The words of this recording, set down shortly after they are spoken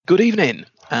Good evening,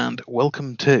 and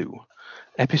welcome to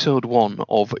episode 1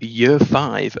 of year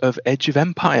 5 of Edge of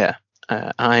Empire.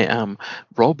 I am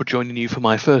Rob, joining you for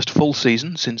my first full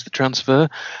season since the transfer,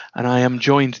 and I am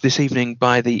joined this evening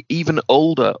by the even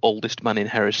older oldest man in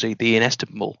Heresy, the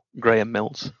inestimable Graham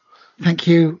Mills. Thank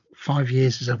you. 5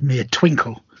 years is a mere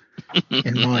twinkle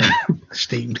in my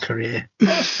esteemed career.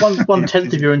 One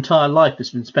tenth of your entire life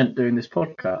has been spent doing this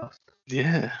podcast.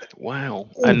 Yeah, wow.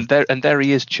 And there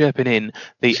he is, chirping in,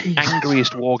 the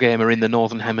angriest wargamer in the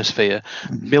Northern Hemisphere,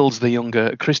 Mills the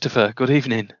Younger. Christopher, good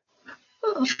evening.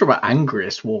 I'm not sure about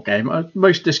angriest wargame. I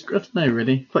don't know,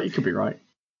 really, but you could be right.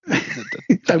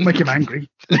 Don't make him angry.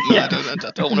 I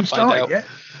don't want to find out. Yet.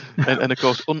 And of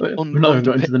course, We're not even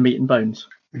got into the meat and bones.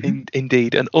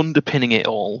 Indeed, and underpinning it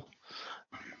all,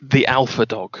 the alpha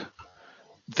dog,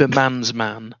 the man's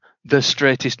man, the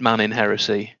straightest man in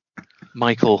Heresy,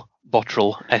 Michael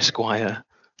Bottrell, Esquire.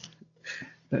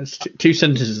 There's two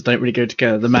sentences that don't really go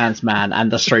together: the man's man and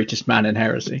the straightest man in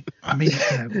Heresy. I mean,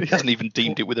 He hasn't even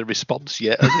deemed it with a response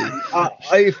yet, has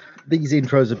he? These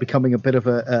intros are becoming a bit of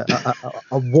a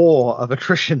war of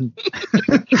attrition.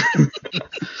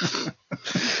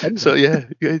 So yeah,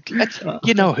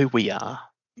 you know who we are.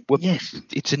 yes.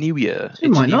 It's a new year. You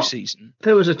It's a might new not. season.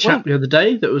 There was a chap the other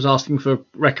day that was asking for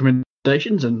recommendations,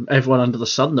 and everyone under the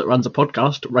sun that runs a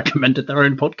podcast recommended their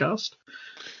own podcast,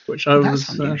 which I That's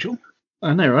was. unusual.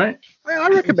 I know, right? I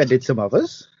recommended some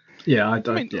others. Yeah, I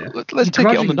mean, yeah. let's take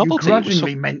it on the novelty. You It was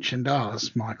grudgingly mentioned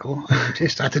ours, Michael. I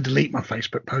just had to delete my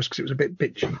Facebook post because it was a bit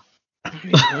bitchy.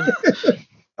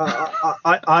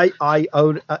 I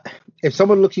own. If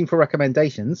someone looking for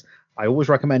recommendations, I always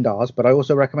recommend ours, but I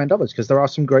also recommend others because there are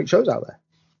some great shows out there.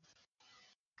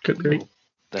 Could be.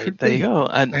 There you go.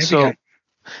 And There we so go.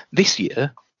 this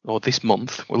year, or this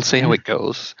month, we'll see how it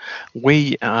goes.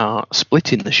 We are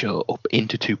splitting the show up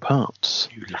into 2 parts.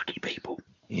 You lucky people.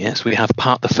 Yes, we have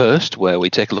part the first, where we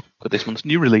take a look at this month's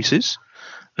new releases,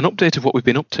 an update of what we've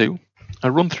been up to, a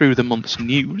run through the month's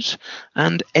news,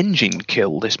 and Engine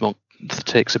Kill this month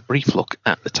takes a brief look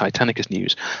at the Titanicus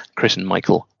news. Chris and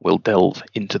Michael will delve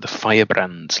into the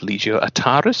Firebrand's Legio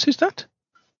Ataris, is that?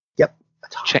 Yep.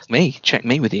 Check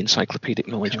me with the encyclopedic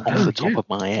knowledge Oh, off the top of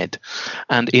my head.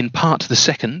 And in part the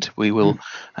second, we will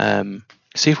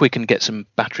see if we can get some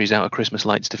batteries out of Christmas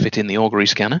lights to fit in the augury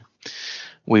scanner.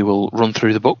 We will run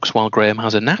through the books while Graham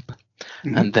has a nap.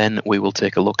 And then we will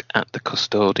take a look at the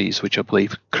Custodes, which I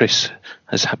believe Chris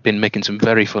has been making some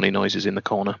very funny noises in the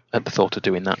corner at the thought of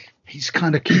doing that. He's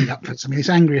kind of keyed up for something. This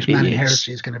angriest man He in is.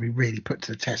 Heresy is going to be really put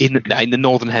to the test. In the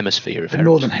Northern Hemisphere of the Heresy.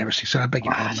 Northern Heresy, so I beg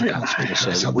your pardon. I can't speak for the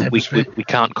So Southern we Hemisphere.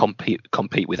 can't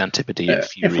compete with Antipodes and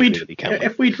Fury, really, can we?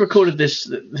 If we'd recorded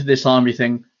this army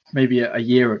thing maybe a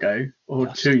year ago or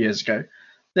 2 years ago,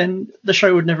 then the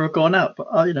show would never have gone out. But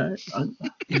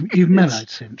You've mellowed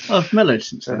since. I've mellowed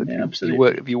since then. Yeah,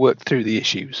 absolutely. You worked through the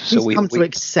issues. He's So come to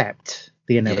accept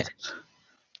the inevitable.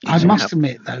 I must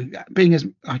admit, though, being as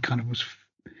I kind of was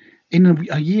in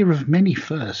a year of many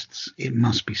firsts, it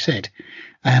must be said.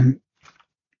 I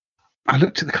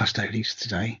looked at the Custodes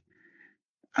today.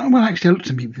 Well, actually, I looked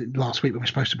at them last week when we were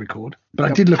supposed to record, but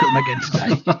I did look at them again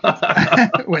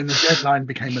today when the deadline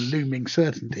became a looming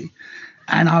certainty.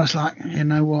 And I was like, you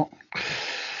know what?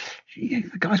 Yeah,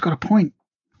 the guy's got a point.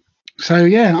 So,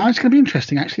 yeah, it's going to be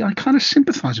interesting, actually. I kind of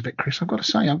sympathise a bit, Chris, I've got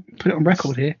to say. I'll put it on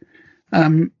record here.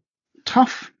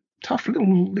 Tough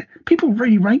little... People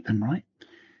really rate them, right?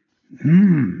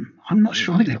 I'm not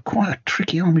sure. I think they're quite a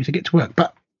tricky army to get to work.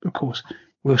 But, of course,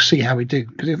 we'll see how we do.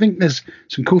 Because I think there's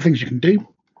some cool things you can do.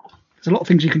 There's a lot of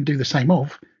things you can do the same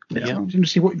of. Yeah. So I'm interested to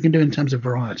see what you can do in terms of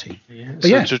variety. Yeah. But So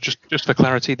yeah. just for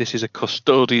clarity, this is a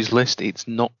Custodes list. It's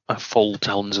not a full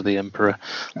Talons of the Emperor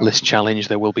list challenge.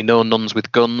 There will be no nuns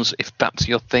with guns. If that's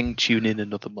your thing, tune in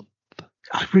another month.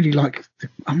 I really like...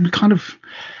 I'm kind of...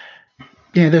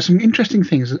 Yeah, there's some interesting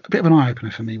things. A bit of an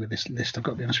eye-opener for me with this list, I've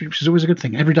got to be honest with you, which is always a good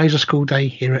thing. Every day's a school day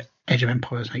here at Edge of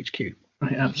Empires HQ. It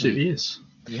absolutely is.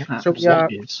 Yeah.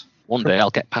 Absolutely is. One day I'll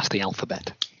get past the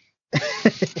alphabet.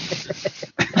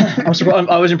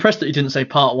 I was impressed that you didn't say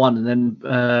part 1 and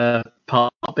then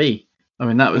part B. I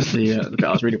mean, that was the bit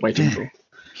I was really waiting for.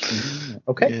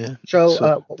 Okay. Yeah.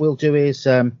 So what we'll do is,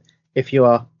 if you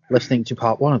are listening to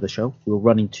part 1 of the show, we'll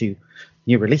run into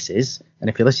new releases, and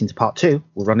if you're listening to part 2,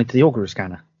 we'll run into the augury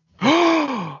scanner.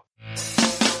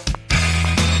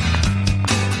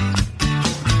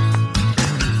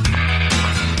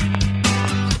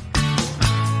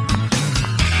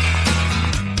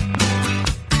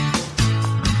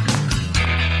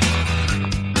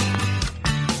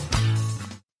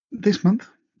 This month,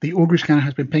 the augury scanner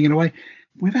has been pinging away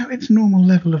without its normal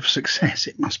level of success,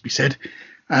 it must be said.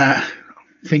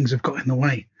 Things have got in the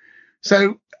way.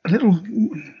 So a little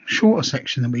shorter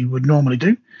section than we would normally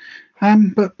do.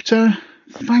 But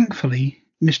thankfully,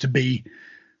 Mr. B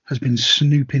has been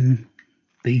snooping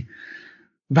the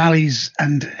valleys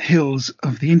and hills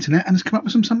of the internet and has come up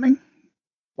with something.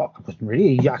 Well, it wasn't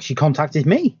really. He actually contacted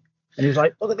me. And he was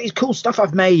like, look at these cool stuff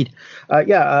I've made.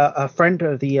 A friend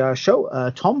of the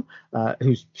show, Tom,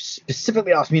 who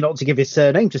specifically asked me not to give his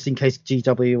surname just in case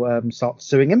GW starts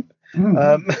suing him,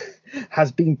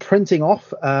 has been printing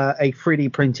off a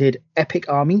 3D printed epic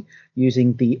army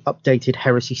using the updated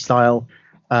Heresy style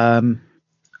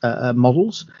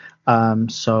models.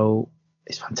 So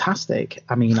it's fantastic.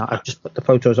 I mean, I've just put the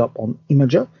photos up on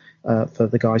Imager for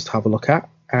the guys to have a look at.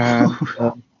 And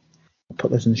I'll put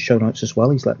those in the show notes as well.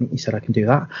 He said I can do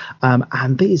that.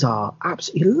 And these are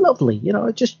absolutely lovely. You know,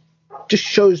 it just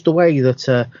shows the way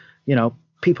that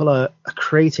people are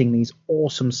creating these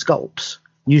awesome sculpts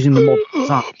using the model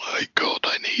design. Oh my god,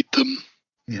 I need them.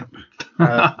 Yep.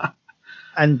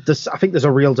 And I think there's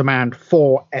a real demand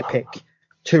for Epic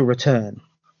to return.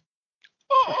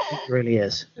 It really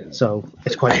is. So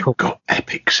it's quite They've cool. got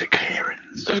epic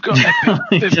Sicarans. They've got epic.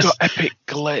 They've got epic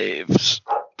glaives.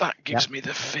 That gives me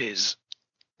the fizz.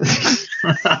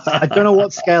 I don't know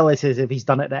what scale it is, if he's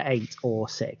done it at 8 or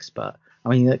 6, but I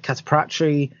mean,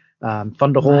 Catapratri,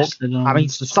 Thunderhawk. I mean,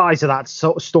 it's the size of that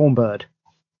Stormbird.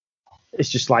 It's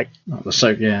just like, It's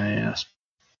like, they're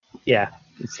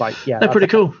pretty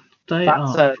cool.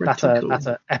 That's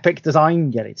a epic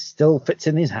design, yet it still fits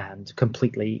in his hand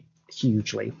completely,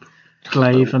 hugely.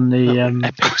 Glaive and the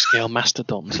epic scale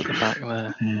mastodons at the back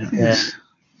there. Yeah.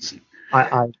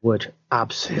 I would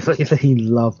absolutely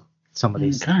love some of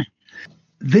these. Okay.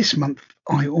 This month,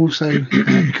 I also,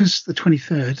 because the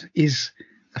 23rd is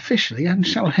officially and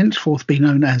shall henceforth be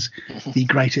known as the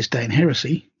greatest day in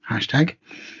heresy, hashtag,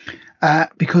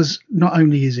 because not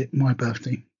only is it my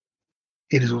birthday,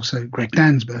 it is also Greg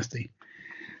Dan's birthday.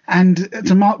 And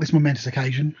to mark this momentous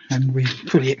occasion, and we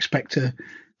fully expect a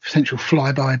potential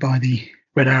flyby by the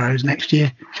Red Arrows next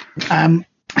year,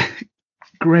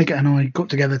 Greg and I got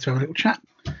together to have a little chat,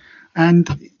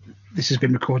 and this has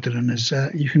been recorded, and as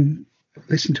you can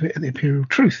listen to it at the Imperial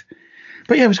Truth.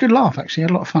 But yeah, it was a good laugh, actually. I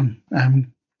had a lot of fun.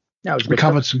 We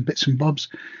covered some bits and bobs.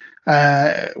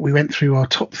 We went through our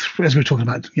top, as we were talking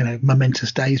about,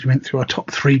 momentous days. We went through our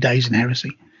top 3 days in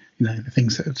heresy, the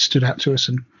things that had stood out to us.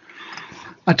 And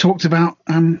I talked about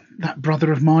that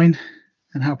brother of mine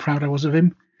and how proud I was of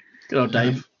him. good old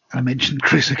Dave. I mentioned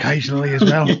Chris occasionally as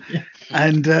well.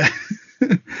 And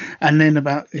and then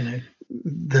about,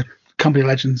 the Company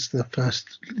Legends, the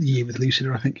first year with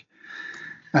Lucida, I think.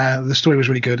 The story was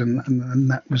really good,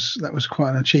 and that was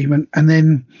quite an achievement. And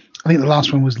then I think the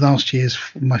last one was last year's,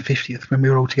 my 50th, when we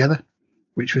were all together,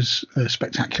 which was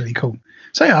spectacularly cool.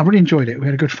 So yeah, I really enjoyed it. We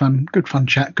had a good fun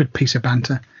chat, good piece of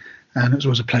banter, and it was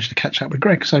always a pleasure to catch up with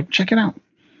Greg. So check it out.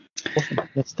 Awesome.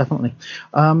 Yes, definitely.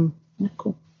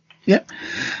 Cool. Yeah.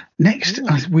 Next,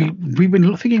 we've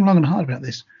been thinking long and hard about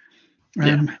this.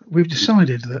 We've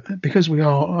decided that because we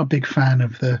are a big fan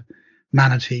of the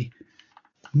Manatee,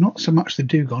 not so much the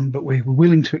Dugon, but we're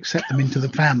willing to accept them into the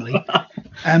family.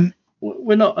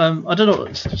 We're not. I don't know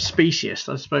what speciest,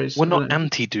 I suppose. We're not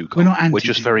anti-Dugon. We're not anti-Dugon. We're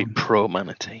just very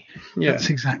pro-Manatee. Yeah. That's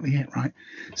exactly it, right?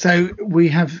 So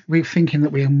we're thinking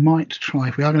that we might try,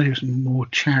 if we are going to do some more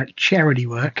charity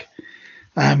work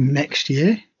next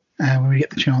year, when we get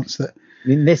the chance that. I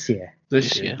mean, this year.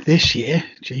 This year. This year,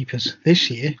 jeepers, this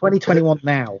year. 2021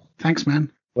 now. Thanks,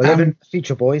 man. We're living in the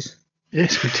future, boys.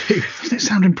 Yes, we do. Doesn't it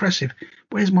sound impressive?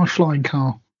 Where's my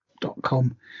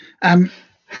flyingcar.com?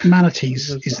 Manatees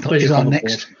is our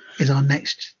next.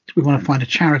 We want to find a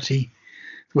charity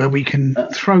where we can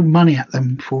throw money at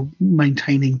them for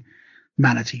maintaining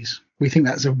manatees. We think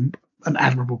that's an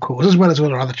admirable cause, as well as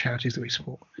all our other charities that we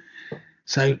support.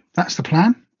 So that's the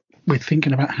plan. We're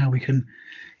thinking about how we can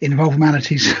involve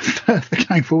manatees further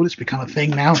going forward. It's become a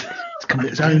thing now. It's got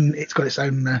its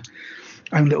own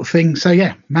little thing. So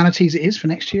yeah, manatees it is for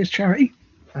next year's charity.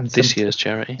 And this year's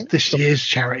charity. This year's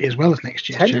charity as well as next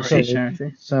year's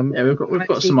charity. We've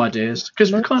got some ideas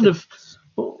because we kind of.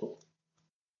 Go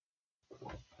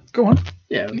on.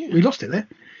 Yeah, we lost it there.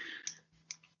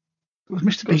 It was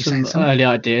Mr. B saying something. Early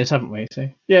ideas, haven't we? So,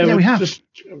 we have.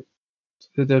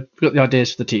 We've got the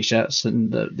ideas for the t-shirts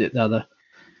and the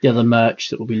other merch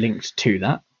that will be linked to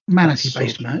that.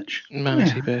 Manatee-based merch.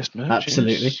 Manatee-based merch.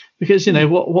 Absolutely, yes. Because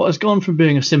what has gone from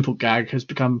being a simple gag has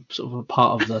become sort of a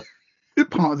part of the.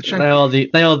 Part of the show.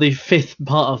 They are the fifth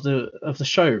part of the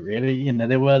show, really.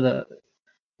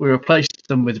 We replaced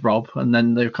them with Rob, and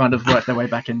then they've kind of worked their way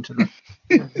back into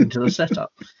the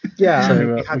setup. Yeah,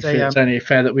 so it's only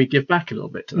fair that we give back a little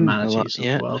bit to the manatees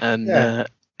as well. And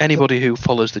anybody who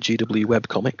follows the GW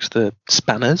webcomics, the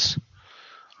Spanners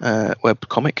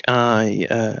webcomic,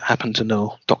 I happen to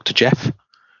know Dr. Jeff,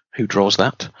 who draws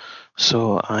that.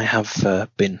 So I have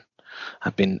been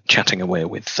chatting away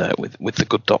with the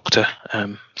good doctor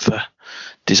for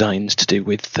designs to do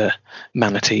with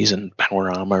manatees and power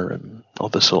armor and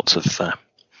other sorts of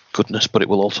goodness, but it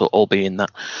will also all be in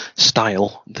that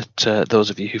style that those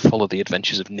of you who follow the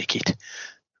adventures of Nickit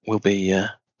will be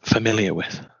familiar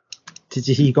with. Did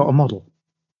you see you got a model?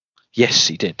 Yes,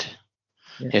 he did.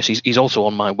 Yeah. Yes, he's also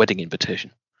on my wedding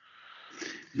invitation.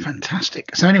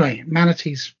 Fantastic. So anyway,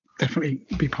 manatees definitely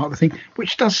be part of the thing,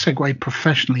 which does segue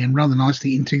professionally and rather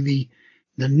nicely into the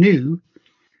new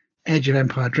Age of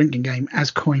Empire drinking game as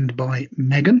coined by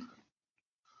Megan.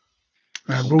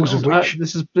 Rules of which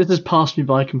this has passed me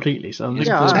by completely. So I'm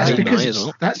looking forward to that's it.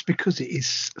 because because it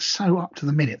is so up to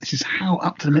the minute. This is how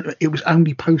up to the minute it was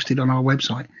only posted on our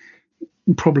website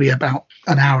probably about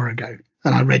an hour ago,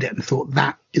 and I read it and thought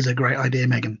that is a great idea,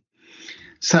 Megan.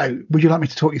 So, would you like me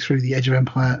to talk you through the Age of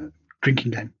Empire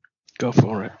drinking game? Go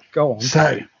for it. Go on.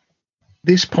 So,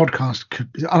 this podcast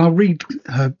I'll read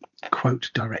her quote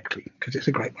directly because it's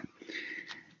a great one.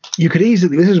 You could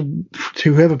easily, this is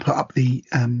to whoever put up the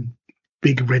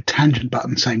big red tangent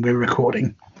button saying we're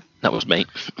recording. That was me.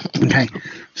 Okay.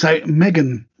 So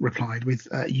Megan replied with,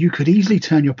 you could easily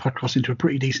turn your podcast into a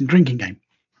pretty decent drinking game.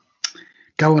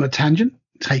 Go on a tangent,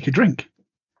 take a drink.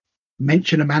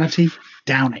 Mention a manatee,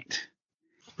 down it.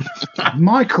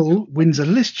 Michael wins a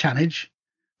list challenge.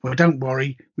 Well, don't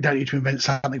worry. We don't need to invent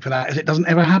something for that, as it doesn't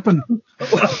ever happen.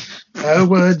 Her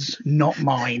words, not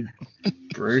mine.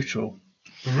 Brutal.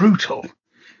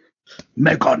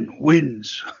 Megan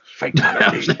wins.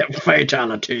 Fatality.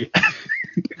 Fatality.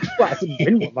 Well, I didn't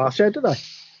win one last year, did I?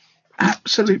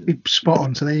 Absolutely spot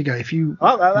on. So there you go. If you,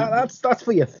 that's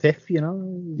for your fifth, you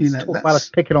know. Talk about us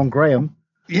picking on Graham.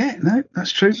 Yeah, no,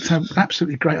 that's true. So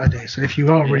absolutely great idea. So if you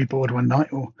are really bored one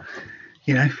night, or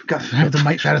got to have the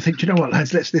mates around and think, do you know what,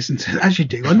 lads, let's listen to, as you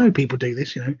do. I know people do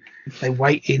this. They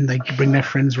wait in, they bring their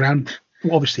friends round.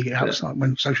 Well, obviously outside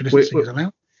when social distancing is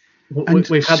allowed.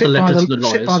 We've had the letters to the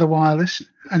lawyers. Sit by the wireless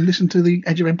and listen to the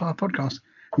Age of Empire podcast.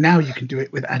 Now you can do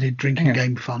it with added drinking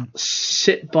game fun.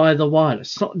 Sit by the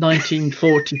wireless. It's not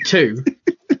 1942.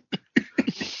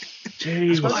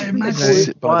 Jeez, what I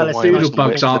imagine. Doodle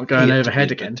bugs aren't going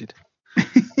overhead again.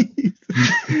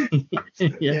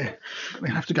 Yeah, we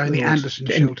have to go in the Anderson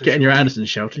shelter. Get in your Anderson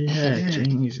shelter. Yeah.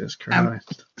 Jesus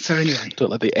Christ. So anyway, don't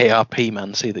let the ARP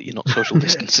man see that you're not social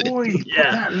distancing. Boy, put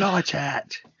that light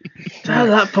out. Turn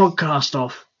that podcast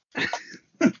off.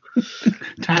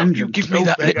 You give me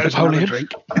that Napoleon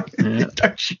drink.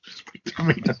 Don't you speak to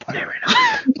me, Napoleon.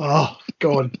 Oh,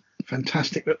 go on.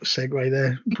 Fantastic little segue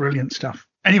there. Brilliant stuff.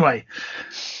 Anyway,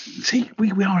 see,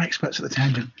 we are experts at the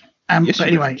tangent. Yes, but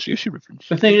anyway,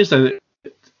 the thing is though,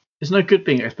 it's no good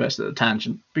being experts at the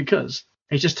tangent because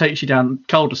it just takes you down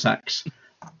cul-de-sacs.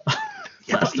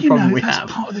 That's the problem we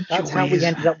have. That's how we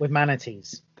ended up with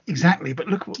manatees. Exactly, but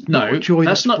look what joy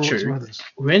that's not true.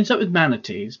 We ended up with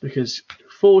manatees because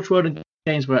Forge World and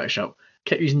Games Workshop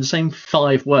kept using the same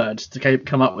 5 words to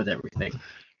come up with everything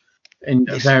in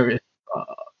various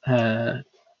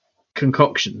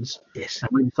concoctions. Yes,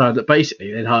 and we decided that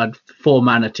basically they'd hired 4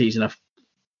 manatees in a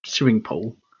swimming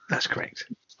pool. That's correct.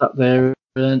 Stuck their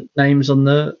names on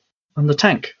the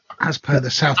tank, as per the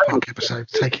South Park episode,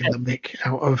 taking the mick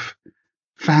out of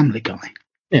Family Guy.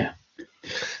 Yeah.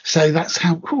 So that's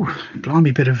how.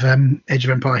 Blimey, bit of Age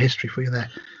of Empire history for you there.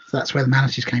 So that's where the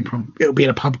manatees came from. It'll be in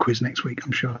a pub quiz next week,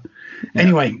 I'm sure. Yeah.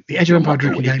 Anyway, the Age of Empire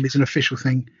drinking game is an official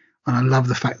thing, and I love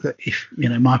the fact that if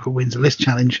Michael wins a list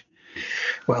challenge,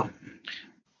 well,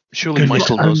 surely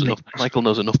Michael knows enough. Michael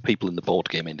knows enough people in the board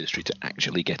game industry to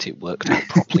actually get it worked out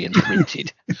properly and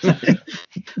printed.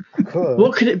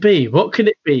 What could it be? What could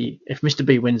it be if Mr.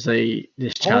 B wins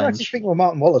this challenge? I was actually thinking with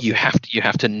Martin Wallace. You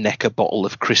have to neck a bottle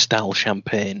of Cristal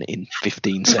champagne in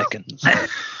 15 seconds.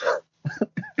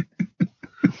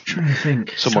 Trying to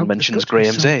think. Someone mentions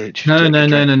Graham's age.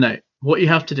 No. What you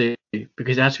have to do,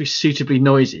 because it has to be suitably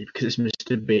noisy, because it's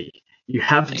Mr. B, you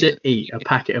have to eat a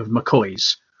packet of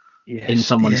McCoys in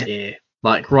someone's ear,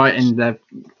 like right in their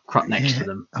crop next to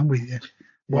them. I'm with you.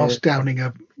 Whilst downing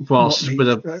with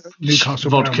a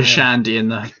Newcastle vodka shandy in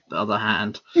the other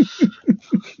hand.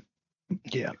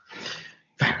 Yeah.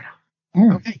 Fair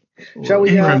enough. Okay. Shall we?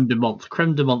 Creme de menthe.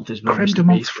 Creme de menthe is creme de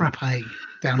menthe frappe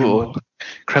down in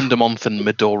creme de menthe and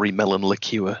Midori melon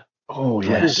liqueur. Oh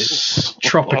yes,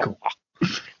 tropical.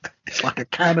 It's like a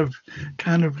can of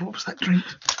what was that drink?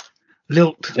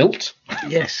 Lilt. Lilt?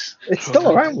 Yes. It's still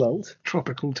around, Lilt.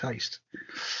 Tropical taste.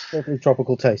 Definitely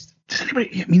tropical taste. Does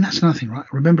anybody? I mean, that's another thing, right?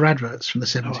 Remember adverts from the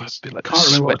 70s? Like Can't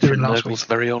remember what I was doing last week.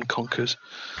 Very own conkers.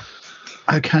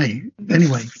 Okay.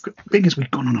 Anyway, being as we've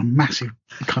gone on a massive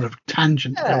kind of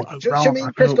tangent. Should me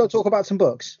and Chris go talk about some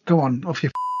books? Go on, off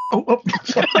your. Oh,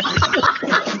 sorry.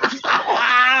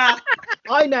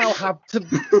 I now have to.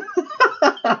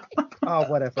 Oh,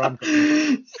 whatever.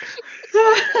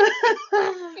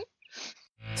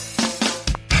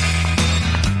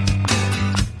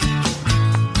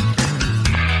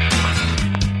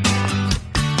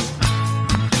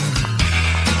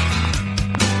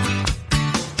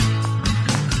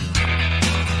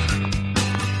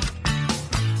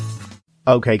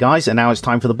 Okay, guys, and now it's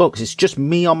time for the books. It's just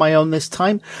me on my own this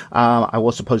time. I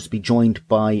was supposed to be joined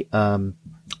by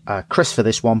Chris for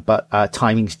this one, but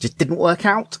timings just didn't work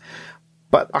out.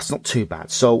 But that's not too bad.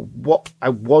 So what I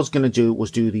was going to do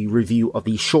was do the review of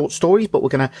the short stories, but we're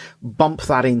going to bump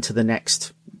that into the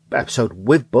next episode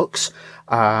with books.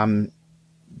 The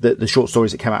short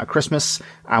stories that came out at Christmas,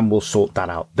 and we'll sort that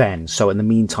out then. So in the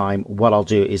meantime, what I'll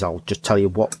do is I'll just tell you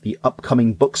what the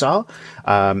upcoming books are.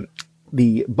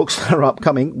 The books that are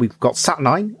upcoming, we've got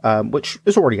Saturnine, which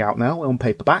is already out now on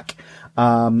paperback.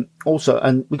 Also,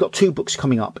 and we've got 2 books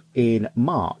coming up in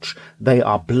March. They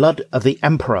are Blood of the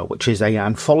Emperor, which is an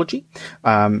anthology,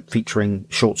 featuring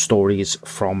short stories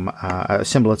from,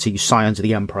 similar to Scions of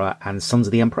the Emperor and Sons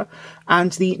of the Emperor,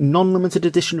 and the non-limited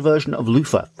edition version of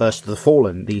Luthor, First of the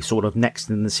Fallen, the sort of next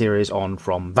in the series on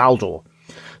from Valdor.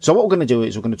 So what we're going to do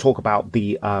is we're going to talk about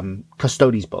the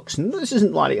Custodes books. And this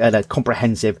isn't like a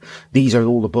comprehensive, these are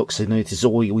all the books, and this is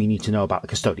all we need to know about the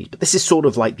Custodes. But this is sort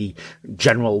of like the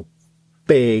general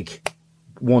big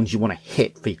ones you want to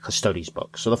hit for your Custodes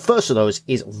book. So the first of those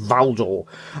is Valdor,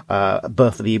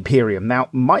 Birth of the Imperium. Now,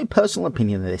 my personal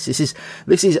opinion of this is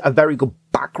a very good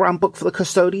background book for the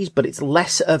Custodes, but it's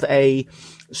less of a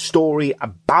story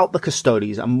about the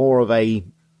Custodes and more of a,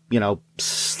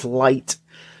 slight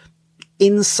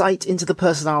insight into the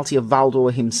personality of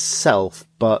Valdor himself,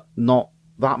 but not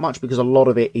that much, because a lot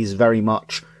of it is very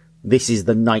much, this is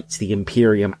the Knights, the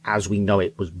Imperium as we know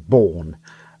it was born,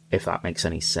 if that makes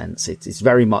any sense. It's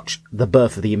very much the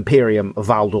birth of the Imperium.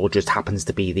 Valdor just happens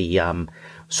to be the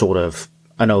sort of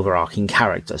an overarching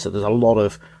character. So there's a lot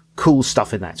of cool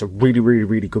stuff in there. It's a really, really,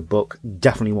 really good book.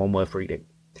 Definitely one worth reading.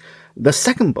 The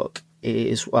second book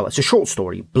is, well, it's a short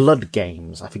story, Blood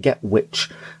Games. I forget which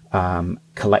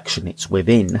collection it's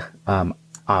within.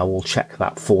 I will check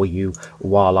that for you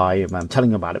while I am telling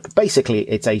you about it. But basically,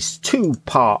 it's a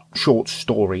 2-part short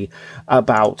story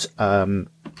about a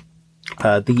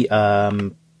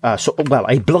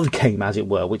blood game, as it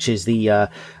were, which is the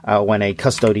when a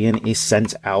custodian is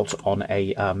sent out on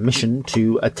a mission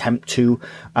to attempt to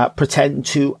pretend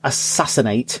to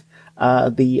assassinate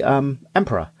the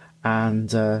emperor,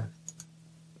 and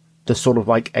there's sort of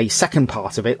like a second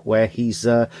part of it where he's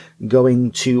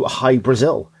going to High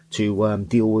Brazil to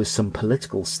deal with some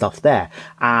political stuff there.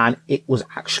 And it was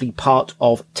actually part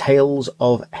of Tales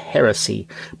of Heresy,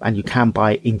 and you can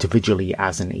buy it individually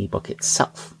as an ebook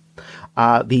itself.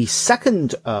 The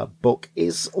second book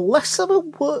is less of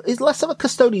a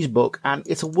Custodes book, and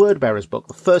it's a word bearer's book,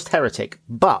 The First Heretic,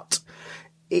 but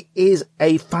it is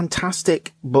a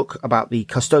fantastic book about the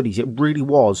Custodes. It really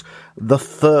was the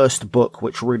first book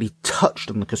which really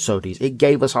touched on the Custodes. It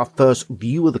gave us our first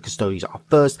view of the Custodes, our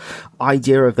first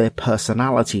idea of their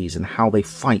personalities and how they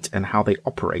fight and how they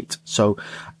operate. So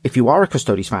if you are a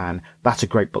Custodes fan, that's a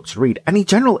great book to read. And in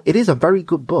general, it is a very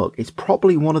good book. It's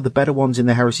probably one of the better ones in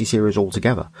the Heresy series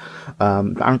altogether.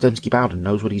 Aaron Dembski-Bowden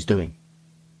knows what he's doing.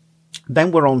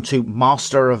 Then we're on to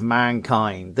Master of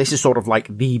Mankind. This is sort of like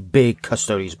the big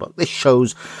Custodes book. This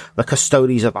shows the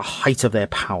Custodes at the height of their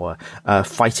power,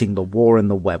 fighting the war in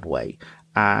the Webway.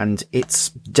 And it's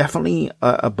definitely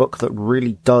a book that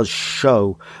really does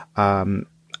show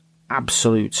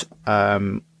absolute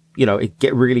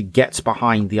it really gets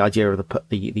behind the idea of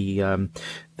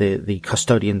the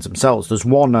custodians themselves. There's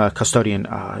one custodian,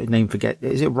 name forget,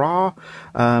 is it Ra?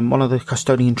 One of the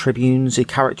custodian tribunes, a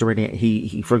character in it.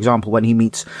 He, for example, when he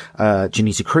meets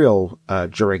Janisa Creole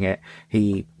during it,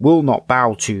 he will not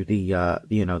bow to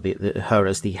her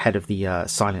as the head of the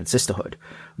Silent Sisterhood,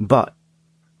 but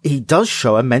he does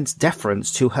show immense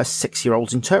deference to her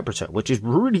 6-year-old's interpreter, which is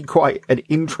really quite an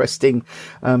interesting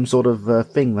sort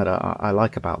of thing that I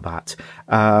like about that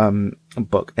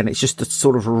book. And it's just a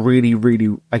sort of really,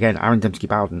 really, again, Aaron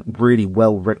Dembski-Bowden, really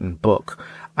well-written book.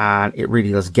 And it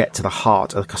really does get to the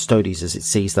heart of the Custodes as it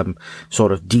sees them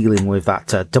sort of dealing with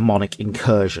that demonic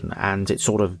incursion. And it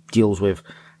sort of deals with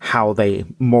how they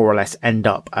more or less end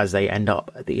up as they end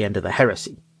up at the end of the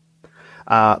heresy.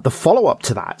 The follow-up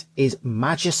to that is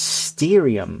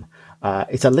Magisterium.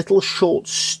 It's a little short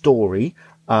story,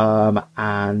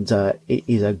 and it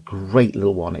is a great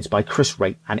little one. It's by Chris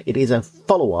Wright, and it is a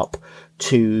follow-up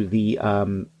to the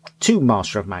to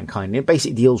Master of Mankind. It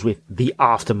basically deals with the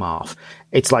aftermath.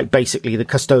 It's like basically the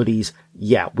Custodes.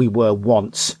 Yeah, we were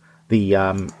once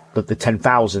the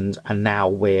 10,000, and now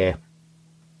we're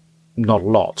not a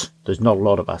lot. There's not a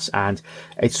lot of us, and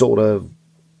it's sort of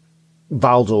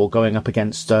Valdor going up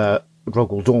against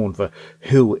Rogel Dawn for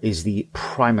who is the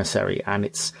primary, and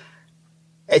it's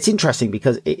interesting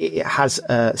because it has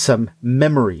some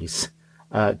memories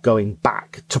going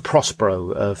back to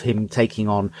Prospero of him taking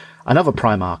on another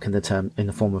Primarch in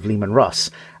the form of Leman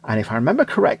Russ. And if I remember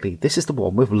correctly, this is the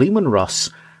one with Leman Russ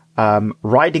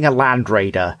riding a Land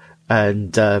Raider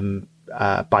and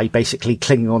by basically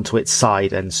clinging onto its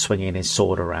side and swinging his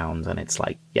sword around. And it's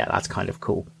like, yeah, that's kind of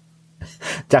cool.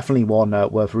 Definitely one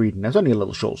worth reading. There's only a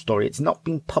little short story. It's not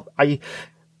been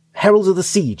Heralds of the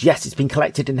Siege. Yes, it's been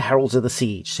collected in Heralds of the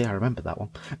Siege. See, I remember that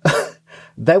one.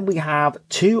 Then we have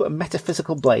 2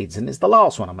 Metaphysical Blades, and it's the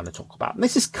last one I'm going to talk about. And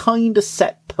this is kind of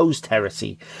set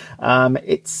post-heresy.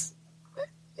 It's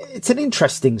an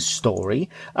interesting story.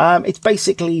 It's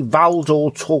basically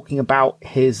Valdor talking about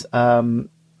his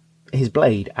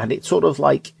blade, and it's sort of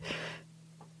like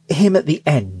him at the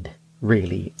end,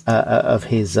 really, of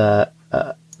his life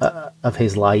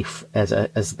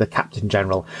as the Captain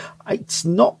General. It's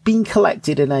not been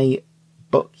collected in a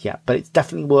book yet, but it's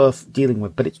definitely worth dealing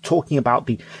with. But it's talking about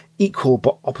the equal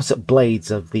but opposite blades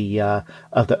of the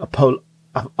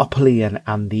Apulian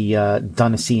and the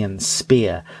Dionysian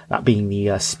spear, that being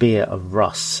the spear of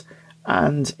Russ.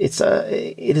 And it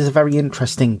is a very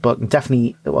interesting book, and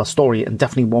definitely a story, and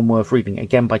definitely one worth reading.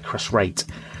 Again by Chris Wright,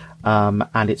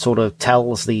 and it sort of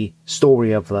tells the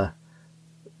story of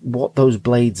what those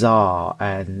blades are,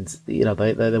 and they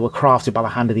were crafted by the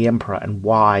hand of the Emperor, and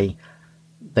why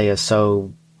they are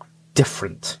so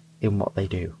different in what they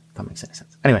do. If that makes any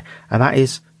sense. Anyway, and that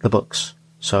is the books.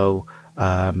 So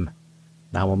now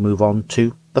we'll move on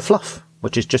to the fluff,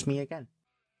 which is just me again.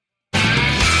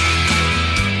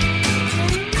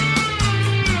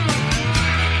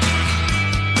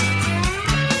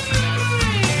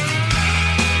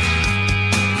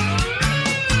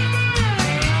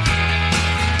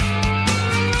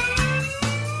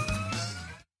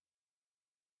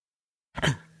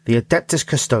 The Adeptus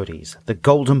Custodes, the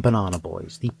Golden Banana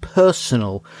Boys, the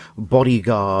personal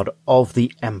bodyguard of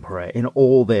the Emperor in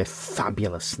all their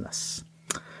fabulousness.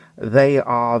 They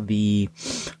are the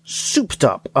souped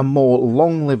up and more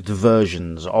long-lived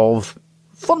versions of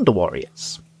Thunder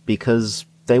Warriors, because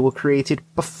they were created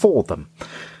before them.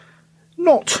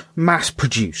 Not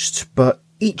mass-produced, but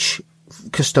each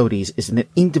Custodes is an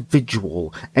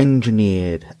individual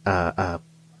engineered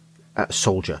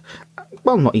soldier.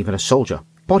 Well, not even a soldier.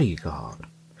 Bodyguard.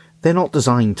 They're not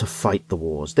designed to fight the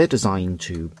wars. They're designed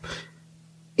to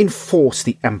enforce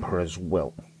the Emperor's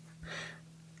will.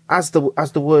 As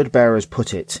the word bearers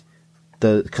put it,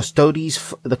 the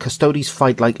Custodes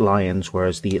fight like lions,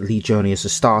 whereas the Legiones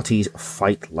Astartes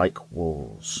fight like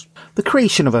wolves. The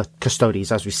creation of a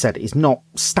Custodes, as we said, is not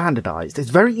standardized. It's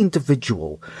very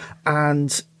individual,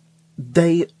 and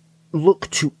they look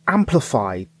to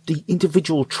amplify the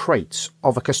individual traits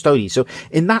of a Custodes. So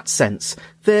in that sense,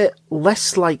 they're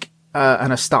less like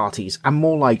an Astartes and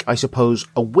more like, I suppose,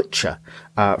 a Witcher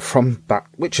from that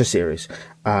Witcher series,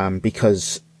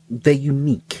 because they're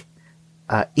unique,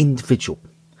 individual,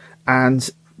 and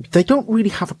they don't really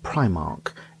have a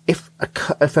Primarch. If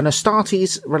an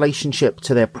Astartes relationship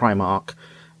to their Primarch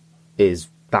is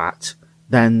that,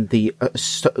 then the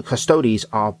Custodes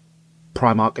are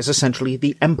Primarch is essentially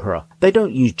the Emperor. They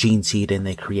don't use gene seed in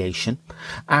their creation.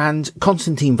 And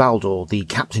Constantine Valdor, the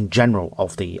Captain General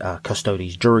of the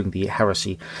Custodes during the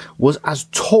heresy, was as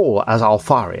tall as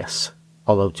Alfarius.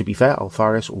 Although, to be fair,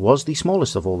 Alfarius was the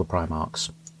smallest of all the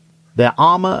Primarchs. Their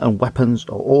armor and weapons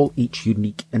are all each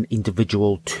unique and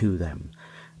individual to them.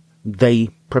 They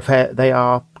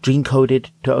are gene-coded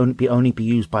to only be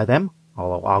used by them,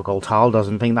 although Argol Tal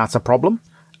doesn't think that's a problem.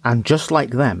 And just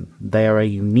like them, they are a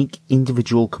unique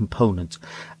individual component,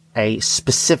 a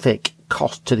specific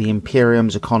cost to the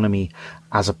Imperium's economy,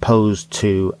 as opposed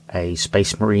to a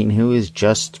Space Marine who is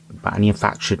just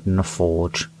manufactured in a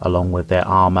forge, along with their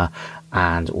armor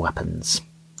and weapons.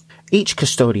 Each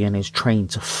custodian is trained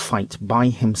to fight by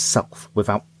himself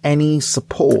without any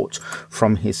support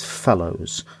from his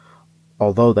fellows,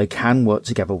 although they can work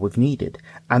together if needed,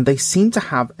 and they seem to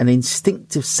have an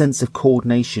instinctive sense of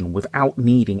coordination without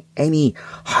needing any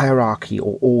hierarchy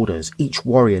or orders, each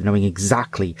warrior knowing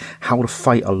exactly how to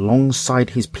fight alongside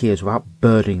his peers without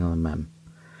burdening them.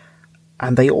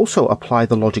 And they also apply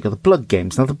the logic of the blood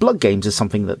games. Now, the blood games is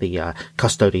something that the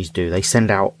Custodes do. They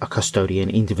send out a custodian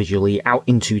individually out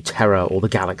into Terra or the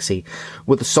galaxy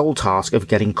with the sole task of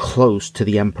getting close to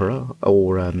the Emperor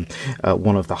or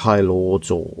one of the High Lords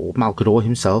or Malcador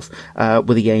himself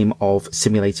with the aim of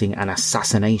simulating an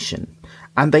assassination.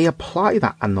 And they apply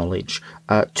that knowledge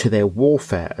to their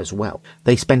warfare as well.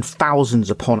 They spend thousands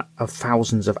upon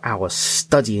thousands of hours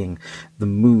studying the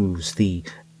moves, the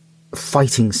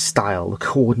fighting style, the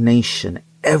coordination,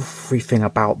 everything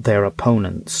about their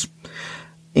opponents,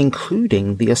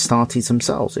 including the Astartes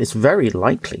themselves. It's very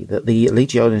likely that the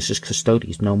Legiones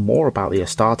Custodes know more about the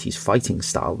Astartes fighting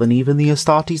style than even the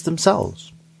Astartes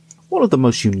themselves. One of the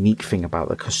most unique thing about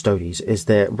the Custodes is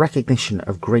their recognition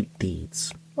of great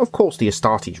deeds. Of course, the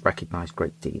Astartes recognize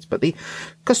great deeds, but the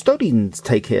Custodians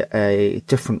take it a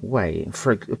different way.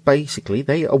 Basically,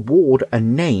 they award a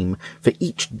name for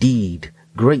each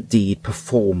great deed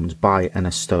performed by an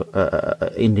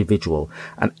individual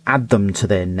and add them to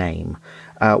their name,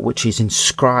 which is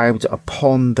inscribed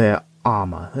upon their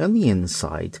armor on the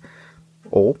inside,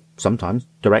 or sometimes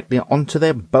directly onto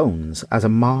their bones as a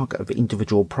mark of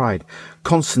individual pride.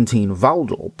 Constantine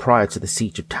Valdor, prior to the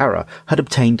Siege of Terra, had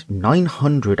obtained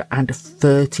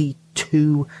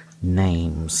 932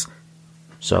 names.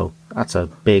 So that's a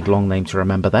big, long name to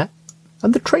remember there.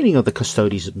 And the training of the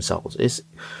Custodes themselves is,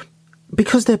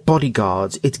 because they're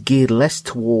bodyguards, it's geared less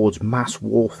towards mass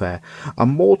warfare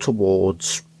and more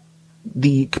towards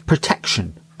the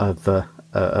protection of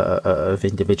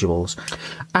individuals.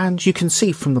 And you can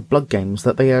see from the blood games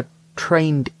that they are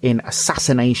trained in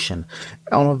assassination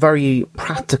on a very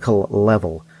practical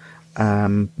level,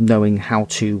 knowing how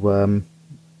to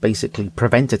basically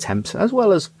prevent attempts, as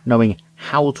well as knowing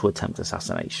how to attempt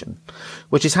assassination,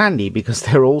 which is handy because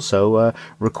they're also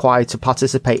required to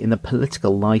participate in the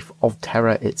political life of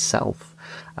Terra itself,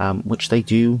 which they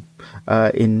do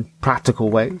in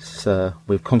practical ways,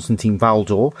 with Constantine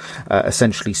Valdor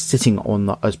essentially sitting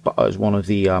on as one of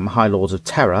the High Lords of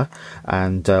Terra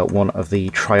and one of the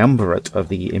Triumvirate of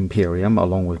the Imperium,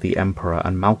 along with the Emperor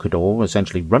and Malcador,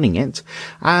 essentially running it,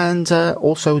 and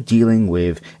also dealing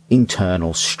with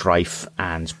internal strife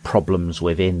and problems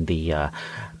within the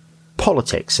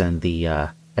politics and the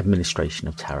administration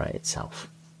of Terra itself.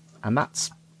 And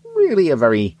that's really a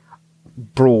very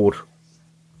broad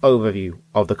overview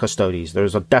of the Custodes.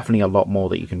 There's definitely a lot more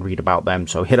that you can read about them,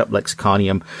 so hit up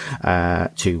Lexiconium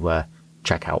to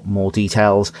check out more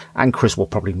details, and Chris will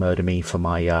probably murder me for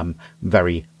my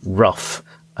very rough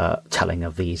telling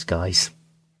of these guys.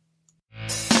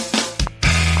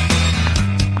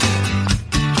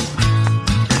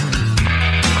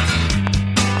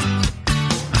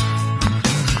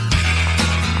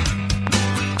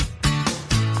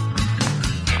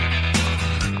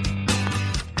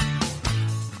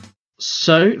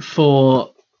 So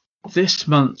for this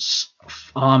month's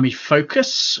army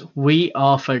focus, we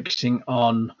are focusing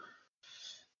on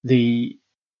the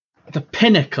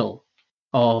pinnacle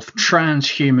of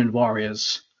transhuman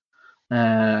warriors,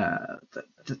 the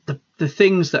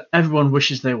things that everyone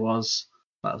wishes there was.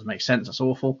 That doesn't make sense. That's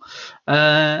awful.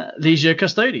 Legio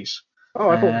Custodes. Oh,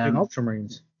 I thought we were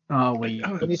Ultramarines. Oh,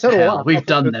 When you said all that, we've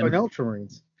done them.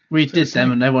 Ultramarines. We did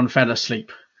them, and everyone fell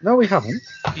asleep. No, we haven't.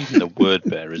 Even the word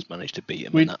bearers managed to beat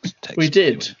him. We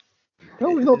did.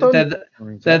 No, we've not done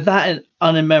They're that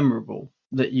unmemorable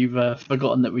that you've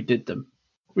forgotten that we did them.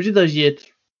 We did those year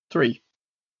 3.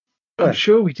 I'm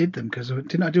sure we did them because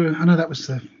didn't I do it? I know that was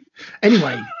the.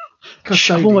 Anyway,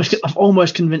 I've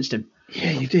almost convinced him.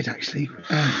 Yeah, you did actually.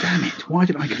 Damn it! Why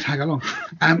didn't I tag along?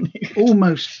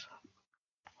 Almost.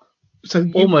 So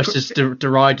almost as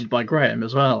derided by Graham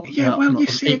as well. Yeah, well, you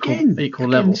see equal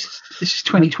level. This is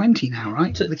 2020 now,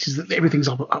 right? This is everything's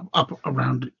up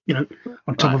around,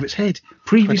 on top of its head.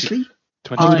 Previously,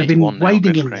 I would have been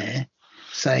wading in there,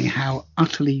 saying how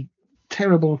utterly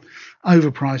terrible,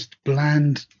 overpriced,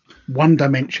 bland,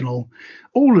 one-dimensional,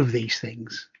 all of these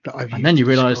things that I've used. And then you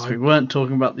realised we weren't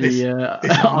talking about the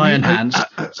Iron Hands.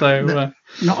 Not the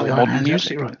Iron Hands. You're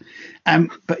absolutely right.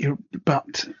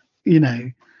 But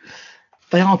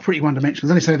they are pretty one-dimensional.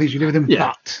 There's only so things you do with them.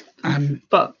 Yeah.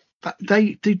 But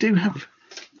they do have.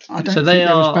 I don't so think they they're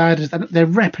are as bad as their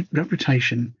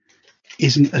reputation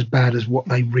isn't as bad as what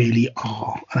they really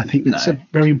are, and I think that's a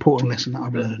very important lesson that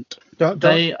I've learned.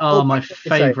 They are my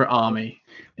favourite army.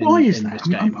 Why is in that? this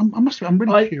game. I'm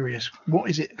really curious. What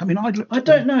is it? I mean, I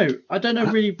don't know. I don't know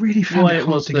really found why it it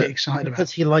hard was to that. get excited about.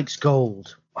 Because he likes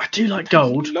gold. I do like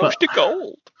gold, Loves but the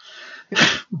gold.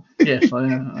 yes,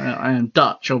 I am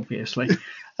Dutch, obviously.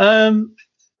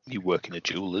 You work in a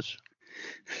jeweller's.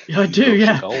 I do, Loves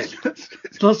yeah. gold.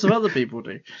 Lots of other people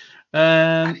do.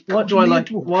 What do I like?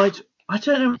 Why? I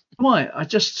don't know why.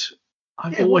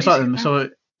 I've always liked them. So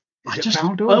I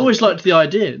always liked the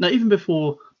idea. Now, even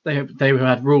before they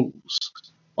had rules,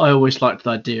 I always liked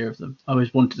the idea of them. I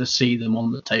always wanted to see them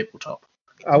on the tabletop.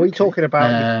 Are we talking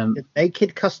about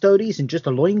naked custodies and just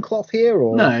a loincloth here,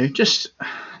 or no?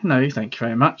 Thank you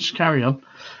very much. Carry on.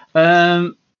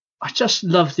 I just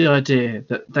love the idea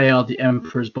that they are the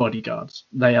Emperor's bodyguards.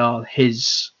 They are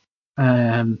his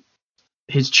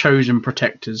chosen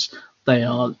protectors. They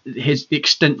are the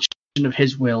extension of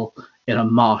his will in a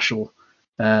martial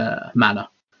manner.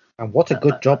 And what a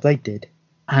good job they did.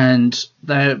 And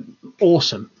they're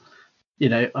awesome. You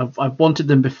know, I've wanted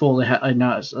them before they had. I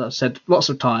know, as I said lots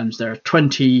of times, there are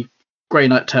 20 Grey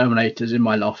Knight Terminators in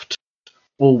my loft,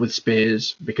 all with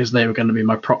spears, because they were going to be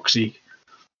my proxy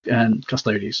and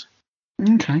custodies.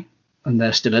 Okay. And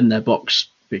they're still in their box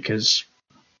because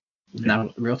now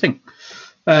the real thing.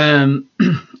 And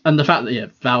the fact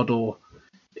that Valdor,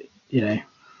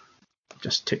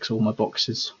 just ticks all my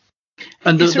boxes.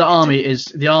 And the army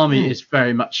is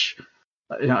very much,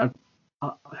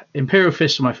 Imperial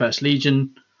Fists are my first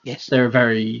legion. Yes, they're a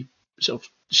very sort of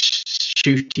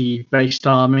shooty based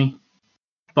army.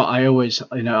 But I always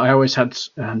had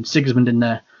Sigismund in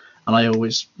there, and I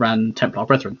always ran Templar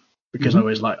Brethren because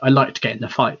I like to get in the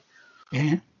fight.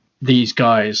 Yeah, these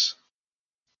guys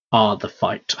are the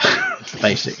fight,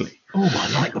 basically. Oh,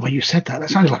 I like the way you said that. That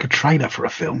sounded like a trailer for a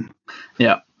film.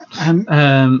 Yeah.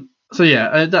 So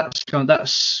yeah,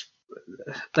 that's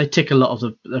they tick a lot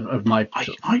of my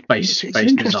base it's an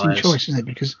interesting desires. choice, isn't it?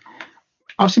 Because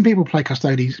I've seen people play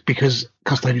Custodies because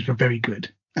Custodies were very good,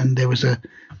 and there was a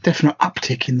definite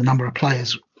uptick in the number of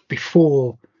players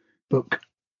before Book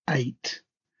 8,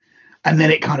 and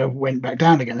then it kind of went back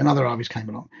down again, and other armies came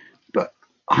along. But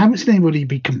I haven't seen anybody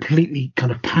be completely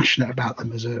kind of passionate about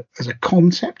them as a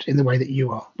concept in the way that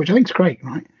you are, which I think is great,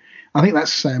 right? I think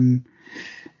that's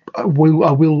I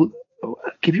will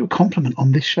give you a compliment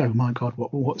on this show. My God,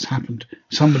 what's happened?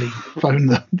 Somebody phoned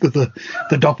the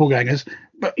doppelgangers,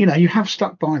 but you have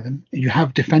stuck by them. You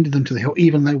have defended them to the hilt,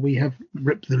 even though we have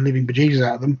ripped the living bejesus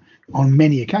out of them on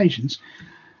many occasions.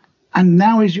 And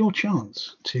now is your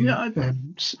chance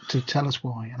to tell us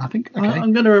why. And I think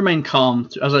I'm going to remain calm.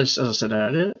 As I said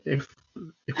earlier, if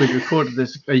we'd recorded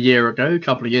this a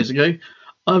couple of years ago,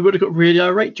 I would have got really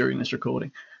irate during this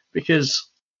recording because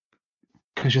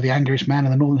you're the angriest man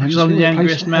in the Northern Hemisphere. Because I'm the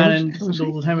angriest man in the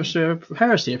Northern Hemisphere of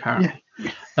heresy, apparently.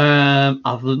 Yeah.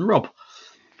 Other than Rob.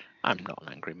 I'm not an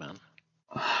angry man.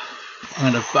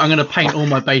 I'm gonna paint all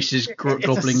my bases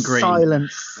goblin green. Silent,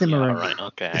 simmering. Yeah, right,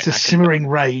 okay. It's a simmering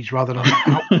rage rather than an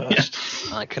outburst.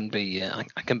 I can be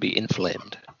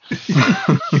inflamed.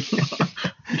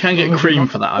 You can get cream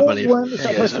for that, I believe.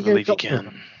 Yes, I believe you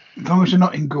can. As long as you're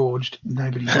not engorged,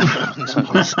 nobody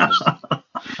knows.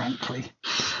 Frankly.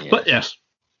 Yeah. But yes.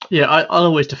 Yeah, I'll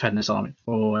always defend this army.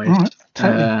 Always. All right,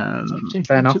 totally.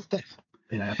 Fair enough.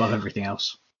 Above everything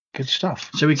else. Good stuff.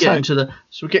 So we get into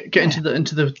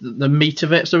the meat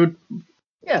of it. So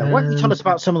why don't you tell us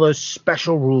about some of those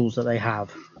special rules that they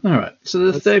have? All right.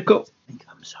 So they've got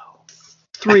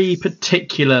 3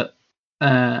 particular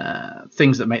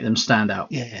things that make them stand out.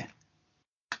 Yeah.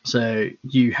 So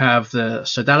you have the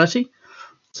sodality.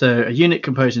 So a unit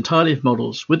composed entirely of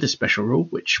models with this special rule,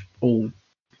 which all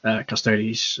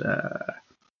Custodes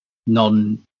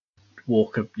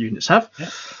non-walker units have. Yeah.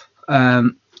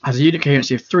 Has a unit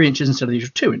coherency of 3 inches instead of the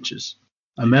usual 2 inches.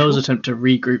 A males attempt to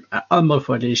regroup at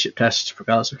unmodified leadership tests,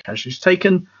 regardless of casualties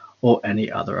taken or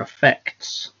any other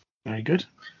effects. Very good.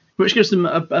 Which gives them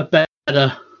a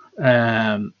better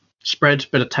spread,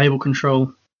 better table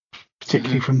control.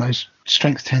 Particularly from those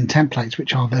strength 10 templates,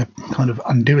 which are their kind of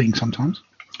undoing sometimes.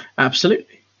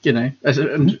 Absolutely.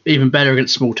 And even better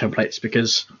against small templates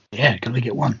because... Yeah, can only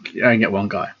get one. You only get one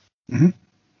guy. Mm-hmm.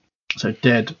 So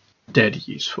dead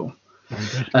useful. Very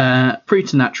good.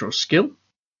 Preternatural skill.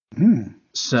 Mm.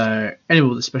 So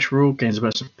anyone with a special rule gains a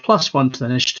bonus of +1 to the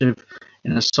initiative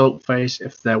in an assault phase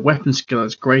if their weapon skill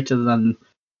is greater than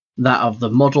that of the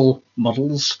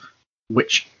models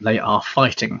which they are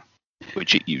fighting.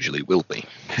 Which it usually will be.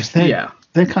 Because their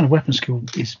kind of weapon skill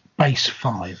is base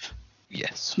 5.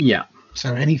 Yes. Yeah.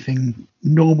 So anything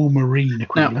normal marine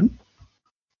equivalent. Now,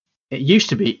 it used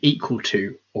to be equal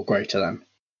to or greater than.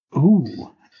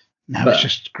 Ooh. Now it's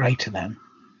just greater than.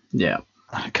 Yeah.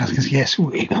 Because yes,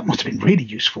 that must have been really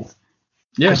useful.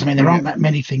 Yeah, Because I mean, there aren't that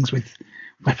many things with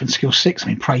weapon skill 6. I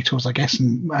mean, Praetors, I guess,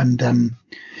 and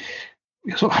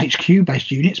sort of HQ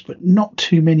based units, but not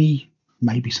too many.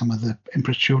 Maybe some of the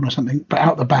Emperor's Children or something, but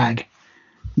out the bag,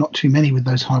 not too many with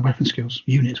those high weapon skills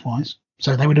units wise.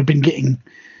 So they would have been getting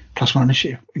 +1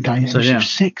 initiative and going initiative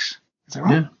 6. Is that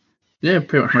right? Yeah,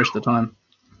 pretty much most of the time.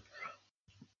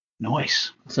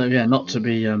 Nice. So yeah, not to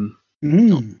be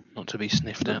Not to be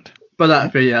sniffed at. but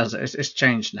that it's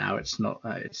changed now. It's not.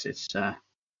 It's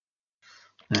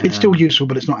still useful,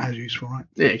 but it's not as useful, right?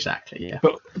 Yeah, exactly. Yeah.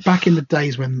 But back in the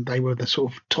days when they were the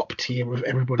sort of top tier of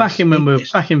everybody. Back in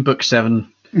book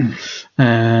 7,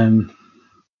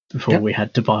 before we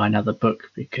had to buy another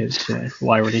book, because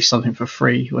why release something for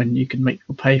free when you can make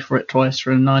people pay for it twice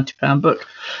for a £90 book?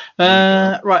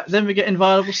 Right, then we get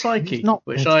Inviolable Psyche,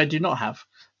 which I do not have.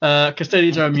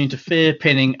 Custodians are immune to fear,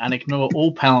 pinning, and ignore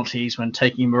all penalties when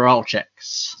taking morale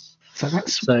checks. So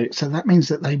that means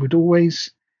that they would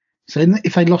always. So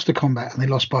if they lost a combat and they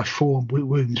lost by 4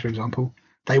 wounds, for example,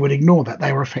 they would ignore that.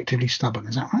 They were effectively stubborn.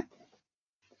 Is that right?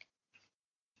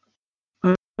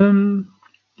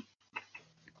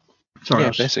 Sorry,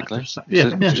 basically.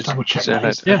 Just double check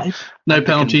that. Yeah, no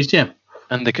penalties.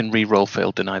 And they can re-roll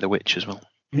failed deny the witch as well.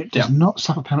 It does not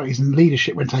suffer penalties in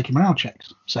leadership when taking morale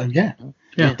checks. So they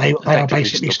are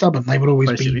basically stubborn. They would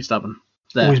always be stubborn.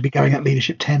 Always be going at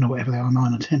leadership 10 or whatever they are,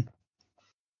 9 or 10.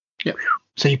 Yep.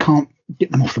 So you can't get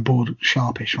them off the board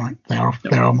sharpish, right?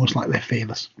 They're almost like they're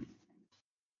fearless.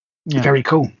 Yeah. Very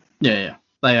cool. Yeah.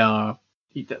 They are.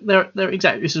 They're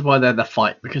exactly. This is why they're the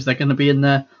fight, because they're going to be in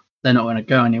there. They're not going to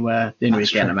go anywhere. The only way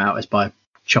to get them out is by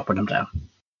chopping them down.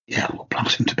 Yeah, or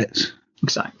blasting to bits.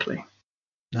 Exactly.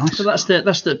 Nice. So that's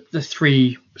the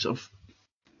 3 sort of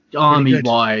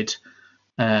army-wide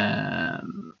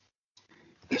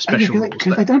special rules.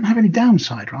 Because they don't have any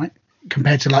downside, right?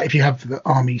 Compared to like if you have the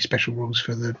army special rules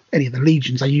for any of the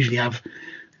legions, they usually have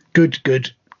good,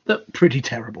 pretty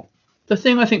terrible. The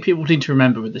thing I think people need to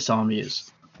remember with this army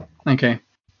is, okay,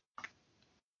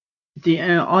 the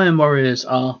Iron Warriors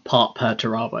are part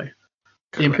Perturabo. Correct.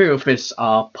 The Imperial Fists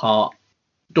are part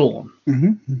Dawn.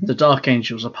 The Dark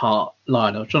Angels are part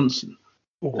Lionel Johnson.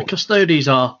 The Custodians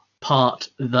are part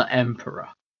the Emperor.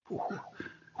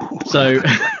 So,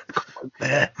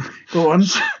 go on.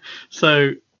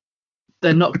 So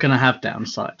they're not going to have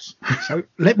downsides. So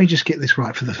let me just get this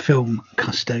right for the film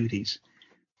Custodians.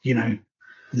 You know,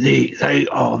 they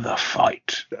are the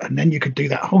fight, and then you could do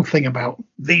that whole thing about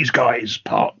these guys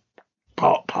part.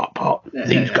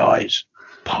 These guys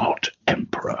part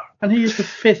Emperor. And he is the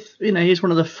 5th. You know, he's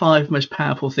one of the 5 most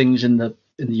powerful things in the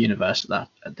universe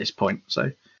at this point.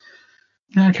 So,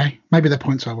 okay, maybe the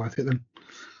points are worth it then.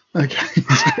 Okay.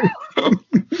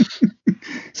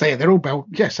 So yeah, they're all belt.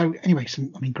 Yeah. So anyway,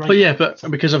 great. But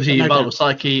because obviously Inviolable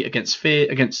Psyche against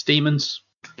fear, against demons,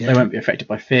 they won't be affected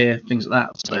by fear, things like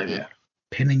that. So yeah,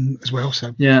 pinning as well.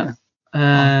 So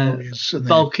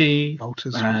bulky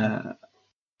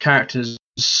characters,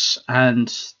 and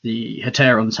the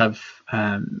Heterons have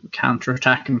counter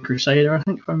attack and Crusader. I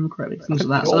think if I remember correctly, things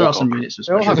like that. So there are some units.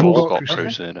 They've all got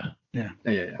Crusader. Yeah.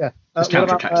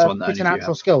 Counter attack is one that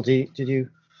supernatural skill. Did you?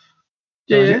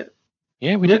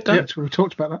 Yeah, we did that. We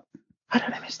talked about that. I don't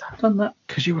know, I missed that. I've done that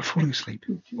because you were falling asleep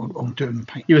or doing the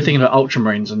paint. You were thinking about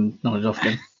Ultramarines and not enough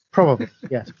again. Probably,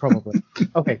 yes, probably.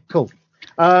 Okay, cool.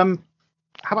 How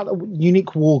about the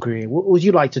unique war gear? What would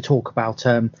you like to talk about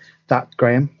that,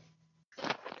 Graham?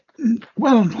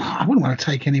 Well, I wouldn't want to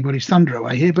take anybody's thunder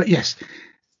away here, but yes,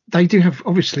 they do have.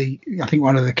 Obviously, I think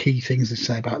one of the key things to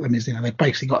say about them is they've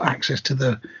basically got access to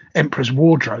the Emperor's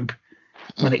wardrobe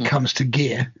when it comes to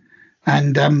gear,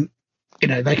 and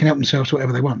they can help themselves to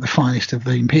whatever they want, the finest of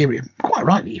the Imperium, quite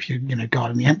rightly, if you're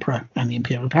guarding the Emperor and the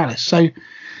Imperial Palace. So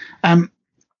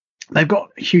they've got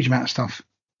a huge amount of stuff,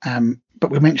 but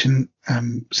we'll mention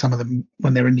some of them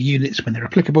when they're in the units, when they're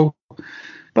applicable.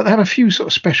 But they have a few sort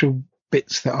of special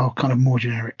bits that are kind of more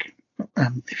generic,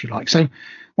 if you like. So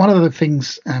one of the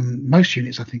things most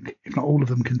units, I think, if not all of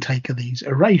them, can take are these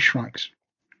array shrikes.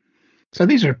 So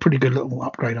these are a pretty good little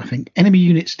upgrade, I think. Enemy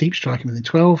units deep striking within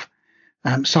 12.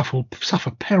 Suffer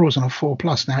perils on a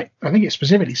 4+. Now, I think it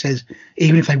specifically says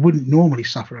even if they wouldn't normally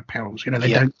suffer a perils,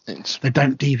 they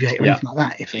don't deviate or anything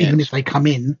like that. Even if they come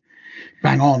in,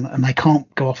 bang on, and they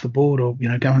can't go off the board or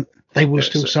they will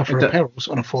still suffer a perils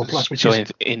on a 4+. Which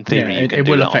is in theory, it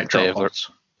will affect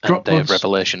drop Day of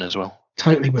Revelation as well.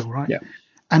 Totally will, right? Yeah.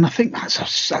 And I think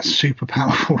that's super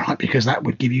powerful, right? Because that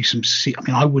would give you some.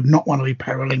 I would not want to be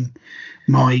periling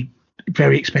my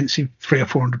very expensive 300 or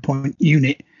 400 point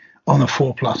unit on a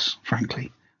 4+,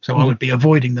 frankly. So I would be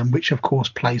avoiding them, which of course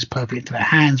plays perfectly into their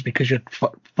hands because you're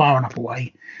far enough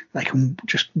away they can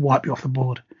just wipe you off the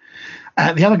board.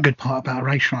 The other good part about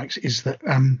array strikes is that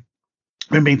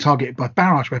when being targeted by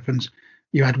barrage weapons,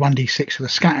 you add 1d6 for the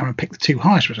scatter and pick the 2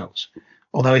 highest results.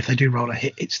 Although if they do roll a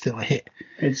hit, it's still a hit.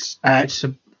 It's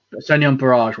only on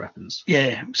barrage weapons.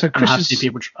 Yeah. So Chris I've seen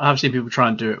people try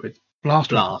and do it with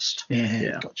blast.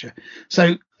 Yeah, gotcha.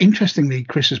 So interestingly,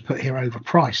 Chris has put here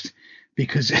overpriced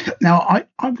because now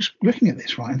I was looking at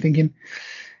this right and thinking,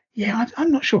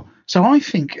 I'm not sure. So I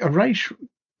think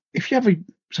if you have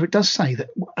so it does say that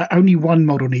only one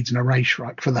model needs an array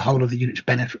strike for the whole of the unit to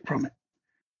benefit from it.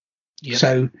 Yep.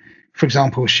 So, for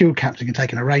example, a shield captain can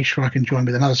take an array strike and join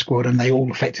with another squad, and they all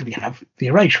effectively have the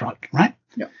array strike, right?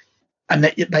 Yeah. And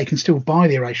they can still buy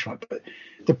the array strike, but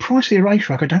the price of the array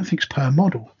strike I don't think is per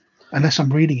model, unless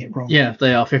I'm reading it wrong. Yeah,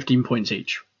 they are 15 points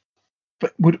each.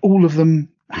 But would all of them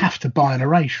have to buy an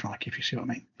array strike, if you see what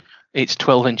I mean? It's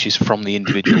 12 inches from the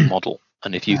individual model.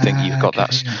 And if you think you've got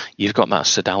that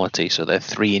sodality, so they're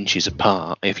 3 inches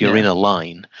apart. If you're in a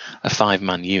line, a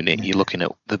 5-man unit, you're looking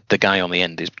at the guy on the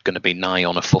end is going to be nigh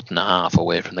on 1.5 feet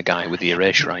away from the guy with the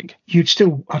array strike.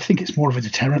 I think it's more of a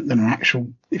deterrent than an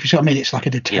actual. If you see what I mean, it's like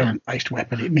a deterrent-based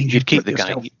weapon. It means you'd keep the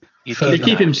guy. You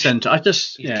keep him centre.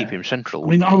 Keep him central. I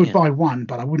mean, I would buy one,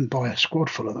 but I wouldn't buy a squad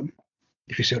full of them.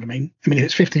 If you see what I mean. I mean, if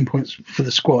it's 15 points for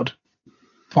the squad,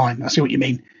 fine. I see what you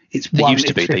mean. They used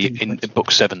to be. In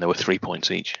book 7, there were 3 points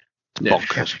each.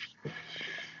 Bonkers.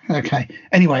 Okay.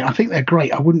 Anyway, I think they're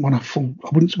great. I wouldn't want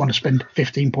to spend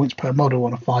 15 points per model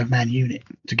on a 5-man unit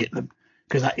to get them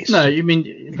because that is. No, you mean,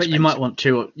 expensive. But you might want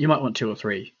 2 or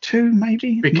 3. 2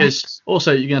 maybe. Because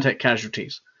also you're going to take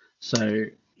casualties. So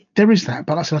there is that,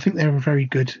 but I think they're very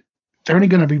good. They're only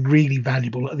going to be really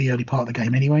valuable at the early part of the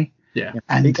game anyway. Yeah.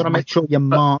 And you've got to make sure you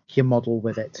mark your model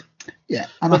with it. Yeah,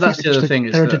 and but that's the other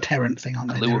thing. They're a deterrent thing,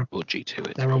 aren't they? They're budgie to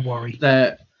it. They're a worry.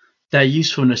 Their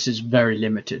usefulness is very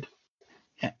limited.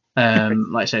 Yeah.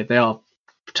 Like I say, they are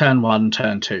turn 1,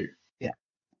 turn 2. Yeah.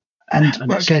 And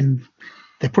again,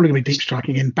 they're probably going to be deep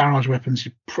striking. In barrage weapons,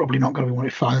 you're probably not going to want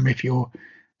to fire them if you're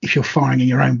firing in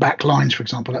your own back lines, for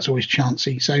example. That's always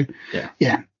chancy. So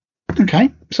yeah.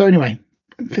 Okay. So anyway,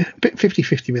 a bit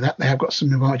 50-50 with that. They have got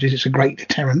some advantages. It's a great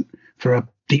deterrent for a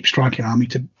deep striking army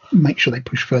to make sure they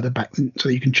push further back so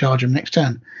that you can charge them next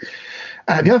turn.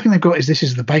 The other thing they've got is this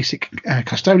is the basic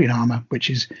custodian armor, which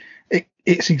is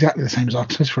it's exactly the same as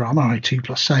Artificer for armor, i2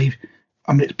 plus save,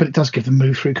 but it does give them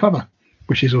move through cover,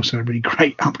 which is also a really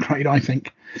great upgrade, I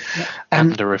think.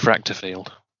 And a refractor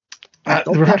field. The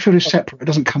refractor field is separate. It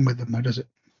doesn't come with them, though, does it?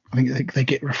 I think they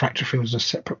get refractor fields as a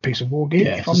separate piece of war gear.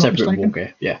 Yeah, if I'm not mistaken. War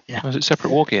gear. Yeah. Was it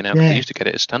separate war gear now? They used to get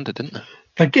it as standard, didn't they?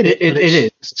 They get it. It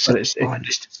is, but it's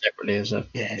listed separately as a.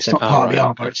 Yeah, it's not part of the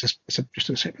armor. It's just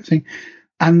a separate thing.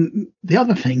 And the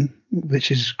other thing, which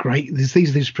is great, is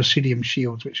these Presidium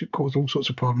shields, which have caused all sorts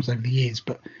of problems over the years.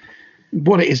 But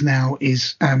what it is now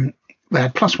is they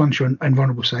had +1 to an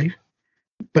invulnerable save,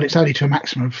 but it's only to a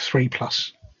maximum of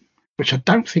 3+. Which I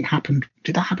don't think happened.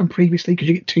 Did that happen previously? Could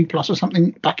you get 2+ or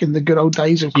something back in the good old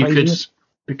days of craziness?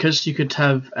 Because you could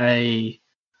have a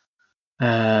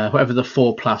whatever the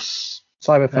 4+.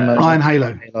 Cyber for Iron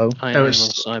Halo.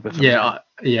 Cyber.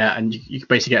 Yeah, and you could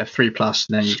basically get a 3+,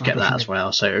 and then you get that as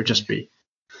well. So it would just be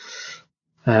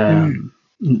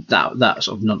that sort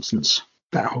of nonsense.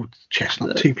 That whole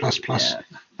chestnut 2++, and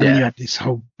then you had this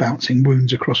whole bouncing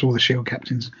wounds across all the shield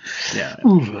captains. Yeah.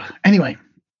 Ooh. Anyway.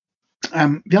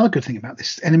 The other good thing about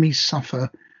this, enemies suffer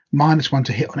 -1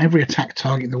 to hit on every attack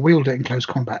targeting the wielder in close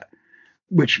combat,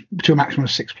 which to a maximum of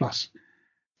 6+.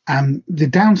 The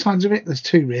downsides of it, there's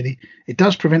 2 really. It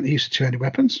does prevent the use of two-handed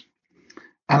weapons,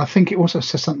 and I think it also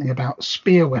says something about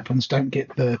spear weapons don't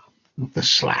get the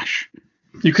slash.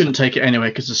 You couldn't take it anyway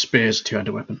because the spear is a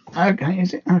two-handed weapon. Okay,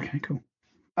 is it? Okay, cool.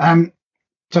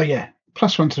 So yeah,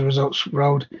 +1 to the results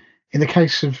rolled. In the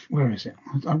case of where is it?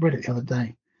 I read it the other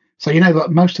day. So you know that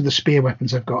most of the spear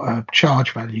weapons have got a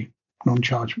charge value,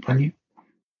 non-charge value.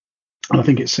 And I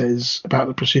think it says about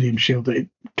the Presidium shield that it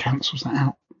cancels that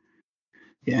out.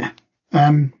 Yeah.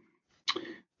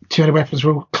 Two-handed weapons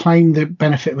will claim the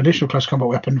benefit of additional close combat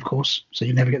weapon, of course, so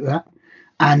you never get that.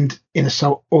 And in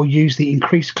assault, or use the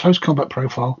increased close combat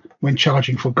profile when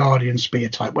charging for Guardian spear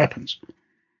type weapons.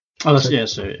 Oh,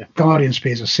 that's, so Guardian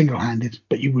spears are single-handed,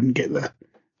 but you wouldn't get the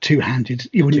two-handed.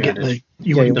 You wouldn't get the.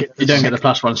 You don't get the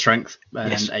 +1 strength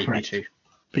and AP2.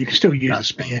 But you can still use a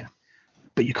spear,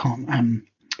 but you can't.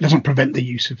 It doesn't prevent the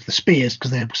use of the spears because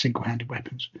they're single-handed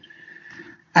weapons.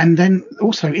 And then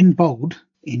also in bold,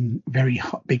 in very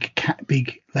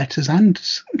big letters and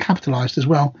capitalized as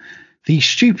well, the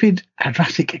stupid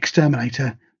Hadratic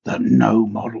exterminator, the no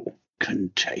model.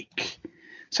 take.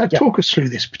 So talk us through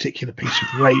this particular piece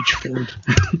of rage-filled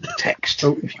text,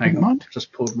 if you Hang don't on. mind.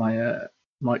 Just pulled my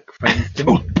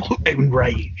microphone.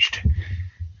 Enraged.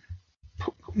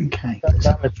 Okay.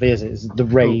 That literally is the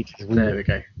rage. There we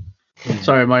go.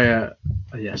 Sorry, my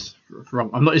yes,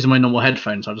 wrong. I'm not using my normal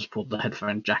headphones. I just pulled the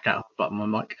headphone jack out of the bottom of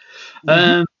my mic.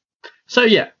 So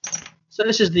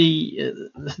this is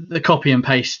the copy and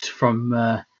paste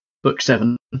from book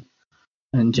 7,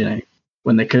 and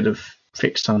when they could have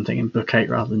fixed something in book 8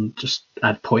 rather than just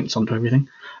add points onto everything.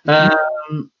 So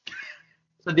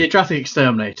the Adrathic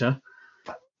Exterminator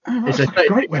is a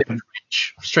great weapon.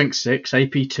 Strength 6,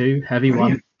 AP 2, Heavy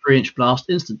 1, 3-inch blast,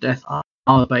 instant death,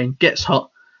 armor bane, gets hot.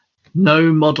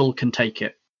 No model can take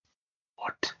it.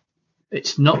 What?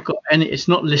 It's not got any. It's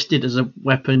not listed as a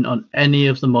weapon on any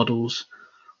of the models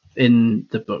in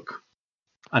the book,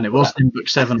 and it wasn't in book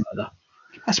 7 either.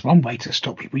 That's one way to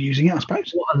stop people using it, I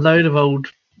suppose. What a load of old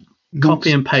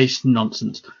copy and paste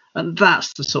nonsense, and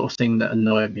that's the sort of thing that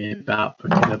annoyed me about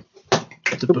the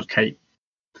book 8.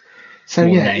 So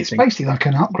it's basically like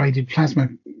an upgraded plasma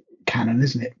cannon,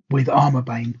 isn't it, with armor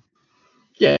bane?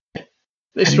 Yeah,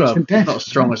 it's not as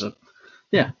strong as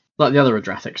like the other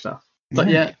Adrathic stuff.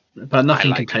 But but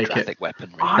nothing can take it.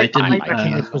 Weaponry. I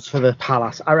reckon it was for the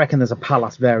Pallas. I reckon there's a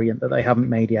Pallas variant that they haven't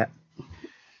made yet.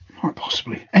 Quite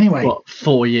possibly. Anyway, what,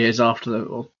 4 years after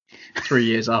or 3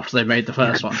 years after they made the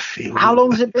first one? How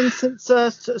long has it been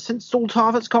since Saul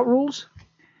Tarvet's got rules?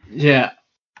 Yeah.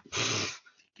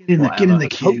 Get in the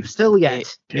queue. Still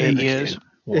yet. 8 years.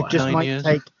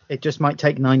 It just might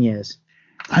take 9 years.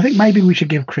 I think maybe we should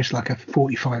give Chris like a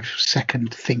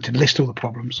 45-second thing to list all the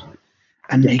problems,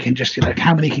 and he can just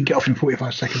how many he can get off in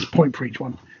 45 seconds, point for each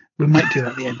one. We might do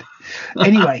that at the end.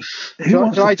 Anyway,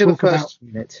 do I do the first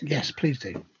unit? Yes, please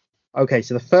do. Okay,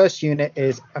 so the first unit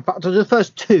is, in fact, I'll do the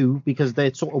first 2 because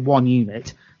they're sort of one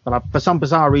unit, but for some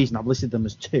bizarre reason I've listed them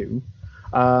as 2.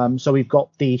 So we've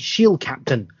got the Shield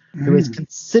Captain, who is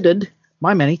considered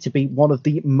by many to be one of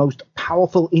the most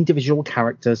powerful individual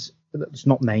characters that's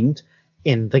not named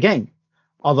in the game,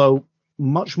 although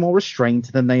much more restrained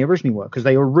than they originally were, because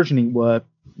they originally were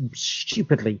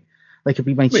stupidly, they could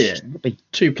be made stupidly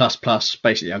 2++,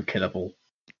 basically unkillable.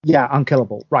 Yeah,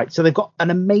 unkillable. Right. So they've got an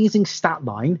amazing stat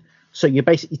line. So you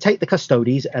basically take the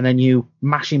Custodes and then you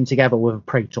mash him together with a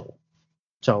Praetor.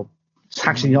 So it's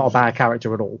actually not a bad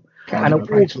character at all. And a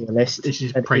war gear list. This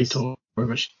is Praetor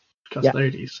with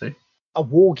Custodes. So. A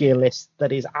war gear list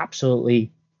that is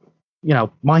absolutely,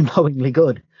 mind-blowingly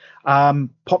good.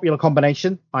 Popular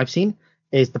combination I've seen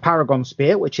is the Paragon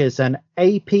Spear, which is an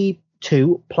AP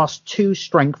 2 plus 2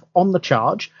 strength on the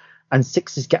charge, and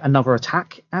 6s get another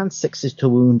attack, and 6s to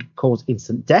wound cause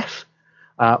instant death,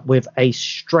 with a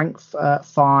strength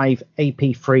 5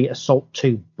 AP 3 assault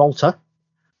 2 bolter,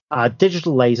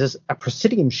 digital lasers, a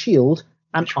presidium shield,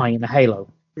 and iron halo.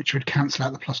 Which would cancel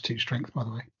out the +2 strength, by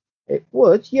the way. It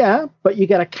would, yeah, but you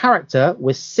get a character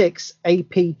with 6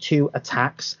 AP 2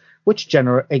 attacks, which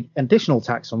generate additional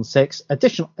attacks on 6,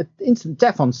 additional instant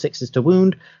death on 6s to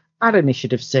wound, add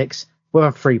initiative 6 with a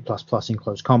 3++ in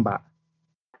close combat.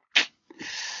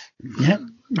 Yep.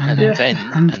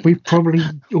 And we've probably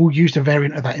all used a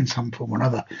variant of that in some form or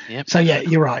another. Yep. So yeah,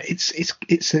 you're right.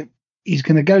 He's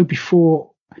going to go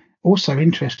before. Also,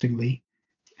 interestingly,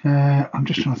 I'm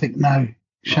just trying to think. No,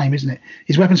 shame, isn't it?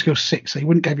 His weapon skill 6, so he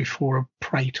wouldn't go before a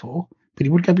Praetor, but he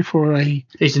would go before a.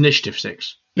 He's initiative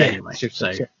 6. Yeah. Anyway,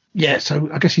 so yeah. So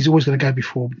I guess he's always going to go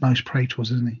before most Praetors,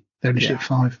 isn't he? They're initiative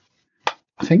 5,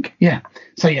 I think. Yeah.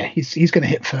 So yeah, he's going to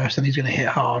hit first, and he's going to hit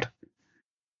hard.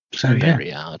 So very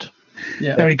hard.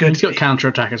 Yeah, very good. He's got counter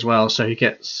attack as well, so he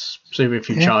gets. So if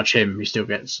you charge him, he still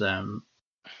gets.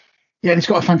 Yeah, and he's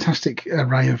got a fantastic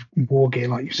array of war gear,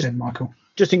 like you said, Michael.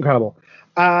 Just incredible.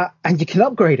 And you can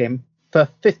upgrade him for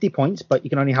 50 points, but you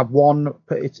can only have one.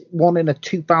 It's one in a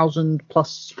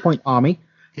 2,000+ point army.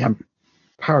 Yeah. I'm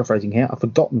paraphrasing here. I've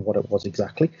forgotten what it was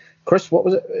exactly. Chris, what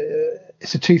was it?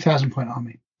 It's a 2,000 point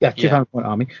army. Yeah, 2,000 point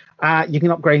army. You can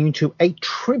upgrade him to a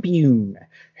Tribune,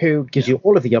 who gives you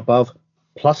all of the above,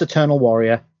 plus Eternal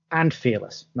Warrior and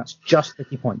Fearless. And that's just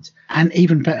 50 points. And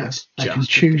even better, they can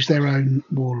choose their own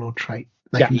Warlord trait,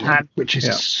 which is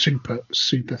a super,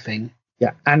 super thing.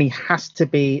 Yeah, and he has to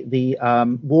be the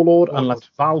Warlord unless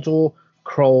Valdor,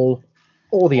 Kroll,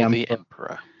 or the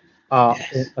Emperor are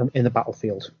in the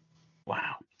battlefield.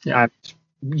 Wow. Yeah.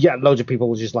 And loads of people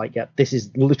will just this is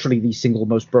literally the single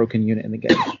most broken unit in the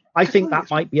game. I think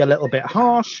that might be a little bit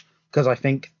harsh, because I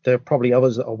think there are probably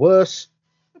others that are worse.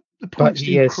 The points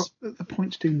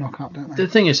do knock up, don't they? The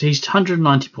thing is, he's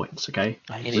 190 points, okay?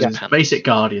 In his basic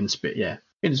Guardian Spear,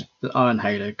 in his Iron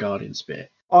Halo Guardian Spear.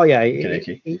 Oh yeah,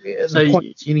 So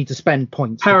points, you need to spend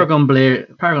points. Paragon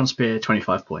Spear,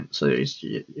 25 points. So it's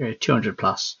 200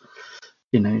 plus.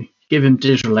 Give him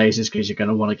digital lasers because you're going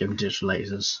to want to give him digital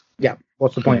lasers. Yeah,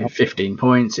 what's the point? 15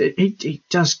 points. He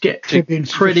does get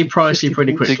Tribune's pretty 50 pricey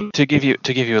pretty points. quickly. To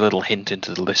give you a little hint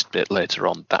into the list bit later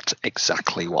on, that's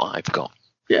exactly what I've got.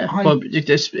 Yeah,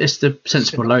 it's the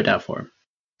sensible loadout for him.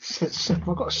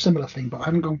 I've got a similar thing, but I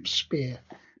haven't gone spear.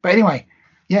 But anyway,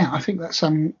 yeah, I think that's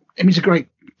he's a great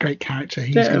character.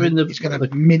 He's going to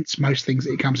mince most things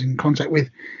that he comes in contact with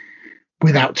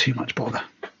without too much bother.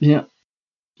 Yeah.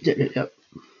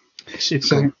 Super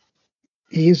cool.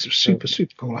 He is super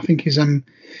cool. I think he's I'm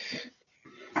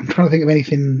trying to think of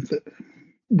anything that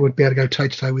would be able to go toe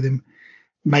to toe with him.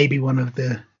 Maybe one of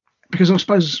because I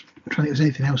suppose I'm trying to think if there's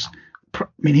anything else. I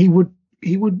mean, he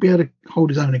would be able to hold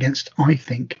his own against, I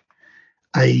think,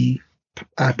 a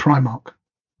Primarch.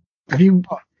 Have you?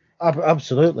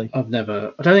 Absolutely. I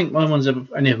don't think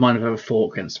any of mine have ever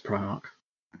fought against the Primarch.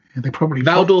 Yeah, they probably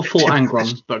Valdor fought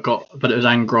Angron, but it was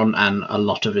Angron and a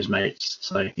lot of his mates.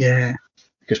 So yeah,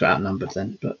 because we're outnumbered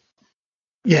then. But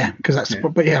yeah, because that's. Yeah.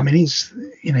 But yeah, I mean, he's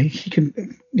he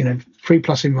can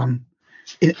 3+ in one.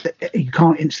 You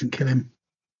can't instant kill him.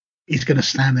 He's going to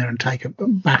stand there and take a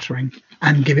battering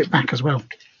and give it back as well,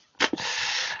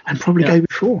 and probably go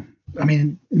before. I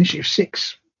mean, Initiative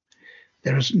 6.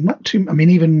 There is not too. I mean,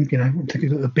 even I'm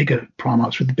thinking of the bigger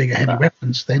Primarchs with the bigger heavy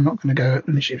weapons. They're not going to go at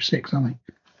Initiative 6, are they?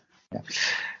 Yeah.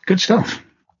 Good stuff.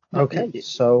 Okay,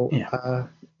 so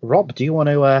Rob, do you want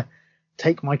to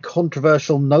take my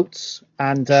controversial notes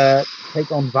and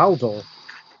take on Valdor?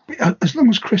 As long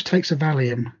as Chris takes a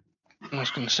Valium. I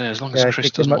was going to say, as long as Chris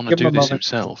doesn't want to do this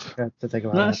himself.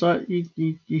 That's right.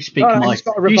 You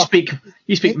speak.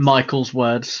 You speak Michael's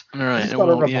words. All right.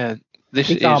 Well, yeah. This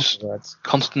is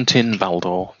Constantin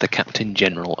Valdor, the Captain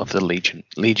General of the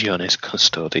Legionis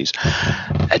Custodes,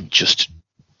 and just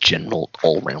general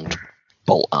all-round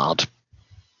boltard.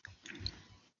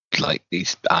 Like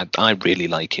I really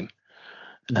like him.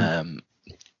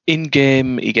 In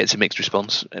game, he gets a mixed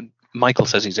response. Michael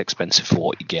says he's expensive for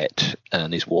what you get,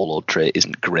 and his warlord trait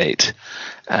isn't great.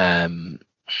 But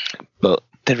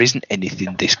there isn't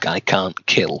anything this guy can't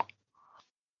kill.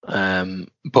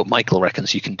 But Michael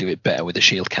reckons you can do it better with a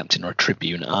shield captain or a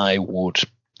tribune. I would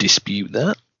dispute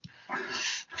that.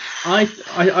 I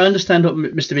understand what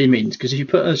Mr. B means, because if you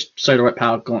put a Solarite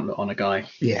Power Gauntlet on a guy,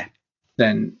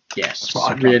 then yes,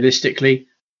 realistically.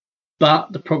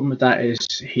 But the problem with that is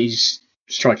he's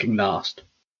striking last.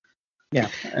 Yeah.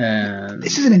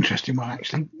 This is an interesting one,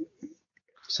 actually.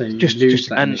 So you lose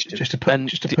that initiative. Just to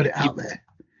put it out there.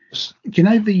 Do you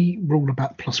know the rule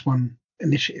about +1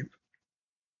 initiative?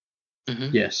 Mm-hmm.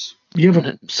 Yes. You have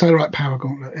a Solarite Power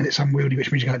Gauntlet and it's unwieldy,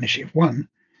 which means you got initiative 1.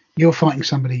 You're fighting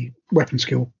somebody weapon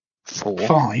skill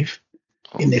 5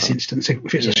 in this instance.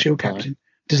 If it's a shield captain,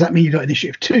 does that mean you got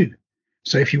initiative 2?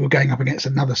 So if you were going up against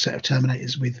another set of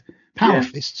Terminators with power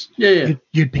fists,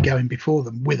 you'd be going before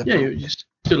them with a power fist.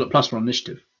 Still at +1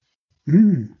 initiative.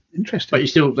 Interesting. But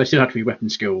they still have to be weapon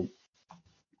skill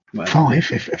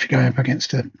 5 if you're going up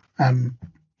against a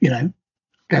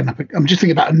going up. I'm just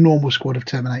thinking about a normal squad of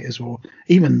Terminators, or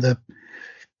even the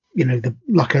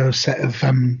like a set of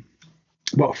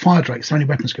Fire Drakes. They're only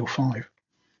weapon skill 5,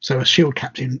 so a shield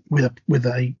captain with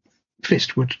a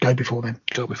fist would go before them.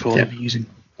 Them using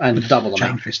and double chain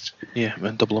them out. Fists. Yeah,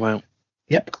 and double them out.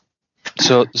 Yep.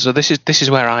 So this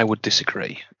is where I would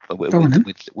disagree with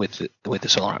the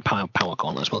Solarite Power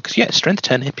Gauntlet as well, because strength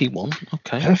 10, hippie 1.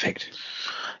 Okay. Perfect.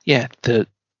 Yeah, the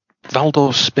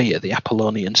Valdor's Spear, the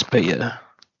Apollonian Spear.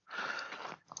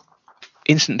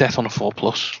 Instant death on a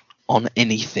 4+ on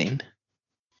anything,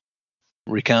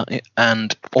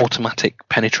 and automatic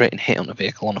penetrating hit on a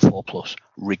vehicle on a 4+,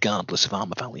 regardless of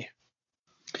armor value.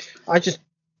 I just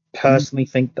personally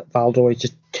think that Valdor is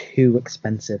just too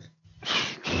expensive.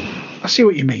 I see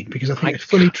what you mean, because I think a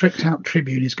fully tricked out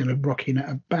Tribune is going to rock in at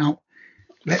about.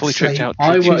 Fully tricked out.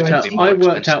 I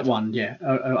worked out one. Yeah,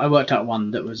 I worked out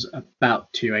one that was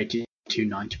about 280,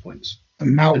 290 points.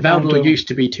 And Valdor used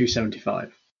to be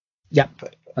 275. Yeah,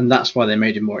 and that's why they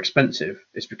made him more expensive.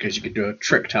 It's because you could do a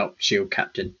tricked out shield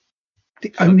captain. The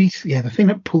thing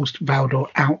that pulls Valdor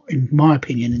out, in my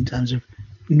opinion, in terms of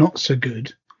not so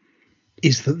good,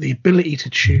 is that the ability to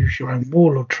choose your own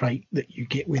warlord trait that you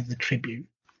get with the Tribune,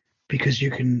 because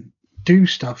you can do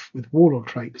stuff with warlord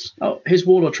traits. Oh, his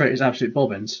warlord trait is absolute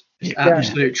bobbins. It's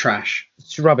absolute trash.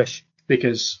 It's rubbish.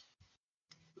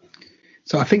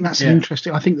 So I think that's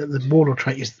interesting. I think that the warlord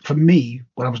trait is, for me,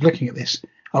 when I was looking at this,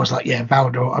 I was like,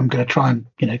 Valdor, I'm going to try and,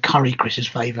 curry Chris's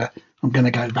favour. I'm going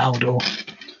to go Valdor.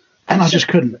 And I just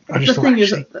couldn't. I just The thought, thing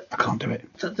is, actually, I can't do it.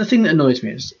 the thing that annoys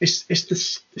me is it's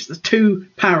the two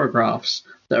paragraphs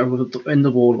that are in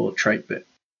the Warlord trait bit.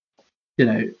 You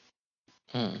know,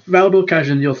 Valdor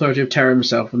Khajiit, the authority of terror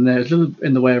himself, and there's little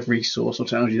in the way of resource or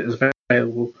technology that is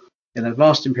available in the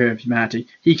vast imperium of humanity.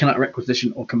 He cannot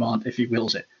requisition or command if he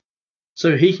wills it.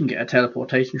 So he can get a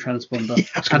teleportation transponder,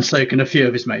 and so can a few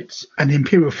of his mates. And the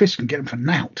Imperial Fist can get them for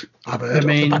nout. I've heard off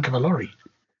the back of a lorry.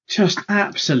 Just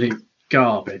absolute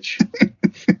garbage.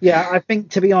 Yeah, I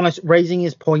think, to be honest, raising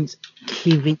his points,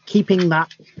 keeping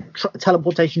that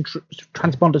teleportation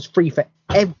transponders free for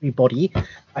everybody,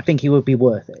 I think he would be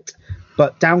worth it.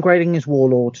 But downgrading his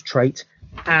Warlord trait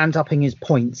and upping his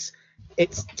points,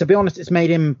 to be honest, it's made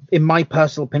him, in my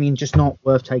personal opinion, just not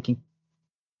worth taking.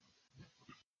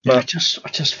 But I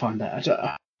just find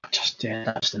that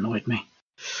that's annoyed me.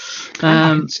 I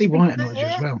can see why it annoys you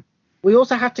as well. We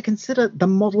also have to consider the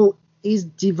model is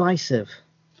divisive.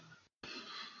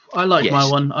 I like my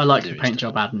one. I like the paint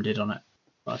job Adam did on it.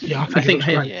 I think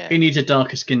he needs a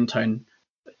darker skin tone.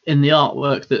 In the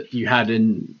artwork that you had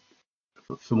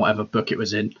from whatever book it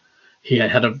was in, he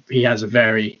has a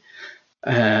very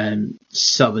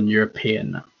Southern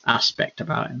European aspect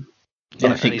about him.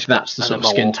 And I think that's the sort of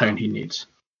skin tone he needs.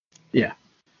 Yeah,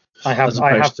 I have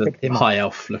to high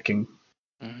elf looking.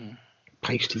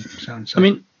 Pasty. I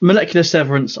mean, molecular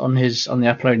severance on the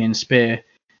Apollonian spear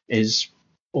is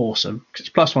awesome because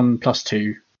it's +1,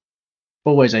 +2,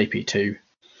 always AP2.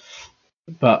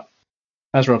 But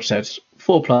as Rob said,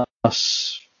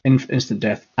 4+ instant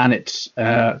death, and it's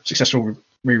successful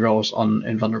rerolls on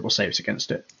invulnerable saves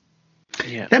against it.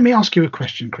 Yeah. Let me ask you a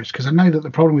question, Chris, because I know that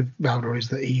the problem with Valdor is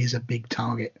that he is a big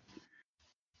target.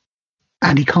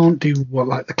 And he can't do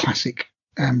the classic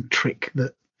trick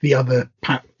that the other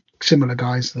similar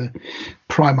guys, the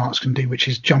Primarchs, can do, which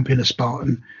is jump in a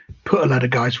Spartan, put a load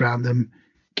of guys around them,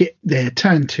 get their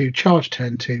turn 2, charge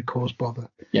turn 2, cause bother.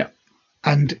 Yeah.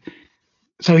 And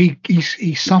so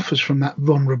he suffers from that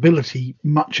vulnerability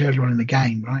much earlier on in the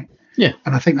game, right? Yeah.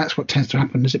 And I think that's what tends to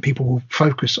happen, is that people will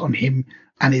focus on him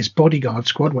and his bodyguard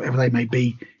squad, whatever they may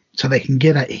be, so they can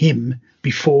get at him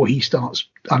before he starts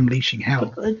unleashing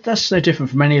hell. But that's no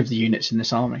different from any of the units in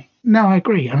this army. No, I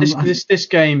agree.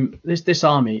 This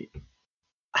army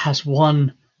has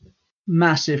one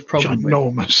massive problem.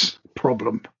 Ginormous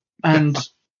problem. And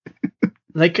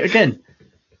again,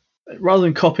 rather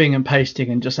than copying and pasting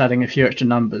and just adding a few extra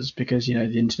numbers because the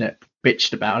internet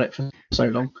bitched about it for so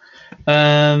long,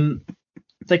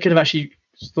 they could have actually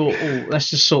thought,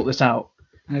 let's just sort this out,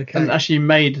 and actually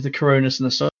made the Coronis an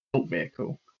assault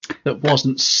vehicle that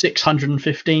wasn't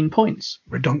 615 points.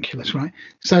 Redonkulous, right?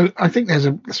 So I think that's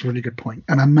a really good point,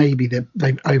 and maybe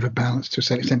they've overbalanced to a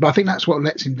certain extent, but I think that's what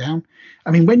lets him down.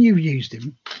 I mean, when you've used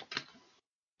him,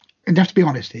 and you have to be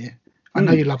honest here, I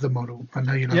know you love the model, I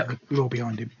know you love the lore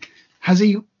behind him.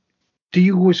 Do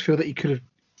you always feel that he could have,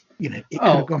 it could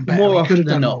have gone better? More often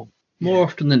than not. More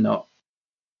often than not,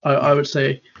 I would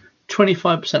say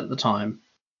 25% of the time,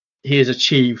 he has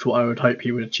achieved what I would hope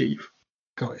he would achieve.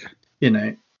 Got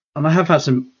you. And I have had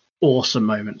some awesome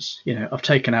moments. I've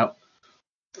taken out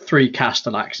 3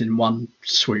 Castellax in one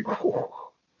swoop,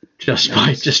 just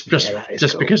because of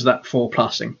that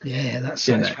 4+ing. Yeah, that's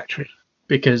satisfactory.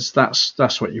 Because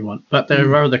that's what you want. But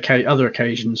there are other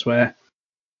occasions where,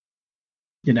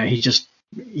 he just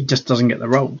doesn't get the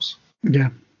rolls. Yeah,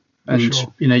 and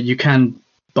sure. You can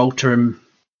bolter him,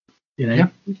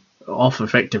 off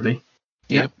effectively.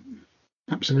 Yeah.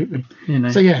 Absolutely.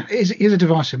 So he's a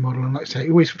divisive model, and like I say,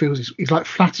 he always feels he's like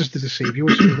flatters to deceive. You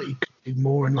always feel that he could do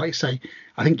more, and like you say,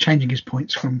 I think changing his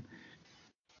points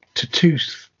to 2,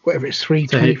 whatever it's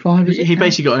 325. So he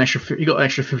basically got an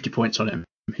extra 50 points on him.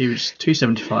 He was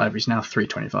 275. He's now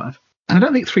 325. And I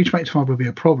don't think 325 would be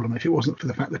a problem if it wasn't for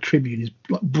the fact that Tribune is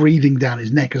breathing down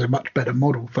his neck as a much better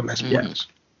model for less points.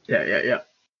 Yeah.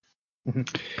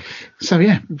 So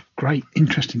great,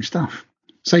 interesting stuff.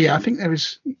 So I think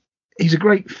he's a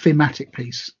great thematic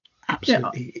piece,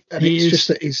 absolutely. And it's just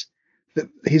that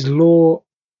his lore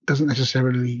doesn't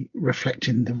necessarily reflect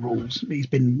in the rules. He's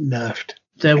been nerfed.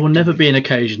 There will never be an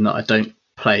occasion that I don't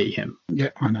play him. Yeah,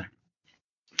 I know.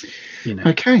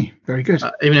 Okay, very good.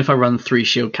 Even if I run 3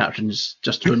 shield captains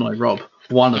just to annoy Rob,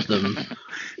 one of them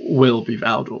will be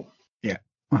Valdor. Yeah,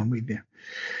 I'm with you.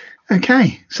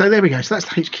 Okay, so there we go. So that's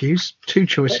the HQs. 2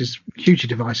 choices, hugely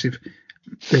divisive.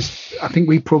 I think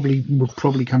we would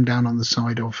probably come down on the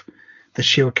side of the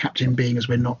shield captain, being as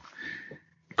we're not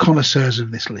connoisseurs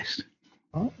of this list.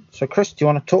 Right. So, Chris, do you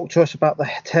want to talk to us about the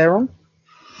Heteron?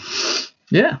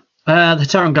 Yeah. The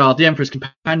Heteron Guard, the Emperor's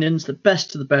Companions, the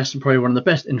best of the best, and probably one of the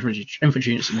best infantry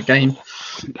units in the game.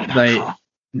 No,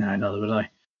 neither would I.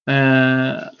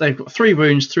 They've got 3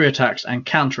 wounds, 3 attacks, and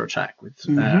counter attack with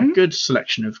a good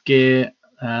selection of gear.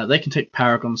 They can take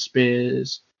Paragon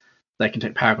Spears. They can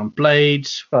take Paragon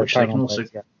Blades, which they can also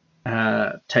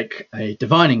take a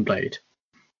Divining Blade.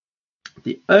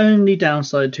 The only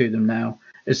downside to them now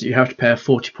is that you have to pay a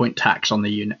 40-point tax on the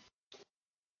unit.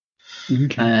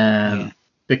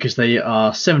 Because they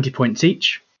are 70 points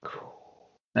each.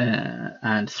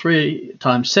 And 3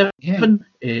 times 7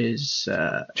 is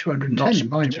 210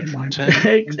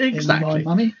 exactly. In my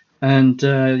money. And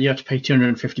you have to pay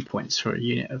 250 points for a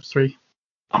unit of 3.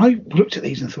 I looked at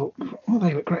these and thought, oh,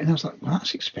 they look great. And I was like, well,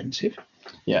 that's expensive.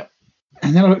 Yeah.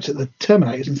 And then I looked at the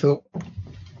Terminators and thought,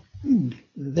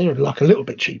 they're like a little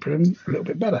bit cheaper and a little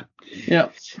bit better. Yeah.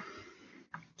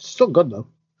 Still good though.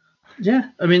 Yeah,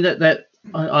 I mean that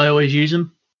I always use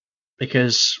them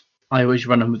because I always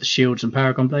run them with the shields and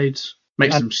Paragon Blades.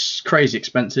 Makes them crazy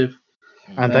expensive.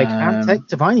 And they can take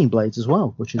Divining Blades as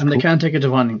well, which is and cool. They can take a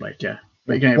Divining Blade, yeah.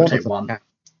 But you can only take one.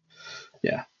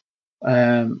 Yeah.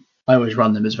 I always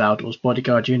run them as Valdor's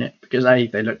bodyguard unit because A,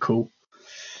 they look cool,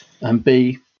 and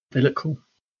B, they look cool.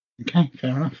 Okay, fair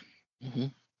enough.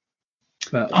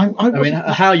 But I mean,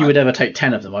 how you would ever take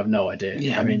 10 of them, I've no idea.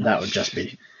 Yeah, I mean, that would just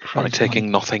be like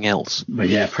taking nothing else. But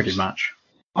yeah, pretty much.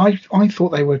 I thought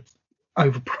they were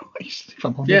overpriced, if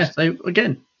I'm honest. Yeah,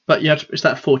 but it's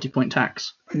that 40-point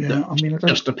tax. Yeah, I mean,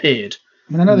 just appeared.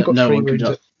 I mean, I know they've got 3 wounds.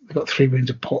 They've got 3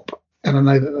 wounds of pop, and I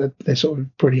know that they're sort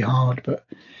of pretty hard. But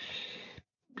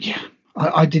yeah,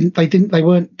 They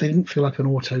didn't feel like an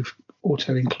auto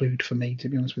include for me, to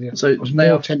be honest with you. So I was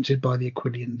more tempted by the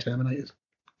Aquilian Terminators.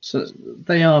 So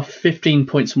they are 15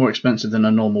 points more expensive than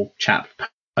a normal chap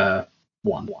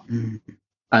one.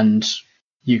 And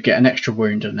you get an extra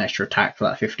wound and an extra attack for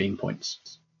that 15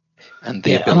 points. And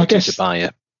the ability to buy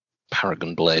a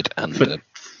Paragon Blade and for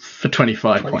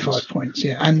 25 points. 25 points,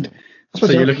 yeah. And so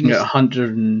you're looking at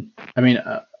 100.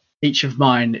 Each of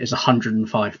mine is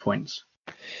 105 points.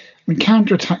 I mean,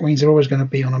 counter attack means they're always going to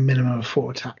be on a minimum of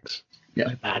 4 attacks. Yeah,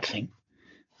 no bad thing.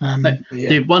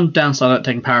 The one downside of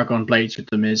taking Paragon Blades with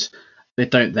them is they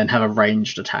don't then have a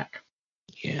ranged attack.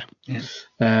 Yeah.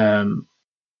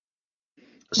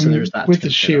 So there's that. With the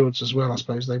shields as well, I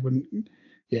suppose they wouldn't.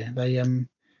 Yeah, they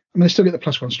they still get the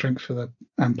 +1 strength for the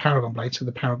Paragon Blade, so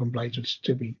the Paragon Blades would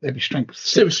still be strength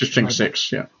 6. It was just strength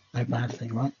 6, yeah. No bad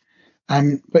thing, right?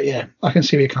 But yeah, I can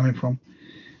see where you're coming from.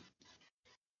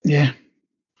 Yeah.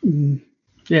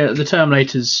 Yeah, the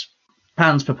Terminators,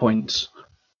 pounds per point.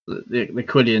 The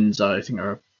Aquilians, I think,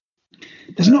 are.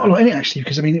 There's not a lot in it actually,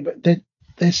 because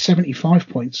they're 75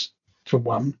 points for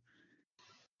one,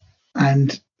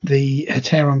 and the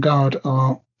Heteron Guard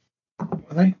are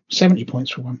they 70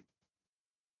 points for one.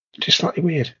 Just slightly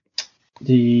weird.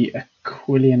 The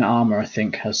Aquilian armor, I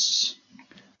think, has.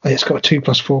 Oh, yeah, it's got a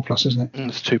 2+4+, isn't it?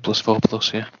 It's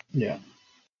 2+4+, yeah. Yeah.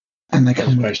 And they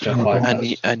come with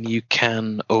and you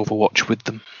can Overwatch with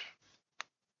them.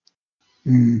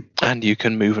 And you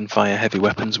can move and fire heavy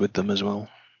weapons with them as well.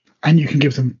 And you can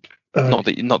give them not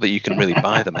that you can really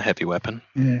buy them a heavy weapon.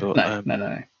 Yeah. But,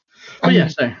 no. Oh yeah,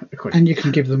 so and you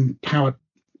can give them power,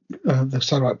 the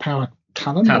Solarite power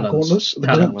talons. Gauntlets, the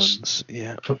talons,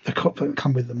 yeah. They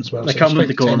come with them as well. They come with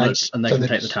the gauntlets, and they can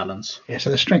take the talons. Yeah, so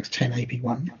they're strength 10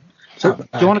 AP1. So,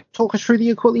 do you want to talk us through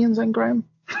the Aquilians then, Graham?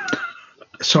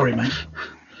 Sorry, mate.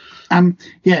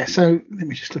 Yeah, so let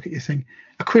me just look at your thing.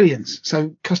 Aquilians.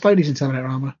 So Custodians in Terminator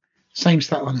armor, same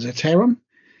stat line as a Heteron.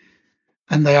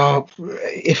 And they are,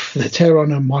 if the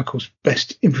Heteron are Michael's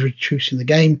best infantry troops in the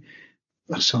game,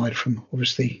 aside from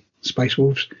obviously Space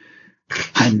Wolves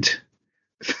and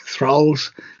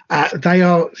Thralls, they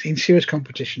are in serious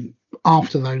competition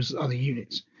after those other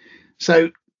units.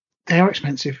 So they are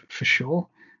expensive for sure.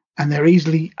 And they're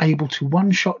easily able to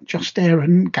one-shot Justair,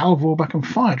 Gal Vorbak, and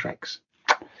Fire Drakes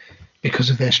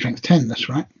because of their strength 10. That's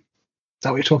right. Is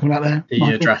that what you're talking about there? The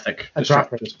Adrathic.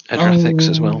 Adrathics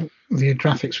as well. The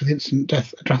Adrathics with instant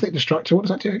death. Adrathic Destructor. What does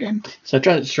that do again? So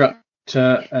Adrathic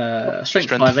Destructor, strength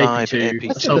 5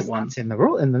 AP2, assault 1. It's in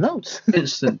the notes.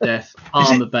 Instant death.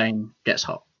 Armor Bane gets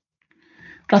hot.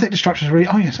 Adrathic Destructor is really.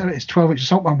 Oh yeah, so it's 12-inch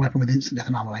assault 1 weapon with instant death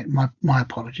and armor bane. My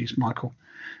apologies, Michael.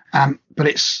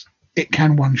 But it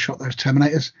can one-shot those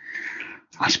Terminators.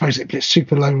 I suppose it's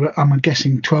super low. I'm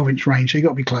guessing 12-inch range, so you've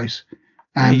got to be close.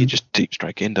 You just deep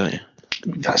strike in, don't you?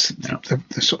 That's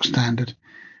the sort of standard.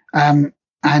 And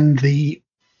the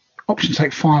option to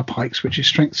take Fire Pikes, which is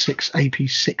strength 6, AP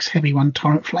 6, heavy 1,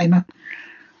 Torrent Flamer.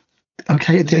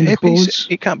 Okay, at the end of boards.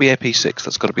 It can't be AP6,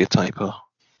 that's got to be a typo.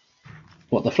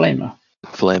 What, the Flamer?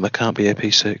 Flamer can't be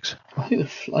AP6. I think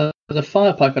the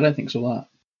Fire Pike, I don't think so. That.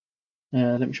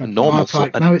 Let me try. No, it's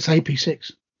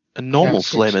AP6. A normal That's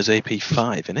Flamer's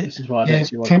AP5, isn't This it? is why I Yeah, don't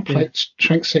see why they do. template,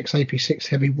 strength 6, AP6,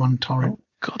 heavy 1 torrent.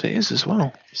 God, it is as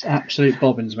well. It's absolute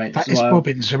bobbins, mate. That This is why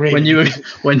bobbins, really. when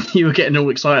you were getting all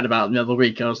excited about them the other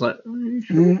week, I was like, I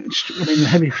mean, the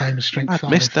heavy flame is strength I'd 5,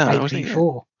 missed that, wasn't it?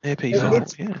 AP4.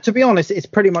 AP4, yeah. To be honest, it's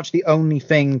pretty much the only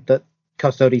thing that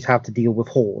custodies have to deal with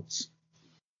hordes.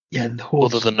 Yeah, the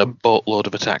hordes. Other than a boatload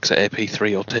of attacks at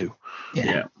AP3 or 2. Yeah.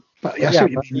 yeah. But yeah, I see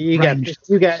what but you mean. you Ranged.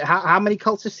 get how many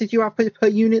cultists did you have per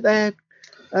unit there?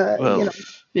 Well, You know,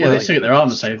 Yeah, they still get their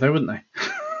armor save though, wouldn't they?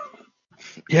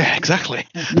 yeah, exactly.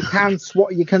 you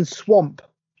can swamp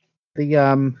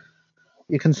the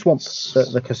the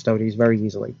custodies very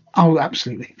easily. Oh,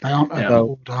 absolutely. They aren't Yeah. a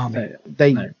old army.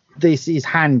 No. This is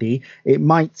handy. It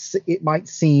might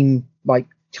seem like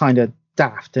kind of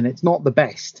daft, and it's not the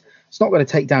best. It's not going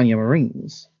to take down your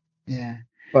Marines. Yeah.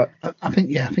 But I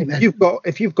think they're,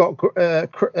 if you've got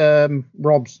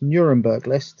Rob's Nuremberg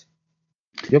list,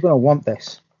 you're going to want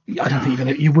this. I don't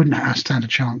think you wouldn't stand a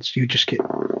chance. You just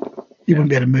you wouldn't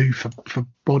be able to move for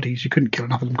bodies. You couldn't kill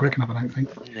enough of them quick enough, I don't think.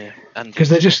 Yeah, and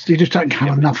Because you just don't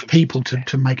have enough people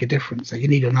to make a difference. So you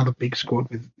need another big squad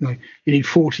with, you need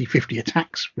 40, 50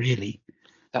 attacks, really.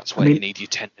 that's where you need your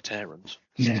 10 Terrans.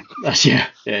 Yeah. That's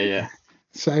yeah.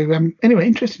 So anyway,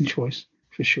 interesting choice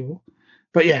for sure.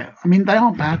 But yeah, I mean, they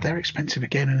aren't bad. They're expensive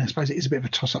again, and I suppose it is a bit of a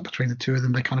toss-up between the two of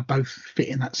them. They kind of both fit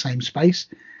in that same space.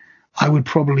 I would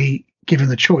probably, given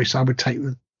the choice, I would take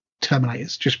the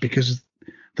Terminators just because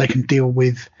they can deal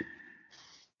with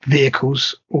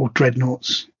vehicles or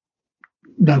dreadnoughts,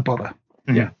 no bother.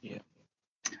 Yeah.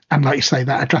 And like you say,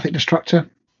 that Adrathic Destructor,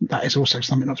 that is also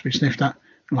something not to be sniffed at.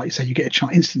 And like you say, you get a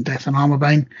chance, instant death on Armor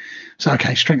Bane. So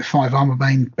okay, strength 5 Armor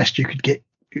Bane, best you could get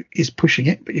is pushing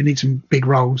it, but you need some big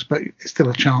rolls, but it's still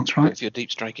a chance, right? If you're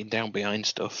deep striking down behind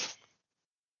stuff,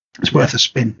 It's worth a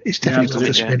spin. It's definitely worth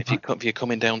a yeah, spin. if you're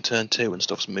coming down turn 2 and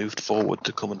stuff's moved forward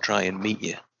to come and try and meet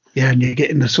you, Yeah, and you're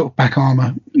getting the sort of back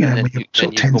armor, then with your you-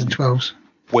 sort of then you 10s and come- 12s.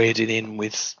 wading in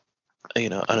with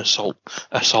an assault,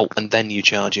 and then you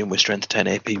charge in with strength 10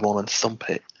 AP1 and thump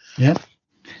it. Yeah,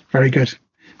 very good.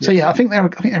 So yeah, I think they're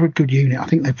a good unit. I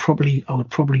think I would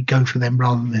probably go for them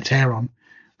rather than the Terron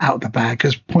out of the bag,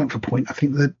 because point for point, I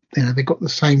think that they've got the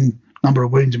same number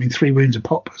of wounds. I mean, 3 wounds a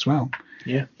pop as well.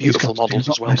 Yeah. Beautiful These guys do models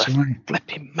not as well. mess They're away.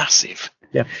 flipping massive.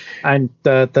 Yeah, and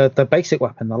the basic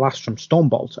weapon, the Lastrum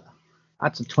Stormbolter,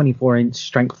 that's a 24-inch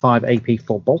strength 5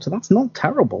 AP4 bolter. That's not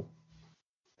terrible.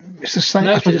 It's the same.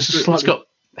 No, I think it's slightly. got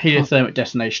heliothermic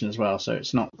detonation as well, so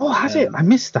it's not. Oh, has it? I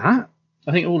missed that.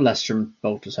 I think all Lestrum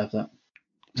bolters have that.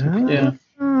 Ah. Yeah.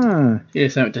 Ah.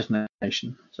 Heliothermic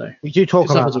detonation. So We do talk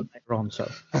It's about opposite- that later on.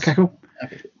 So Okay, cool.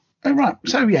 okay. All right.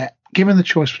 So yeah, given the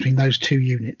choice between those two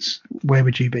units, where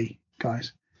would you be,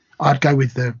 guys? I'd go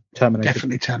with the Terminator.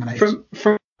 definitely Terminators.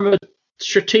 From a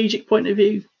strategic point of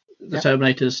view, the Yeah.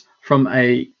 Terminators. From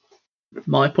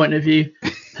my point of view,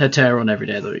 her Terron every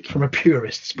day of the week. From a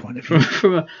purist's point of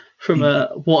view, From a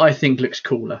what I think looks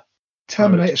cooler.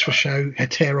 Terminators for show,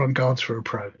 Heteron guards for a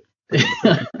pro.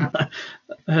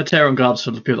 Her Terron guards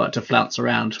for the people like to flounce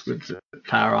around with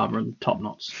power armor and top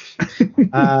knots.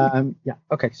 Yeah.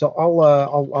 Okay. So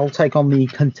I'll take on the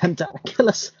Contemptor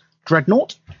Achilles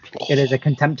Dreadnought. It is a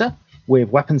Contemptor with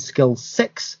weapon skill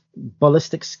 6,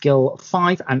 ballistic skill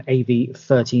 5, and AV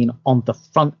 13 on the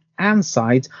front and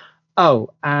sides. Oh,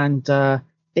 and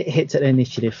it hits at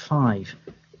initiative 5.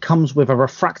 Comes with a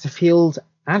refractor field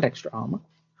and extra armor.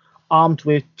 Armed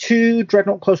with 2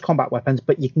 Dreadnought close combat weapons,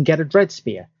 but you can get a Dread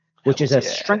Spear, which is a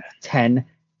strength 10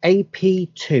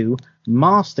 AP2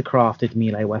 mastercrafted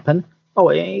melee weapon. Oh,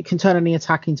 it can turn any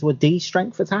attack into a D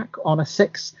strength attack on a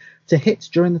 6 to hit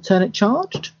during the turn it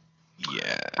charged.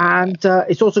 Yeah. And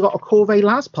it's also got a Corvée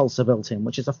Las Pulsar built in,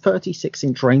 which is a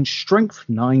 36-inch range, strength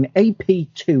 9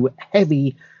 AP2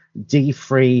 heavy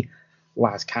D3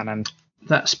 las cannon.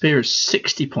 That spear is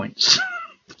 60 points.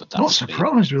 Not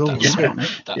surprised with all That's that big. on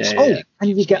it. That's Yeah, Oh, yeah. and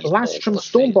you get Jeez, Lastrum all the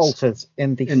fists. Stormbolters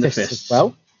in the In the fists as fists.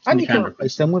 well. And And you you can can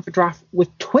replace them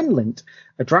with Twin-linked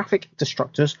Adrathic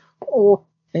Destructors or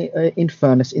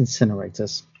Infernus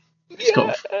Incinerators.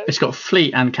 It's got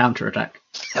fleet and counter attack.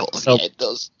 Hell So- yeah, it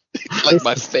does. It's like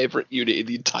my favourite unit in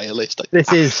the entire list. I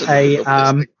This is absolutely a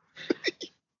love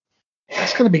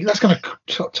this thing. That's going to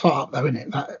tot up though, isn't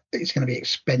it? That it's going to be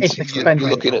expensive. It's expensive. You're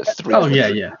looking at 300, Oh yeah,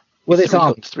 yeah. With its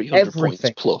army, 300 points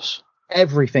everything. plus.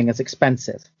 everything is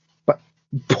expensive, but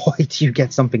boy, do you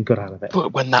get something good out of it.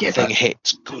 But when that Yeah, thing but-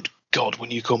 hits, good God,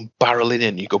 when you come barreling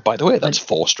in, you go, by the way, that's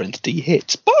 4 strength D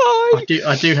hits. Bye!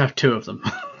 I do have 2 of them.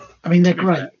 I mean, they're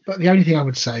great, but the only thing I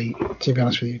would say, to be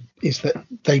honest with you, is that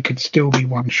they could still be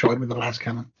one shot with the las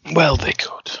cannon, Well, they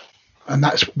could. and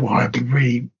that's why I'd be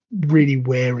really really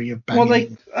wary of Well,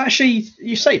 banging.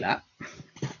 you say that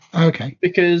Okay,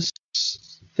 because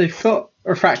they've got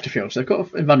a refractor field, so they've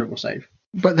got a invulnerable save.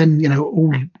 but then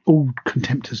all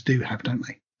contemptors do have, don't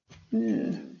they?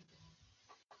 Yeah.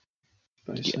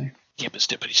 Suppose so. Yeah, but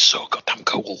still, but it's so goddamn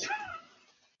cool.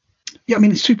 Yeah, I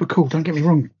mean it's super cool. Don't get me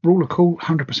wrong. Rule of cool,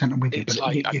 100% I'm with you. It's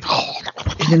But like,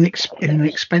 in an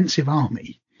expensive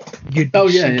army, you'd be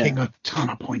sinking a ton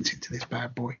of points into this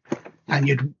bad boy, and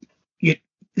you'd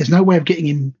there's no way of getting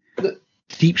him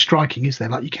deep striking, is there?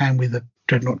 Like you can with a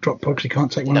dreadnought drop pod, because you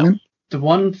can't take one of them. The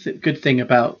one good thing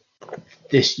about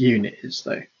this unit is,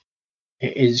 though,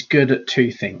 it is good at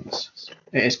two things.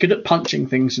 It is good at punching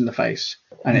things in the face,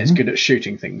 and it's good at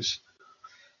shooting things.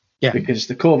 Yeah. Because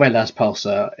the Corvée Las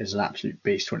Pulsar is an absolute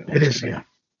beast when it wants to be. Yeah.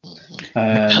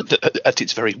 at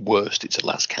its very worst, it's a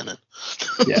las cannon.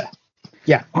 Yeah.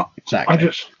 Yeah. Exactly.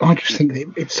 I just think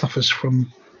that it suffers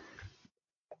from.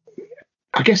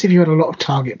 I guess if you had a lot of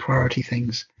target priority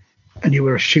things, and you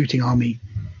were a shooting army,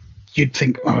 you'd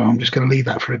think, "Oh, I'm just going to leave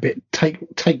that for a bit. Take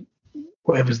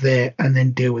whatever's there, and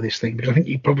then deal with this thing." Because I think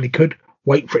you probably could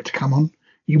wait for it to come on.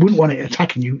 You wouldn't want it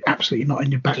attacking you. Absolutely not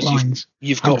in your back lines.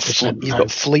 You've got 100% you've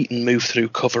got fleet and move through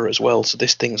cover as well, so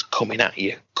this thing's coming at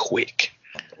you quick.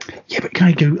 Yeah, but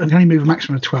it can only move a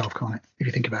maximum of 12, can't it? If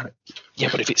you think about it. Yeah,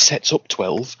 but if it sets up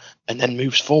 12 and then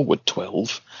moves forward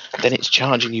 12, then it's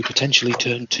charging you potentially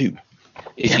turn 2.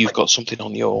 If you've got something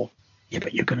on your Yeah,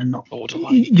 but you're going to not.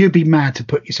 borderline. You'd be mad to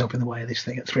put yourself in the way of this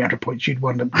thing at 300 points. You'd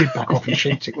back off and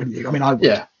shoot it, wouldn't you? I mean, I would.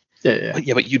 Yeah.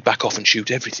 Yeah, but you'd back off and shoot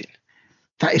everything.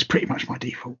 That is pretty much my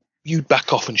default. You'd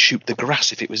back off and shoot the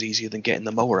grass if it was easier than getting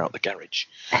the mower out the garage.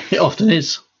 It often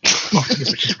is.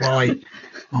 Which is why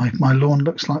my lawn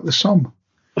looks like the Somme.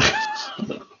 I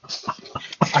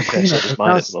think that's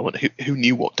mine at the moment. Who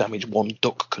knew what damage one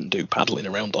duck can do paddling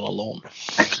around on a lawn?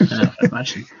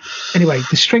 Imagine. Anyway,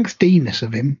 the strength D-ness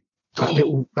of him, that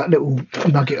little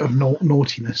nugget of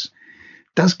naughtiness,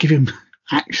 does give him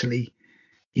actually,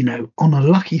 on a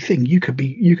lucky thing, you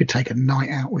could take a knight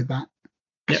out with that.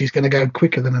 Because he's going to go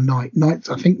quicker than a knight.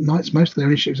 I think knights, most of their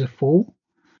initiatives are 4.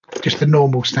 Just the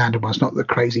normal standard ones, not the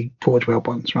crazy Forge World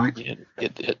ones, right? Yeah,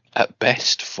 at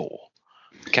best 4.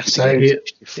 So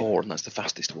 4, and that's the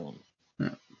fastest one.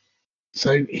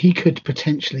 So he could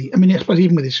potentially. I mean, I suppose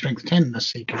even with his strength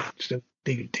 10ness, he could still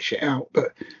dish it out.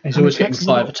 But he's always getting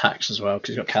 5 attacks as well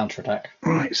because he's got counter attack.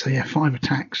 Right. So yeah, 5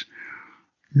 attacks.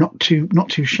 Not too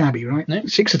shabby, right? No.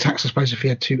 6 attacks, I suppose, if he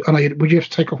had 2. Oh no, would you have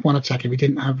to take off 1 attack if he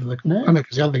didn't have the? No. Oh no,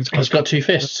 because the other thing's He's got 2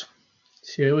 fists.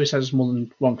 So he always has more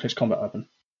than 1 close combat weapon.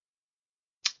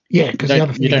 Yeah, because the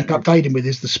other thing you can upgrade him with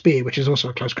is the spear, which is also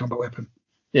a close combat weapon.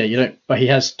 Yeah, you don't. But he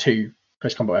has 2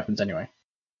 close combat weapons anyway.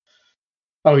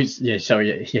 Oh,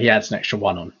 he adds an extra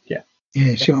 1 on. Yeah.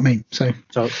 Yeah, see what I mean? So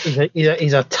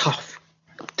he's a tough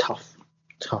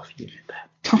unit there.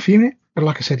 Tough unit, but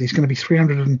like I said, he's going to be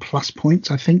 300 and plus points,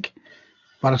 I think,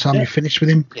 by the time you finish with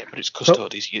him. Yeah, but it's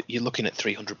Custodes. You're looking at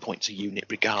 300 points a unit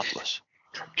regardless.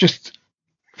 Just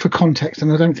for context,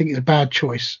 and I don't think it's a bad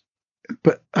choice,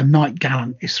 but a knight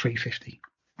gallant is 350.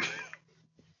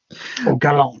 Or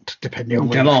gallant, depending on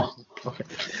where. Gallant. Okay.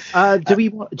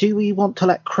 Do we want to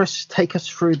let Chris take us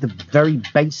through the very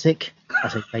basic? I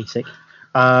say basic.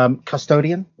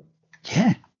 Custodian.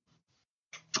 Yeah.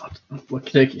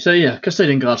 So yeah,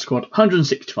 Custodian Guard Squad,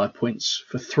 165 points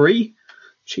for 3.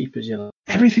 Cheap as you like.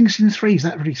 Everything's in 3s.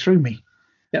 That really threw me.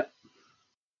 Yeah.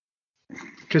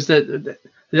 Because the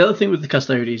other thing with the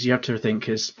Custodians you have to think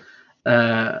is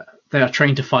they are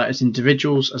trained to fight as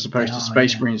individuals as opposed to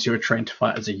Space Marines who are trained to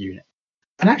fight as a unit.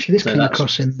 And actually, this came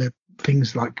across in the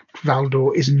things like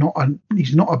Valdor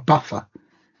he's not a buffer.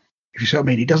 If you see what I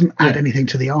mean, he doesn't add anything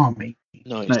to the army.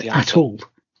 No, at all.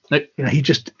 Nope. He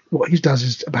just what he does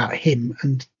is about him,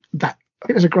 and that I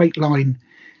think there's a great line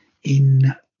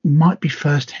in might be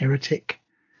First Heretic,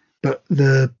 but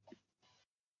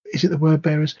is it the Word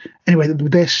Bearers? Anyway,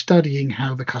 they're studying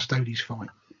how the Custodians fight.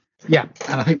 Yeah,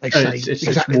 and I think they say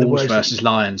exactly the wolves words versus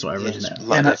lions, whatever, isn't it?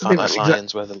 Like they fight like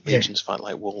lions, where the legions fight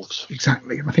like wolves.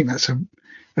 Exactly, and I think that's a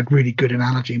really good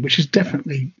analogy, which is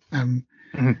definitely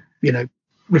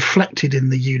reflected in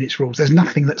the units rules. There's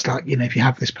nothing that's like if you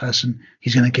have this person,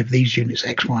 he's going to give these units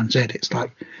X, Y, and Z. It's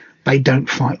like they don't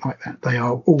fight like that. They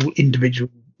are all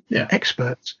individual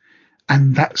experts,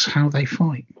 and that's how they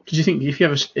fight. Did you think if you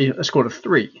have a squad of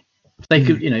 3, they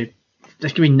could there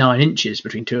could be 9 inches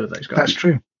between 2 of those guys? That's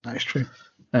true. That is true.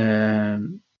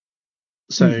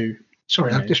 Sorry,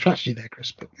 I've distracted you there,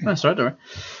 Chris. But, That's right, don't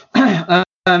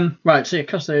worry. Right, so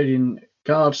Custodian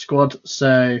Guard Squad.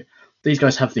 So these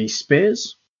guys have these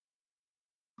spears.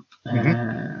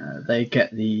 They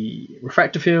get the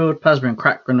refractor field, plasma and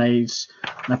crack grenades,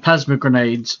 Now, plasma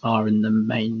grenades are in the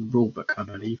main rulebook, I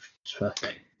believe. For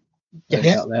those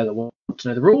out there that want to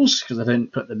know the rules, because I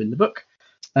didn't put them in the book.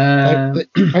 They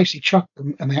basically chuck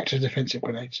them and they act as defensive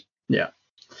grenades. Yeah.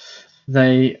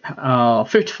 They are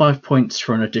 55 points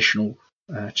for an additional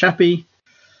chappy.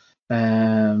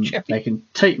 They can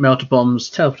take melter bombs,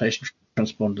 teleportation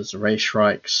transponders, array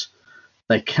strikes.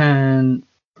 They can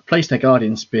replace their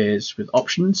guardian spears with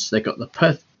options. They've got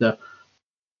the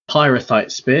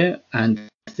pyrothite spear and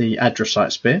the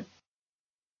adrosite spear.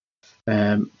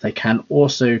 They can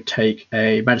also take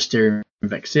a magisterium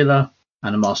vexilla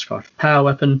and a mastercraft power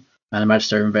weapon, and a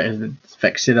magisterium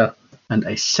vexilla and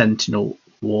a sentinel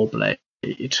warblade.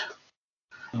 Nice.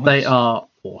 They are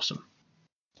awesome.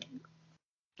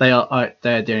 They're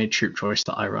the only troop choice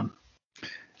that I run.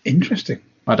 Interesting.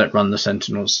 I don't run the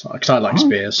sentinels because I like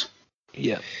spears.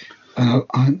 Yeah.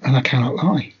 And I cannot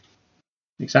lie.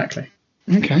 Exactly.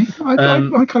 Okay. I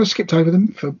kind of skipped over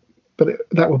them, but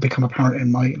that will become apparent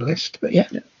in my list. But yeah.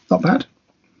 Not bad.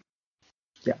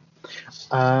 Yeah.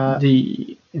 And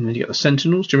then you get the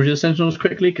sentinels. Do you want to do the sentinels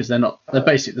quickly? Because they're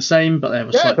basically the same, but they have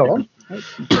a slightly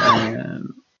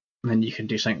different. And then you can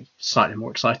do something slightly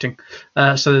more exciting.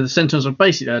 So the sentinels are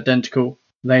basically identical.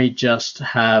 They just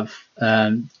have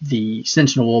the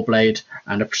sentinel warblade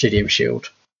and a presidium shield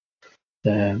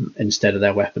instead of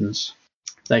their weapons.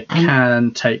 They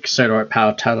can take solarite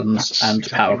power talons and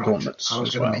power gauntlets. I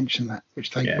was going to mention that,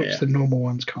 which the normal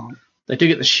ones can't. They do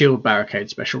get the shield barricade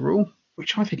special rule,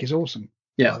 which I think is awesome.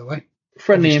 Yeah. By the way,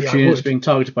 friendly infantry units being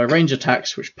targeted by range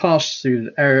attacks, which pass through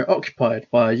the area occupied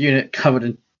by a unit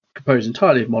composed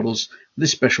entirely of models.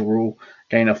 This special rule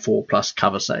gain a 4+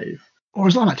 cover save, or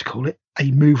as I like to call it, a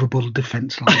movable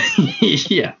defense line.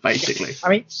 Yeah, basically. I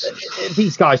mean,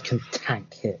 these guys can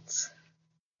tank hits.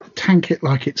 Tank it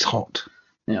like it's hot.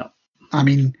 Yeah. I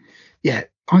mean, yeah,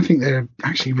 I think they're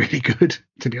actually really good,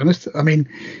 to be honest. I mean,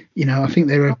 I think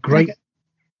they're a great.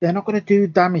 They're not going to do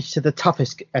damage to the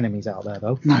toughest enemies out there,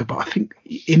 though. No, but I think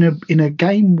in a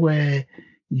game where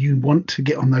you want to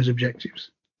get on those objectives,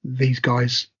 these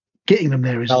guys getting them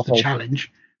there is the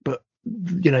challenge. But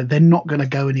they're not going to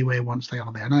go anywhere once they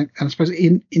are there. And I suppose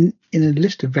in a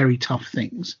list of very tough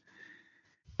things,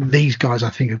 these guys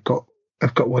I think have got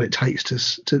what it takes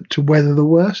to weather the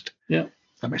worst. Yeah,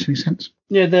 if that makes any sense.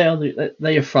 Yeah, they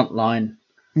are frontline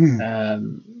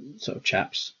sort of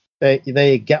chaps.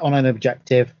 They get on an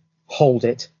objective, hold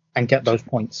it, and get those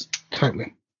points.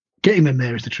 Totally. Getting them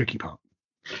there is the tricky part.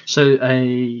 So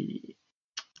a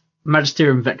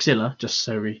Magisterium Vexilla,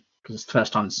 because it's the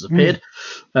first time this has appeared,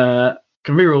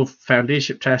 can reroll failed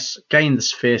leadership tests, gain the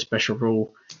sphere special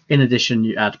rule. In addition,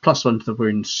 you add +1 to the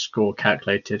wound score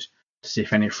calculated to see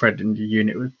if any threat in your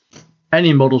unit with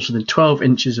any models within 12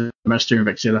 inches of Magisterium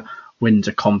Vexilla wins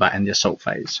a combat in the assault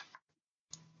phase.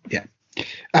 Yeah.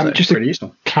 Just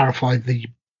to clarify the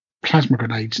plasma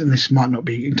grenades, and this might not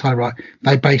be entirely right,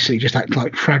 they basically just act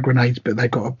like frag grenades, but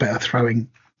they've got a better throwing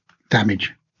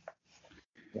damage.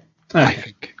 Yeah. I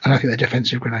think. I don't think they're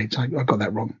defensive grenades. I got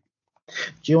that wrong.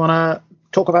 Do you want to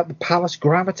talk about the Palace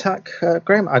Grav attack,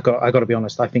 Graham? I got to be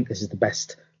honest. I think this is the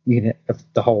best unit of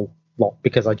the whole lot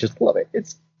because I just love it.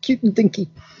 It's cute and dinky.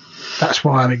 That's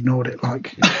why I've ignored it.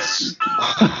 Like,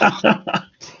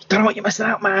 don't know what you're missing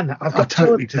out, man. I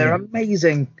totally do. They're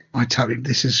amazing.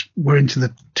 We're into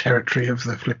the territory of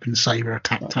the flipping saber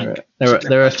attack tank.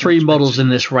 There are 3 models in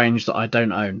this range that I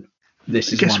don't own.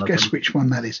 This is guess one of them. Which one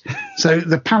that is. So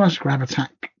the Palace Grav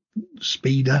attack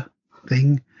speeder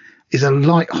thing is a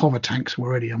light hover tank. So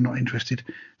already I'm not interested.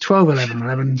 12, 11,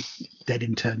 11, dead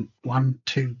in turn 1,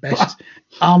 2 best.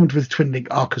 Armed with twin link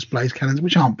Arcus blaze cannons,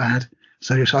 which aren't bad.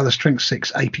 So it's either strength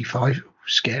 6, AP 5,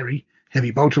 scary,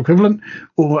 heavy bolter equivalent,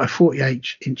 or a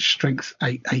 48-inch strength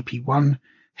 8, AP 1,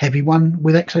 heavy one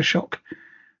with exoshock.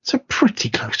 So pretty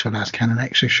close to a las cannon.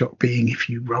 Exoshock being if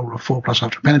you roll a 4+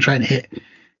 after a penetrating hit,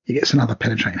 it gets another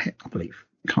penetrating hit, I believe.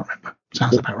 Can't remember.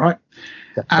 Sounds about right.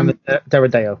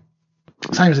 Deredeo.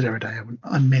 Same as a Deredeo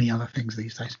and many other things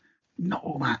these days. Not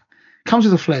all that. Comes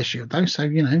with a flare shield though, so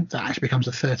that actually becomes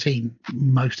a 13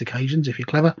 most occasions if you're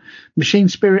clever. Machine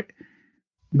Spirit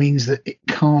means that it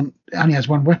only has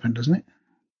one weapon, doesn't it?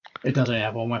 It does only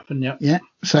have one weapon, yeah. Yeah,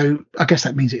 so I guess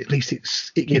that means at least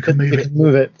you can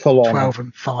move it full on 12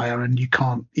 and fire, and you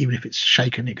can't, even if it's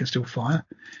shaken, it can still fire.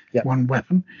 Yep. One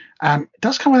weapon. It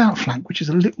does come without flank, which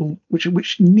is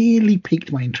which nearly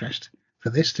piqued my interest for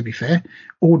this, to be fair,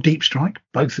 or deep strike,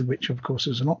 both of which, of course,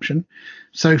 is an option.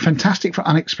 So fantastic for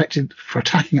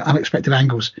attacking at unexpected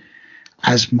angles,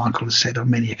 as Michael has said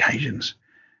on many occasions.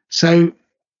 So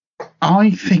I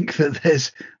think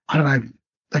that I don't know,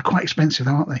 they're quite expensive,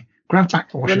 though, aren't they? Grav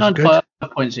backwash is good. 9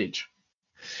 points each.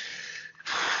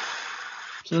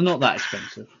 So they're not that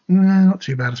expensive. No, not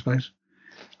too bad, I suppose.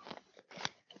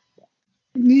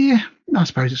 Yeah, I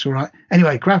suppose it's all right.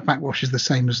 Anyway, grav backwash is the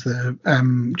same as the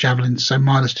javelins, so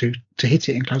 -2 to hit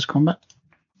it in close combat,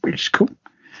 which is cool.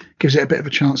 Gives it a bit of a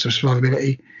chance of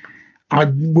survivability. I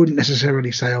wouldn't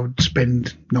necessarily say I would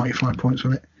spend 95 points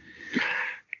on it.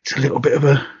 It's got a little bit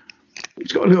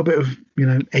of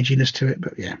edginess to it,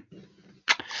 but yeah.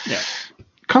 Yeah.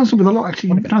 Comes up with a lot,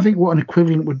 actually. I'm trying to think what an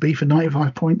equivalent would be for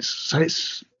 95 points. So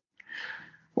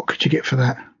what could you get for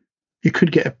that? You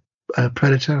could get a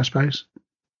Predator, I suppose.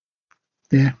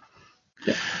 Yeah.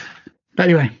 But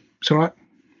anyway, it's all right.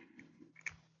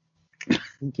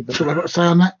 That's all I've got to say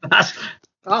on that.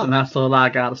 And that's all I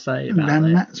got to say about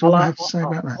it. That's all I have to say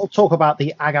about that. I'll talk about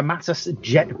the Agamatus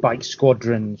jet bike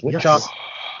squadrons, which are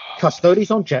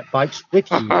custodians on jet bikes with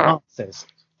lances.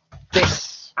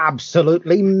 This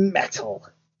absolutely metal.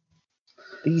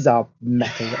 These are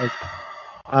metal.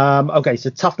 Okay, so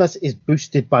toughness is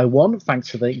boosted by 1 thanks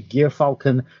to the Gear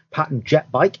Falcon pattern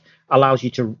jet bike,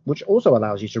 which also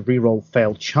allows you to reroll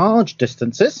failed charge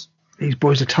distances. These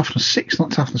boys are toughness 6,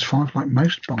 not toughness 5, like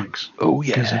most bikes. Oh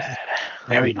yeah,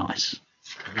 very nice.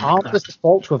 Armed as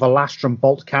default with a Lastrum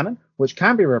bolt cannon, which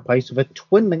can be replaced with a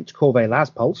twin-linked Corvée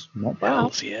las pulse, not bad.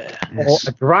 Hells yeah. Or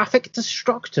graphic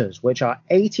destructors, which are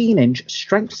 18-inch,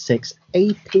 strength 6,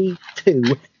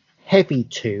 AP2, heavy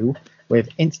 2, with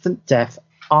instant death,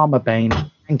 armor bane,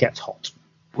 and gets hot.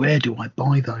 Where do I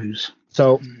buy those?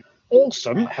 So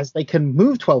awesome, as they can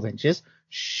move 12 inches,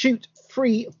 shoot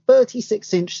 3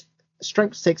 36-inch,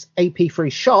 strength 6,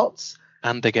 AP3 shots,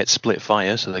 And they get split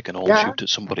fire, so they can all shoot at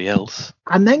somebody else.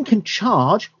 and then can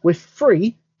charge with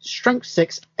 3 strength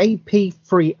 6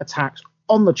 AP3 attacks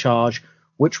on the charge,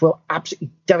 which will absolutely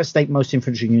devastate most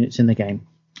infantry units in the game.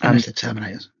 And it's the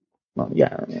Terminators. Well,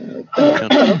 yeah,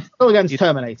 don't- still against you-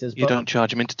 Terminators, You but don't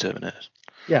charge them into Terminators.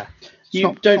 yeah,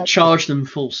 You don't charge them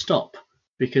full stop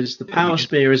because the power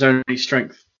spear is only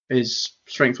strength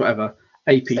whatever,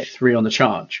 AP3 on the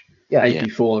charge, Yeah.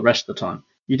 AP4 the rest of the time.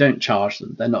 You don't charge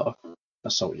them. They're not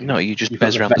assault unit. No, you just You've got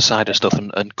bez the around the vet- side of stuff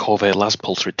and Corvée las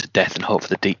pulser it to death and hope for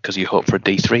the D, because you hope for a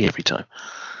D3 every time.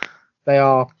 they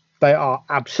are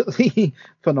absolutely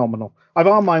phenomenal. I've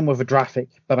armed mine with a Draphic,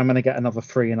 but I'm going to get another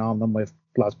 3 and arm them with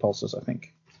las pulsers, I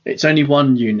think. It's only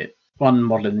one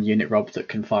model in the unit, Rob, that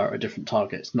can fire at a different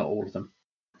target. It's not all of them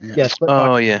Yes, but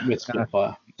Oh yeah, with split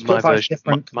fire. my Spitfire's version,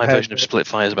 different my compared version of to-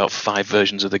 Splitfire is about 5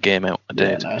 versions of the game out a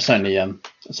Yeah, day. no,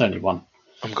 it's only one.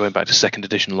 I'm going back to 2nd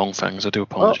edition Longfangs. I do well,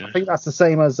 I apologise. think that's the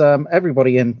same as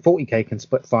everybody in 40k can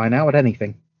split fire now at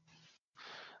anything.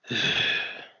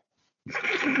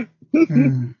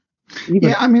 Mm. Even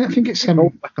Yeah, I mean, I think it's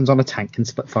all weapons on a tank can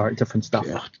split fire at different stuff.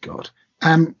 Oh, God.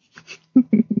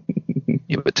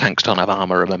 Yeah, but tanks don't have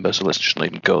armour, remember, so let's just not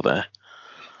even go there.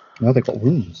 No, they've got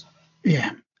wounds.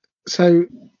 Yeah. So,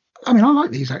 I mean, I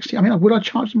like these actually. I mean, would I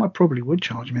charge them? I probably would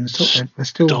charge them. They're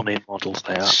still Stunning models,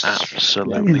 they are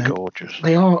absolutely You know, gorgeous.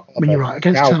 They are. I mean, you're right.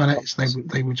 Against Yeah.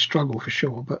 Terminators, they would struggle for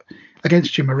sure. But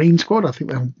against your Marine squad, I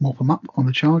think they'll mop them up on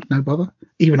the charge, no bother.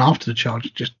 Even after the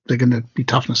charge, just they're going to be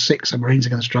toughness 6, so Marines are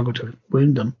going to struggle to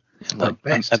wound them. Like,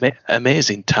 best.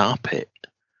 amazing tar pit.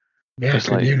 Yeah, It's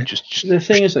good like, unit. just The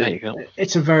thing is there that you go.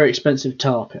 it's a very expensive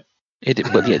tar pit.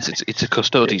 But yeah, it's a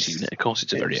Custodes It's- unit. Of course,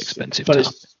 it's a very expensive But tar.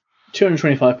 it's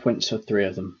 225 points for 3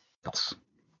 of them.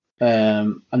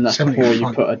 And that's before you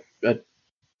 75. put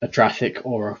a Draphic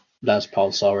or a las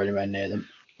pulsar anywhere near them,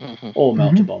 Mhm. or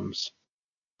melter bombs.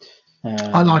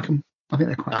 I like them. I think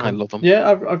they're quite I cool. love them. Yeah,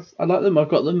 I like them. I've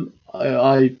got them.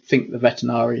 I think the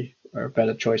Vetinari are a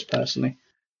better choice personally.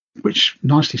 Which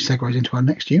nicely segues into our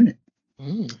next unit.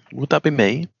 Would that be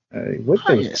me? It would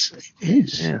Oh, be. yes, it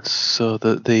is. Yes. So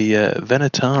the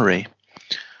Venatari.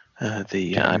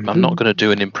 I'm not going to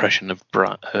do an impression of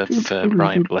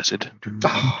Brian Blessed.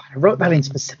 Oh, I wrote that in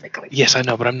specifically. Yes, I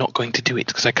know, but I'm not going to do it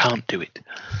because I can't do it.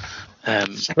 Right.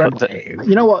 But the,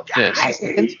 You know what? yes.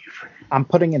 I'm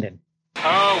putting it in.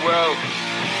 Oh, well,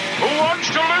 who wants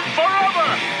to live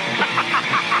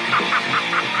forever?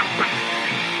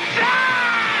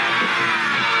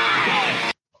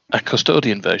 a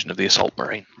custodian version of the Assault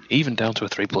Marine, even down to a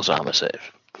 3+ armor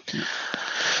save.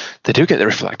 They do get the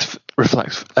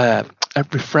a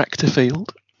refractor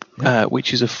field,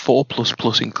 which is a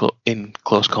 4++ in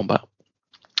close combat,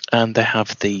 and they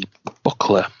have the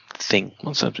buckler thing.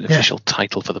 What's the official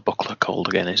title for the buckler called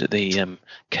again? Is it the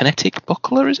kinetic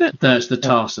buckler? Is it? There's the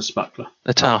Tarsus buckler.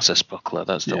 The Tarsus buckler.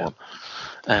 That's the one.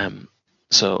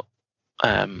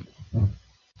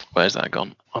 Where's that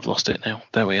gone? I've lost it now.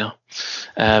 There we are.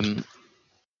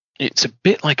 It's a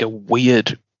bit like a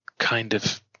weird kind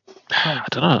of, I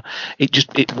don't know.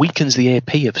 It weakens the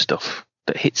AP of stuff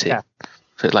that hits it. Yeah.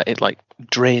 So it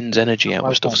drains energy out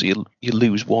of stuff, so you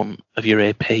lose one of your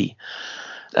AP.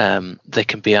 They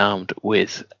can be armed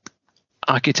with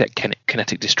Architect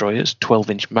kinetic destroyers,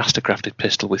 12-inch mastercrafted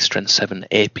pistol with strength 7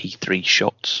 AP3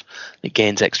 shots. It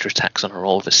gains extra attacks on a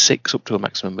roll of a 6 up to a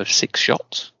maximum of 6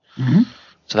 shots. Mm-hmm.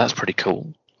 So that's pretty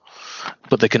cool.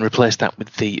 But they can replace that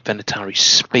with the Venatari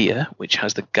Spear, which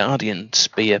has the Guardian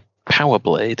Spear power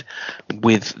blade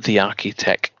with the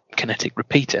Architect kinetic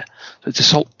repeater. So it's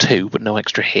assault 2, but no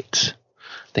extra hits.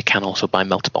 They can also buy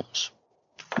melter bombs.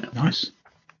 Nice.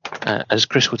 As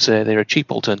Chris would say, they're a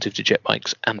cheap alternative to jet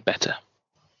bikes and better.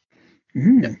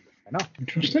 Mm.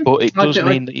 Interesting. But it does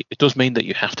mean that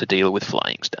you have to deal with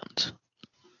flying stands.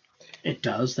 It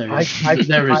does. I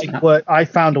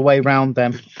found a way around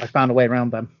them.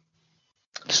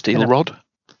 Steel rod?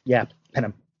 Yeah, pin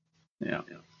them. Yeah.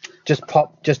 Just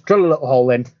drill a little hole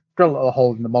in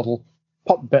the model,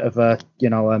 pop a bit of a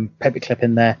paper clip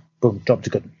in there, boom, job to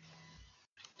good.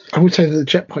 I would say that the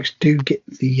jet bikes do get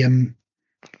the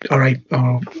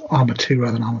armor 2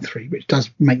 rather than armor 3, which does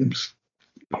make them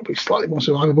probably slightly more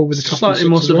survivable with the top. Slightly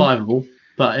more survivable,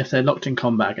 but if they're locked in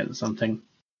combat against something,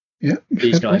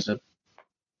 these guys are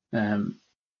going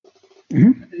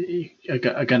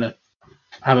to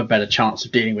have a better chance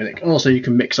of dealing with it. Also, you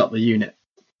can mix up the unit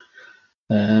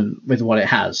with what it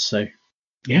has. So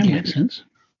makes sense.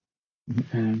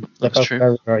 That's true.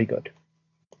 Very, very good.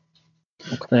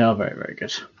 They are very, very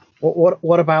good.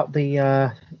 What about the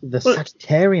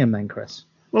Sagittarium then, Chris?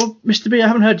 Well, Mr. B, I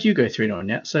haven't heard you go through it on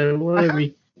yet. So what are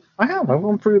we? I have. I've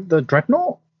gone through the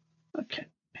Dreadnought. Okay.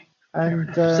 And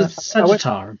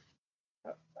Sagittarium.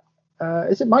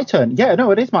 Is it my turn? Yeah, no,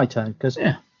 it is my turn because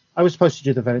I was supposed to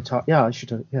do the Venatar. Yeah, I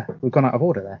should have. Yeah, we've gone out of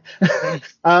order there.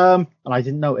 And I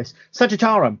didn't notice.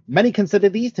 Sagittarium. Many consider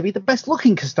these to be the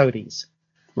best-looking Custodes.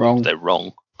 Wrong. They're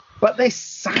wrong. But they're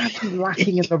sadly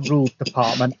lacking in the rules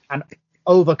department and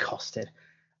overcosted.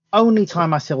 Only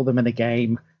time I saw them in a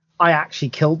game, I actually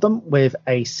killed them with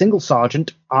a single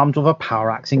sergeant armed with a power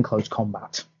axe in close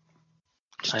combat.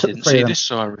 I didn't see this,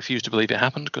 so I refuse to believe it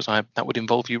happened because that would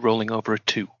involve you rolling over a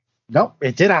 2. No,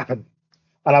 it did happen.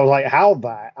 And I was like, how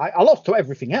that? I lost to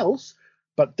everything else,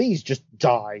 but these just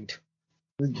died.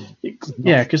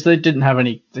 Yeah, because they didn't have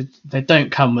any. They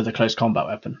don't come with a close combat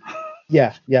weapon.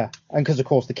 Yeah. And because, of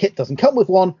course, the kit doesn't come with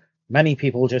one, many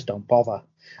people just don't bother.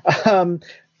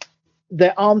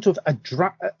 They're armed with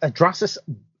Adrastus.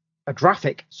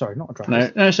 Sorry, not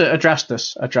Adrastus. No, so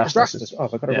Adrastus. Oh,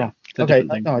 I got it wrong. Okay,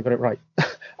 no, I got it right.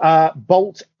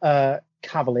 Bolt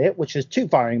Cavalier, which has 2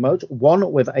 firing modes,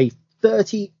 one with a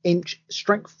 30-inch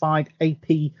strength 5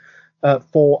 AP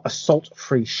for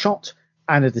assault-free shot,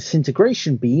 and a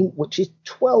disintegration beam, which is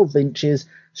 12 inches,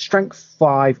 strength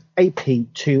 5 AP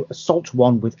to assault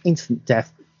 1 with instant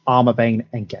death, armor bane,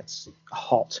 and gets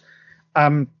hot.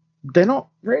 They're not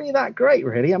really that great,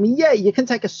 really. I mean, yeah, you can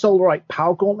take a Solarite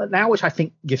Power Gauntlet now, which I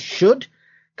think you should,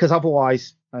 because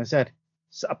otherwise, as I said,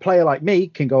 a player like me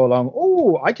can go along,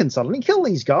 oh, I can suddenly kill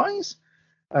these guys,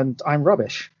 and I'm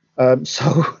rubbish.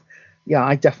 So, yeah,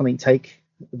 I definitely take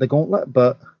the Gauntlet,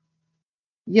 but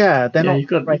yeah, they're not. You've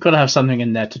got to have something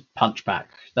in there to punch back.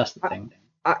 That's the thing.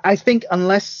 I think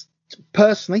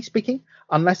personally speaking,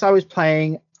 unless I was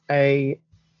playing a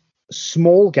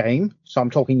small game, so I'm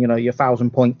talking, your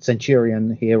 1,000-point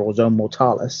Centurion here or Zone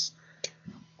Mortalis,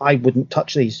 I wouldn't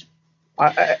touch these.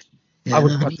 They're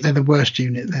the worst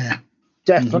unit there.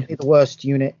 Definitely the worst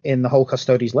unit in the whole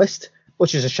Custodes list,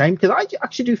 which is a shame because I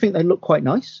actually do think they look quite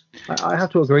nice. I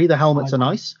have to agree, the helmets are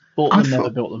nice. Never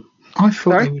built them. I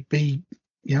thought they would be.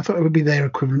 Yeah, I thought it would be their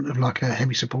equivalent of like a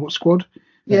heavy support squad.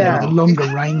 Yeah, with a longer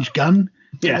range gun.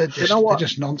 Yeah, they're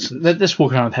just nonsense. They're just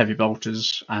walking around with heavy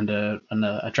bolters and a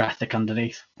Drathic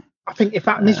underneath. I think if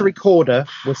that Misery Corder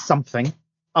was something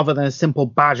other than a simple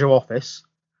badge of office,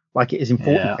 like it is in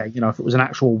 40k, if it was an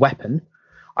actual weapon,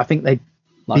 I think they'd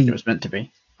it was meant to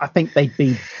be. I think they'd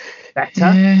be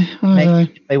better. Yeah,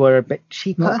 maybe they were a bit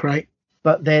cheaper. Not great,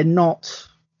 but they're not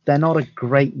a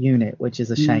great unit, which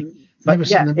is a shame. But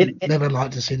never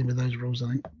like to see them with those rules.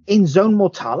 I think in Zone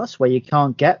Mortalis, where you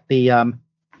can't get the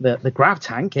grav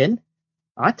tank in,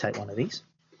 I'd take one of these.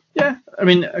 Yeah, I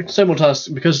mean, Zone Mortalis,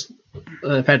 because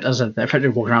they're effectively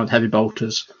walking around with heavy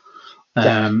bolters.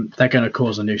 They're going to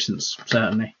cause a nuisance,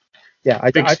 certainly. Yeah,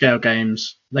 big scale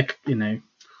games, like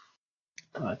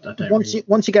I don't.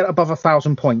 Once you get above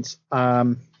 1,000 points,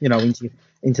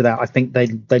 into that, I think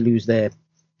they lose their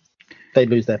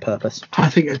purpose. I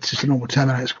think it's just a normal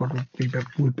Terminator squad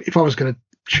would be if I was going to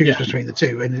choose between the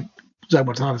two in a Zone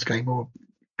Mortalis game or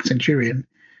Centurion,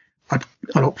 I'd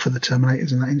opt for the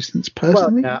Terminators in that instance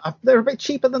personally. Well, they're a bit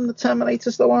cheaper than the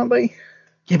Terminators, though, aren't they?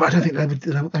 Yeah, but I don't think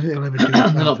they'll ever do it.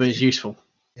 They're not as useful.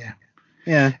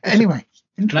 Yeah. Anyway,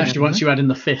 And actually, once you add in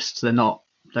the fists, they're about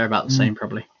the same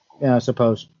probably. Yeah, I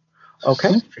suppose.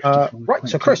 Okay. Right.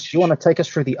 So, Chris, you want to take us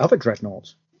through the other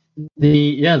dreadnoughts?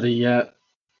 The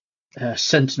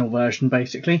Sentinel version,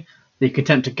 basically. The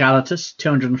Contemptor Galatus,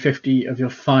 250 of your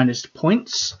finest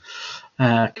points.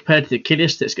 Compared to the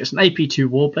Achilles, this gets an AP2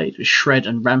 Warblade with Shred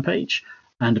and Rampage,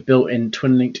 and a built-in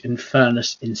twin-linked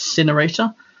Infernus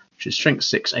Incinerator, which is Strength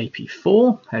 6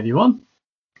 AP4, heavy one.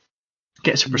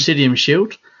 Gets a Presidium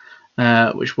Shield,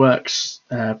 which works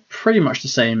pretty much the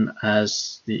same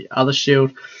as the other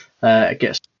shield. It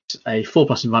gets a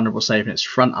 4+ invulnerable save in its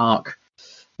front arc.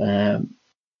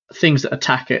 Things that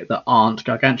attack it that aren't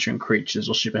gargantuan creatures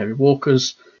or super heavy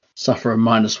walkers suffer a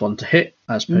 -1 to hit,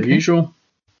 as per usual.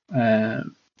 So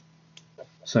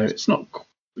it's not,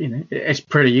 it's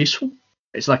pretty useful.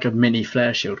 It's like a mini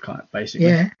flare shield kind of, basically.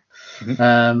 Yeah. But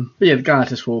yeah, the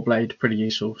Galatus Warblade, pretty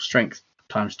useful. Strength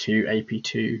 ×2,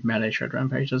 AP2, melee, Shred,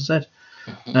 Rampage, as I said.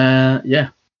 Yeah,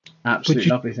 absolutely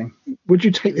lovely thing. Would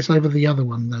you take this over the other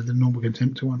one, though, the normal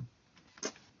Contemptor one?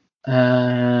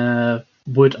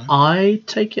 Would I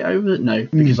take it over? No,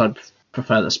 because I'd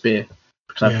prefer the spear.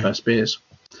 Because I prefer spears.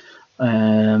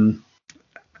 Yeah,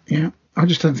 I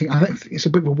don't think it's a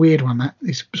bit of a weird one. That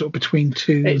it's sort of between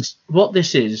two. What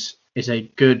this is a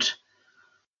good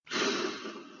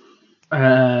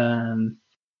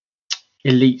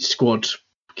elite squad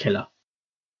killer,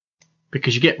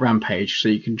 because you get Rampage, so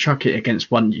you can chuck it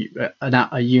against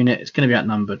a unit. It's going to be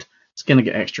outnumbered. It's going to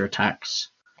get extra attacks.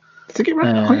 Does it get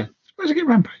Rampage? Where does it get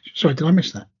Rampage? Sorry, did I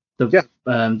miss that?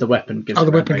 The weapon gives. The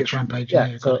weapon gets Rampage.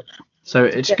 Yeah. So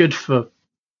it's good for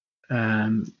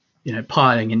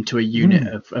piling into a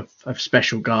unit of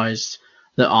special guys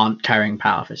that aren't carrying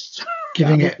power fists.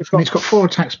 Giving it's got 4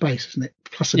 attack space, isn't it?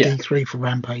 Plus a D3 for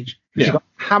Rampage. Yeah. You've got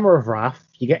Hammer of Wrath.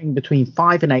 You're getting between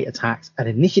 5 and 8 attacks at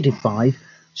Initiative 5,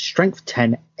 Strength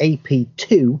 10, AP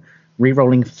 2,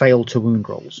 rerolling fail to wound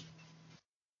rolls.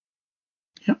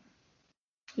 Yep.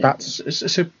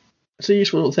 It's a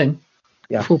useful little thing.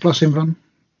 Yeah. 4+ invuln.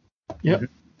 Yep.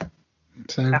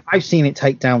 So I've seen it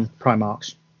take down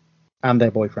Primarchs and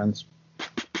their boyfriends.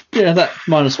 Yeah, that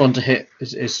 -1 to hit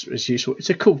is useful. It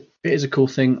is a cool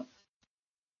thing.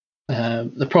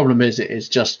 The problem is it is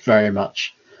just very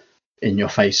much in your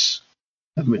face.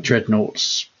 And with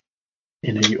dreadnoughts,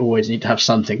 you always need to have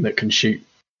something that can shoot.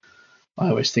 I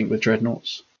always think with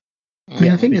dreadnoughts.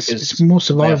 I think it's more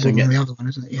survivable than the other one,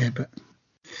 isn't it? Yeah, but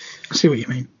I see what you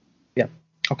mean. Yeah.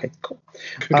 Okay, cool.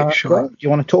 Could get shot. Well, do you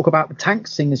want to talk about the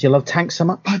tanks, seeing as you love tanks so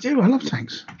much? I do. I love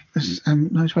tanks. There's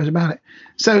no suppose about it.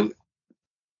 So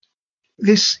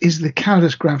this is the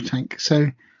Calidus Grav tank.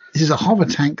 So this is a hover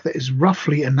tank that is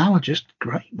roughly analogous,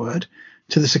 great word,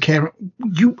 to the Sakara.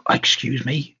 Excuse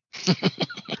me.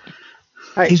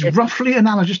 He's roughly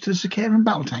analogous to the Sakaran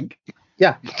battle tank.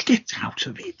 Yeah. Get out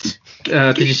of it.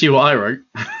 Did you see what I wrote?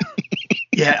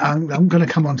 Yeah, I'm going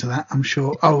to come on to that, I'm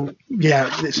sure. Oh, yeah,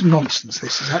 it's nonsense.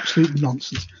 This is absolute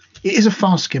nonsense. It is a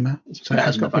fast skimmer, so it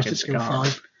has got Ballistic Skill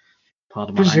 5.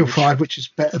 Ballistic Skill 5, which is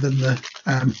better than the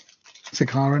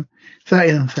Sakaran.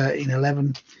 13 and 13,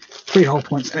 11. 3 hull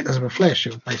points, and it does have a flare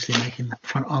shield, basically making that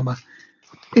front armour,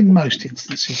 in most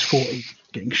instances, 40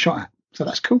 getting shot at. So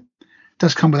that's cool. It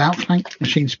does come with Outflank,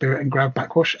 Machine Spirit, and Grav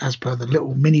Backwash, as per the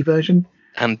little mini version.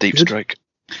 And Deep Strike.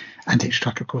 And Deep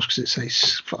Strike, of course, because it's a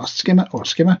fast skimmer or a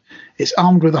skimmer. It's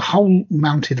armed with a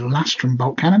hull-mounted Lastrum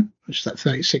bolt cannon, which is that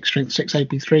 36 Strength 6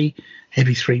 AP3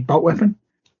 Heavy 3 bolt weapon.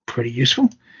 Pretty useful.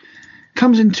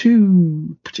 Comes in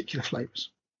 2 particular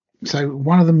flavours. So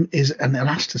one of them is an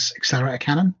Elastus Accelerator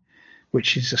Cannon,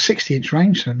 which is a 60-inch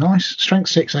range, so nice.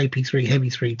 Strength 6 AP3 Heavy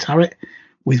 3 turret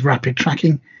with rapid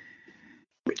tracking,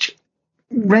 which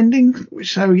rending,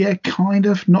 so yeah, kind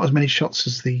of. Not as many shots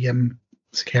as the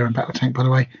Sakaran battle tank, by the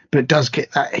way, but it does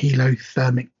get that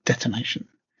helothermic detonation.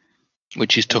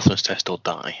 Which is toughness test or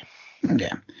die.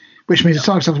 Yeah. Which means the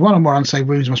target suffers 1 or more unsaved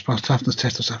wounds, must pass toughness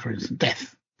test or suffer instant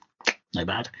death. No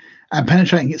bad. And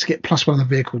penetrating gets to get +1 on the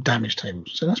vehicle damage table.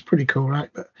 So that's pretty cool, right?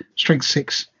 But strength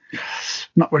 6,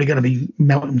 not really going to be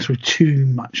melting through too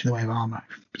much in the way of armour,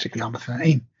 particularly armour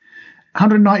 13.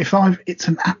 195, it's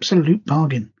an absolute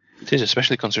bargain. It is,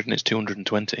 especially considering it's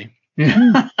 220.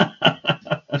 Yeah.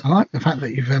 I like the fact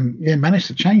that you've managed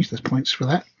to change those points for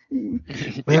that.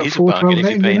 It is a bargain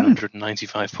if you pay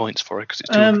 195 points for it, because it's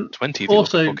 220.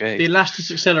 Also, the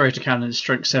Elastus Accelerator Cannon is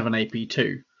strength 7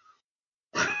 AP2.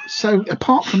 So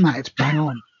apart from that, it's bang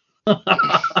on.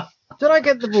 Did I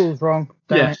get the rules wrong?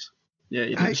 Yes. Yeah,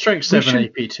 you did. Strength 7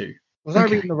 AP2. Was I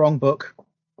reading the wrong book?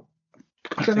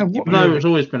 I don't know what. No, it's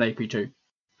always been AP2.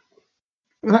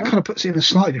 Well, that kind of puts it in a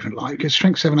slightly different light because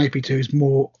Strength 7 AP2 is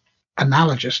more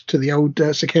analogous to the old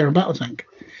Sakaran battle tank.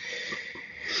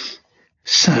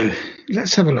 So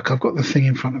let's have a look. I've got the thing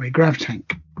in front of me. Grav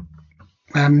tank.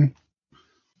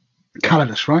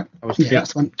 Calidus, right? Yeah,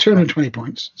 that's the one. 220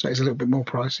 points, so it's a little bit more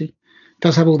pricey.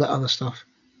 Does have all that other stuff,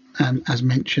 as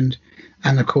mentioned,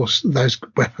 and of course those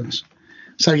weapons.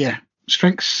 So yeah,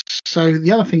 strengths. So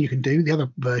the other thing you can do, the other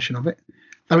version of it,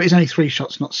 though it is only 3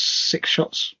 shots, not 6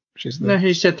 shots. Which is No,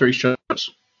 he said 3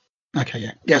 shots. Okay,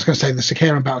 yeah. I was going to say the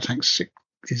Sakaran battle tank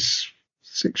is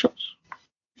 6 shots.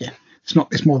 Yeah, it's not.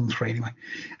 It's more than 3 anyway.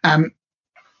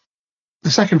 The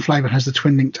second flavour has the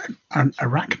twin-linked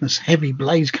Arachnus Heavy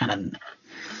Blaze Cannon,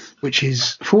 which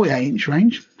is 48-inch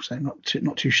range, so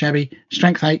not too shabby.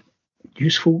 Strength 8,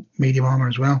 useful, medium armour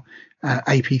as well.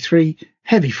 AP3,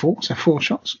 heavy 4, so 4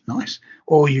 shots, nice.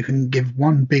 Or you can give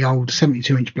one big old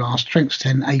 72-inch blast, Strength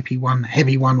 10, AP1,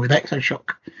 heavy 1 with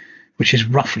Exoshock, which is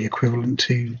roughly equivalent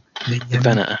to the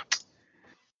Venator.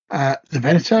 The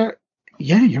Venator,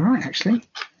 yeah, you're right, actually.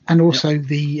 And also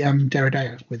the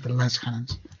Derrideo with the las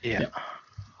cannons. Yeah.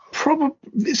 Probably,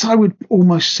 this I would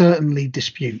almost certainly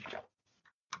dispute.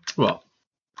 What?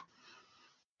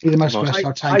 The most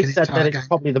versatile tank I in the said entire that it's game.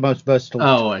 probably the most versatile.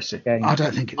 Oh, I see. Game. I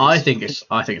don't think it is.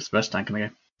 I think it's the best tank in the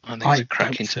game. I think it's a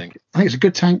cracking tank. I think it's a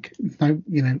good tank. No,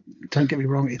 don't get me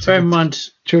wrong. It's Bear in mind,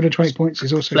 220 points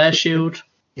is also flare shield.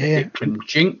 Yeah. It can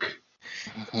jink.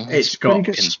 Mm-hmm. It's got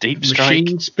good. In deep strike.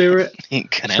 machine spirit,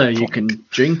 It can so help. you can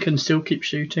jink and still keep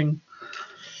shooting.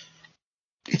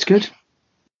 It's good,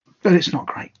 but it's not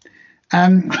great.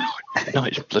 No,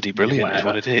 it's bloody brilliant. Is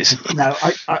what it is. No,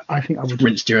 I think I would.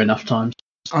 Rinsed you enough times.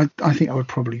 I think I would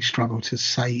probably struggle to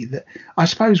say that. I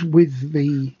suppose with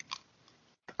the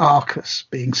Arcus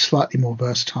being slightly more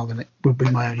versatile than it would be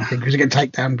my only thing because it can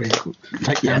take down vehicles.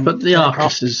 Yeah, but the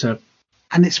Arcus is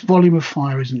and its volume of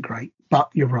fire isn't great. But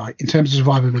you're right, in terms of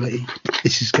survivability,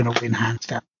 this is going to win hands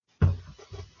down.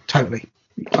 Totally,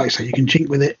 like I say, you can jink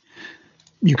with it.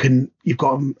 You've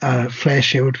got a flare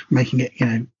shield, making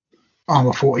it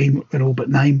armor 14 in all but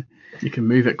name. you can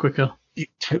move it quicker.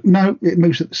 No, it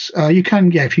moves. You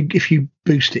can, yeah. If you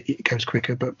boost it, it goes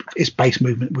quicker, but its base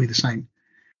movement will be the same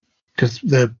because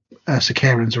the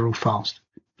Sakarans are all fast.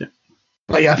 Yeah.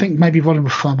 But yeah, I think maybe volume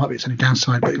of fire might be its only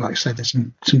downside. But like I said, there's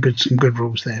some good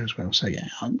rules there as well. So yeah,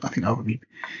 I think I would be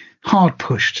hard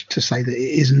pushed to say that it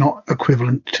is not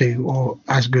equivalent to or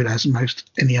as good as most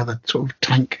any other sort of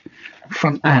tank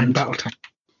frontline battle tank.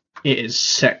 It is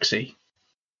sexy.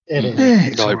 It is. Yeah,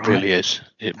 it's No, all it right. really is.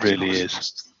 It really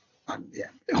is. Yeah,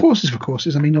 horses for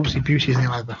courses. I mean, obviously, beauty is in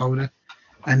the eye of the beholder,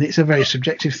 and it's a very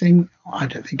subjective thing. I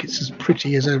don't think it's as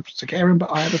pretty as a Sakaran, but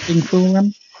I have a thing for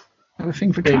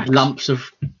Big tracks. lumps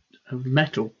of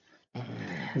metal. I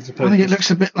think it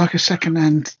looks a bit like a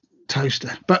second-hand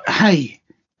toaster, but hey,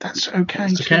 that's okay.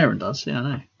 The Karen does, yeah, I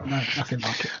know. No, nothing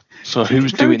like it. So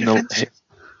who's Very doing the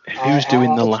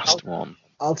defensive. last one?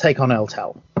 I'll take on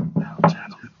Eltel.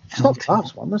 It's not the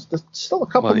last one. There's still a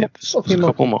couple Well, yeah, more. there's a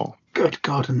couple more. Good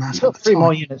God, and that's Still at the 3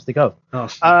 more time. units to go.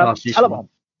 Last useful Telemon.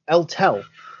 Eltel,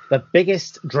 the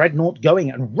biggest dreadnought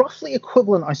going, and roughly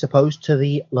equivalent, I suppose, to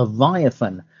the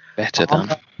Leviathan. Better than.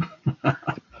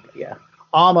 Yeah.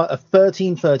 Armor of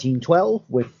 13, 13, 12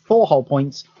 with 4 hull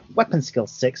points, weapon skill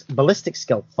 6, ballistic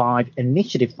skill 5,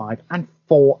 initiative 5, and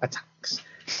 4 attacks.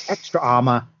 Extra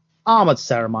armor, armored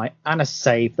ceramite, and a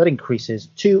save that increases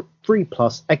to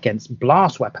 3+ against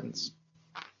blast weapons.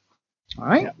 All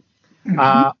right.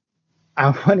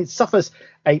 And when it suffers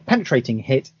a penetrating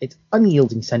hit, its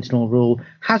unyielding sentinel rule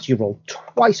has you roll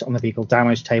twice on the vehicle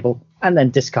damage table and then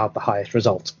discard the highest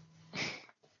result.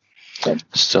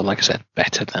 So, like I said,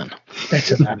 better than.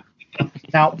 Better than.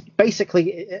 Now,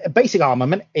 basically, basic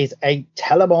armament is a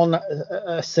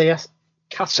Telemon CS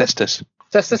Cestus.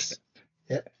 Cestus,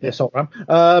 Yeah. assault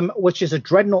ram, which is a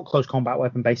dreadnought close combat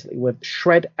weapon, basically with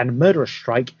shred and murderous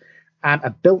strike, and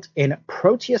a built-in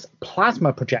Proteus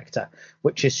plasma projector,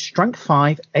 which is strength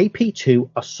 5, AP 2,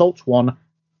 assault 1,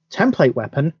 template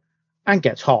weapon, and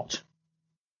gets hot.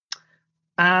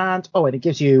 And it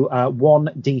gives you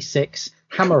 1d6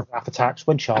 hammer of wrath attacks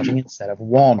when charging instead of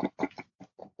 1.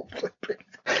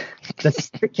 The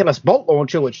Ridiculous Bolt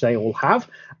Launcher, which they all have,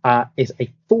 is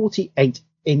a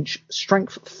 48-inch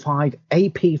strength 5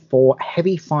 AP4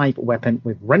 heavy 5 weapon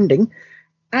with rending,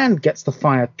 and gets to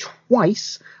fire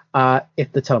twice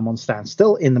if the Telemon stands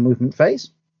still in the movement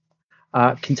phase.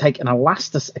 Can take an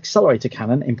Elastus accelerator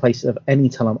cannon in place of any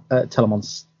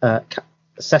Telemon's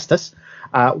Cestus,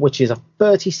 which is a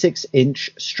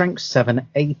 36-inch strength 7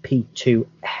 AP2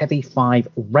 heavy 5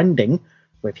 rending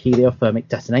with heliothermic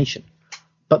detonation.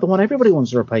 But the one everybody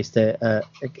wants to replace the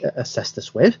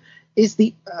Cestus with is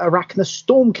the Arachna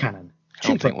Storm Cannon. I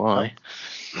don't think why.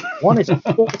 One is a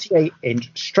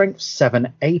 48-inch, strength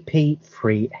 7, AP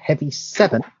 3, heavy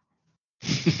 7.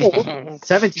 Or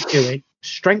 72-inch,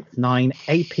 strength 9,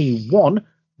 AP 1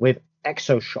 with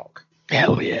Exoshock.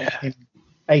 Hell yeah.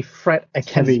 A threat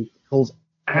against vehicles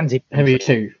and Heavy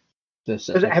 2.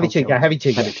 Heavy 2, yeah, heavy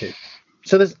 2. Heavy 2.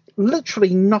 So there's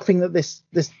literally nothing that this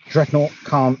Dreadnought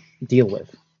can't deal with.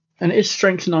 And it is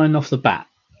strength 9 off the bat.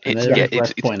 It's,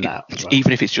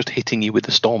 even if it's just hitting you with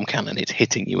the storm cannon, it's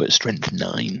hitting you at strength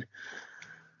 9.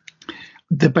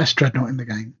 The best Dreadnought in the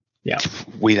game. Yeah.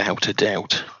 Without a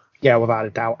doubt. Yeah, without a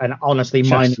doubt. And honestly,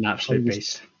 Just an absolute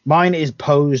beast. Mine is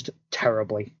posed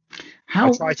terribly.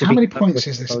 How many points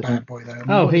is this bad boy, though?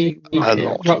 Oh, he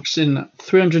rocks in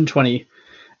 320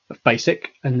 of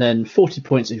basic, and then 40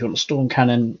 points if you want a storm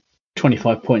cannon,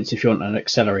 25 points if you want an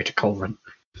accelerator culverin.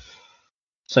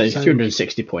 So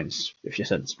 360 points if you're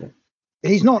sensible.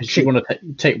 He's not cheap. You want to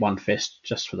take one fist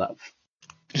just for that.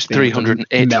 It's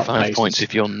 385 points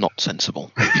if you're not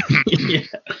sensible.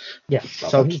 Yeah.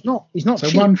 So he's not. So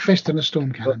cheap. One fist and a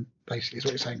storm cannon, basically, is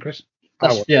what you're saying, Chris.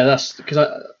 That's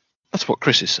because that's what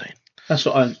Chris is saying. That's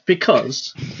what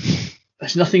because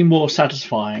there's nothing more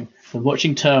satisfying than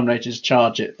watching Terminators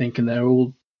charge it, thinking they're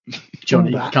all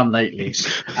Johnny come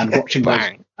latelys, and watching those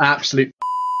absolute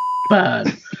burn.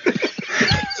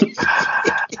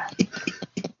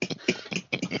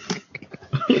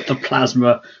 The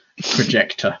plasma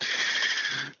projector,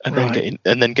 and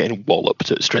then getting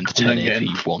walloped at strength 10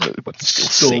 AP 1, but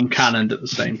storm cannoned at the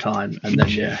same time, and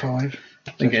then 5.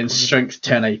 Then getting strength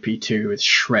 10 AP 2 with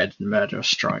shred and murderous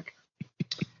strike.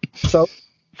 So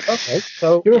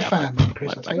you're a fan, man,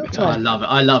 Chris. I love it.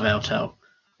 I love Eltel,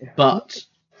 but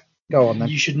go on then.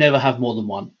 You should never have more than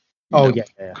one. Oh yeah,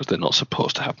 because they're not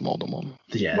supposed to have more than one.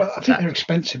 Yeah, well, I think they're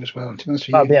expensive as well. To be honest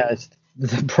with you, it's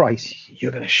the price.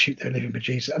 You're going to shoot their living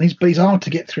bejesus, and he's hard to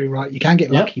get through. Right, you can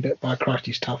get lucky, but by Christ,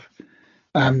 he's tough.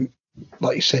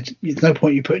 Like you said, there's no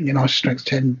point you putting your nice strength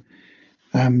 10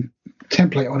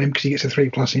 template on him because he gets a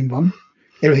 3+ in one.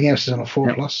 Everything else is on a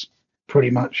 4+, pretty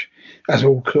much, as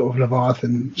all sort of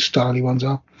Leviathan styly ones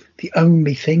are. The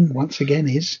only thing, once again,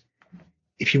 is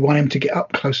if you want him to get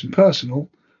up close and personal,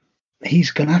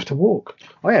 he's going to have to walk.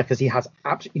 Oh yeah, because he has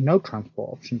absolutely no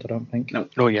transport options, I don't think.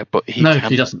 No, yeah, but he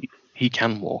doesn't. He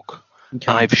can walk.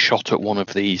 I've shot at one of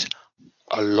these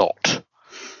a lot,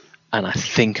 and I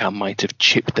think I might have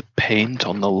chipped the paint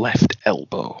on the left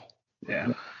elbow.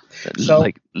 Yeah. So,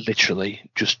 like literally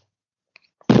just.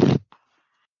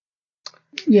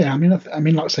 Yeah, I mean,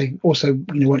 like I say, also,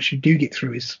 once you do get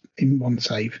through his in one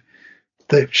save,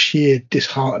 the sheer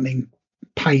disheartening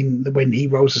pain that when he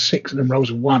rolls a 6 and then rolls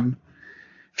a 1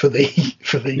 for the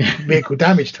vehicle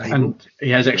damage table. And he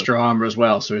has extra armor as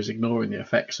well, so he's ignoring the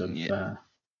effects of. Well,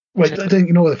 I don't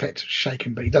ignore the effects of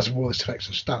shaken, but he does have all the effects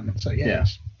of stun. So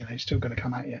he's still going to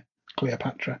come at you,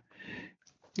 Cleopatra.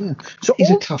 Yeah. So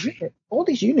he's a toughie. All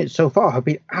these units so far have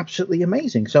been absolutely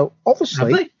amazing. So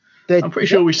obviously, I'm pretty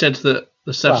sure we said that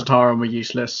the Sevstaran were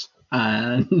useless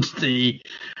and the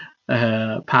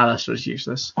Palace was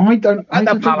useless. I don't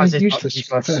think they're useless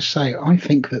per se. I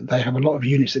think that they have a lot of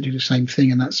units that do the same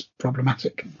thing, and that's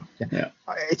problematic. Yeah.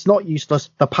 It's not useless.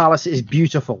 The Palace is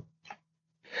beautiful.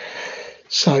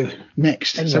 So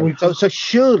next, anyway, so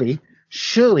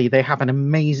surely they have an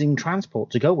amazing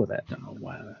transport to go with it.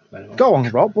 Go on,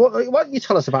 Rob. What don't you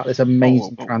tell us about this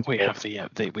amazing transport? We have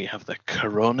the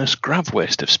Coronis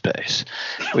Gravwaste of space,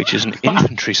 which is an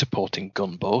infantry supporting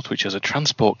gunboat, which has a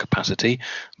transport capacity,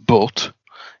 but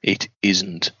it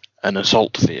isn't an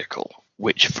assault vehicle,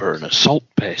 which for an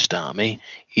assault-based army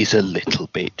is a little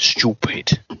bit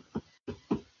stupid.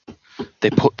 They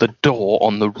put the door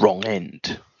on the wrong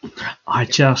end. I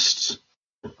just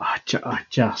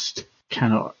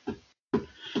cannot.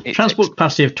 Transport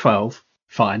capacity of 12,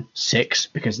 fine. 6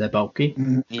 because they're bulky.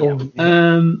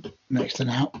 Next to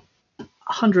now.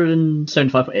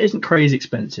 175. It isn't crazy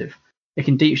expensive. It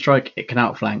can deep strike. It can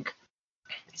outflank.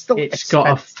 It's got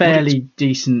a fairly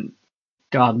decent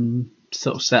garden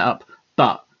sort of setup,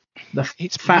 but the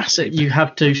fact that you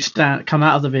have to come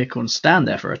out of the vehicle and stand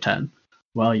there for a turn,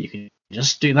 well, you can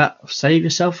just do that, save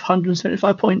yourself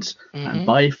 175 points, and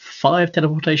buy 5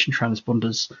 teleportation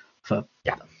transponders for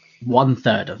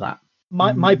 1/3 of that.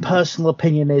 My personal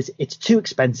opinion is it's too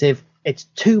expensive. It's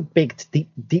too big to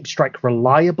deep strike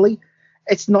reliably.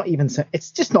 It's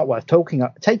just not worth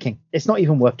taking. It's not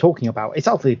even worth talking about. It's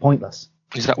utterly pointless.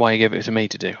 Is that why you gave it to me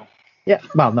to do? Yeah.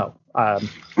 Well, no. I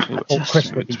thought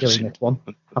Chris would be doing this one.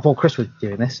 I thought Chris was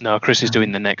doing this. No, Chris is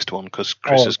doing the next one because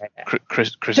Chris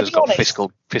has got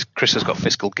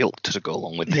fiscal guilt to go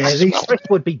along with this. Yeah, as these well. Chris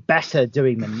would be better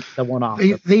doing them the one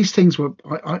after. These things were.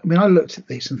 I mean, I looked at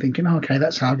these and thinking, okay,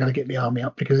 that's how I'm going to get the army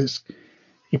up, because it's,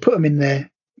 you put them in there,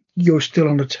 you're still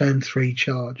on a turn 3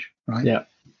 charge, right? Yeah.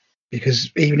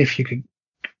 Because even if you could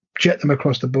jet them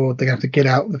across the board, they have to get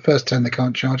out. The first turn they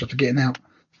can't charge after getting out.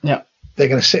 Yeah. They're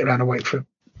going to sit around and wait for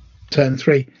turn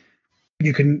 3.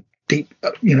 You can deep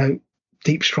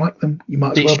strike them. You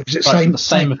might as well, because it's the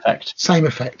same effect. Same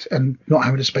effect, and not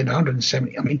having to spend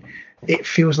 170. I mean, it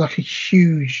feels like a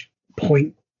huge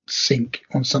point sink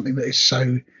on something that is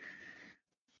so.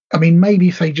 I mean, maybe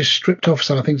if they just stripped off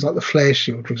some of things like the flare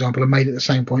shield, for example, and made it the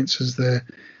same points as the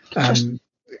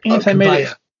If they made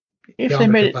it, the they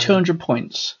made it conveyor. 200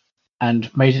 points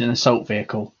and made it an assault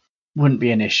vehicle, wouldn't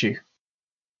be an issue,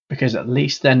 because at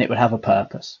least then it would have a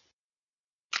purpose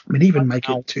I mean, even make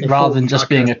it 240, rather than just like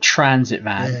being a transit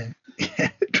van.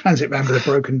 transit van with a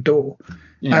broken door.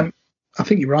 Yeah. I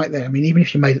think you're right there. I mean, even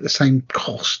if you made it the same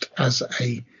cost as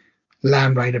a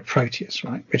Land Raider Proteus,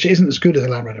 right, which isn't as good as a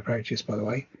Land Raider Proteus, by the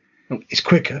way. Nope. It's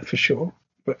quicker for sure,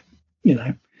 but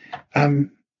that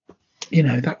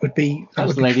would be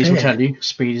As the ladies will tell you,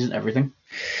 speed isn't everything.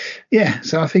 Yeah,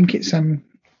 so I think it's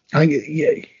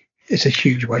it's a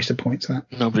huge waste of points. That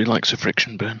Nobody likes a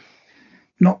friction burn.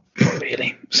 not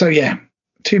really. So yeah,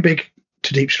 too big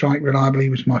to deep strike reliably,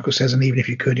 as Michael says, and even if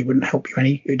you could, it wouldn't help you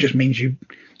any. It just means you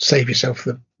save yourself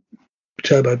the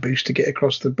turbo boost to get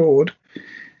across the board.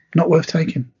 Not worth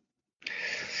taking.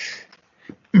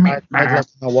 I'd love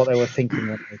to know what they were thinking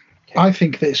when they I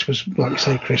think this was, like you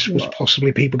say, Chris, was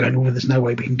possibly people going, oh, there's no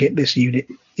way we can get this unit,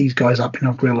 these guys up in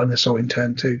our grill and assault in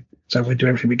turn 2. So we'll do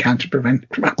everything we can to prevent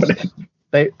it from happening.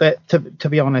 to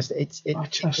be honest, it's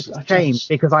a shame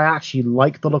because I actually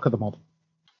like the look of the model.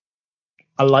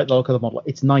 I like the look of the model.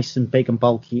 It's nice and big and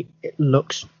bulky. It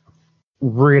looks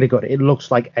really good. It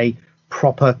looks like a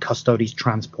proper Custodes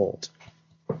transport.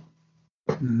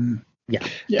 Yeah.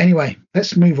 Anyway,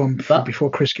 let's move on before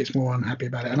Chris gets more unhappy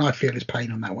about it. And I feel his pain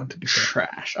on that one, to be fair.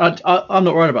 Trash. I'm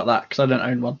not worried about that because I don't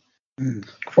own one.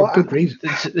 For good reason.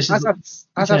 This is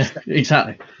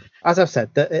exactly. As I've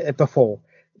said before,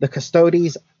 the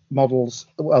Custodes models,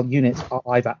 units are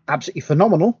either absolutely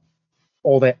phenomenal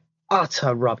or they're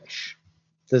utter rubbish.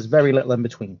 There's very little in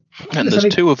between. And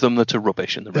there's 2 of them that are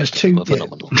rubbish, and the There's rest 2 are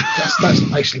phenomenal. That's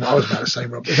basically what I was about to say,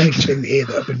 Rob. There's only 2 here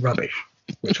that have been rubbish,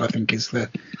 which I think is the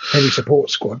heavy support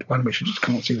squad one, which I just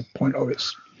can't see the point of.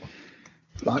 It's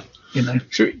like,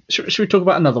 Should we talk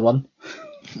about another one?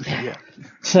 Yeah.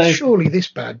 So surely this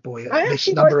bad boy at this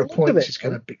number of points is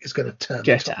going to turn.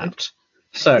 get out.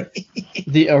 So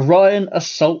the Orion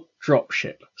Assault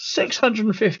Dropship,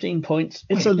 615 points.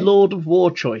 It's a Lord of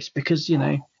War choice because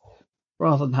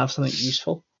rather than have something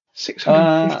useful.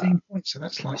 615 points, so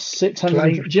that's like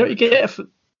 600. Do you know what you get for? Do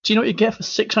you know what you get for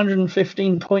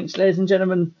 615 points, ladies and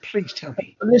gentlemen? Please tell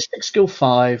me. Ballistic skill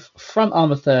 5, front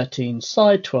armor 13,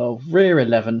 side 12, rear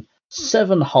 11,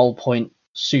 7 hull point,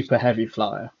 super heavy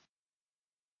flyer.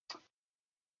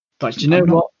 But do you know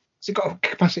what? Has it got a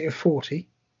capacity of 40?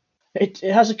 It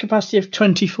has a capacity of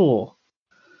 24.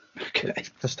 Okay.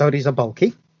 Custodes are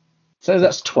bulky. So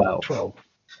that's 12. 12.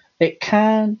 It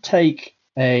can take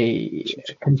a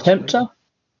Contemptor.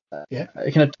 Yeah.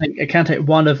 It can take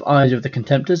one of either of the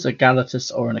Contemptors, a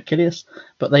Galatus or an Achilles,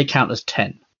 but they count as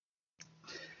 10.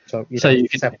 So you can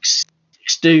take 6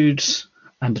 dudes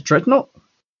and a Dreadnought.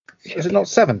 Is it not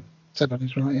 7? 7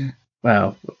 is right, yeah.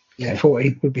 Well, yeah,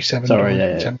 14 would be 7. Sorry,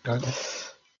 yeah.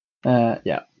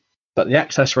 But the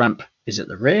access ramp is at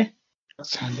the rear.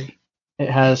 That's handy. It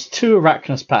has 2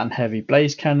 Arachnus pattern heavy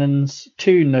blaze cannons,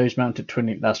 2 nose-mounted twin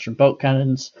Lastron bolt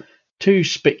cannons, 2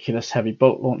 Spiculous heavy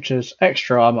bolt launchers,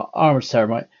 extra armor, armored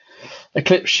ceramite,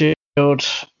 eclipse shield,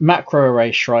 macro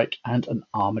array strike, and an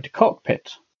armored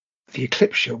cockpit. The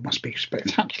eclipse shield must be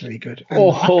spectacularly good. And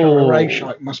the macro array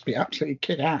strike must be absolutely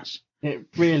kick-ass. It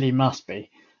really must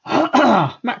be.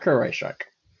 Macro array strike.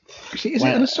 Actually, is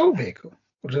it an assault vehicle?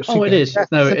 It is.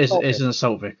 No, it's an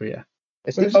assault vehicle, yeah.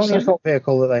 It's the only assault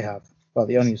vehicle that they have. Well,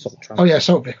 the only assault transport. Oh, yeah,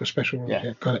 assault vehicle, special.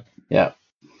 Yeah, got it. Yeah.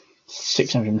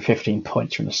 615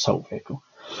 points for an assault vehicle.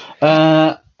 When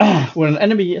an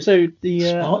enemy... So the...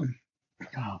 Spartan.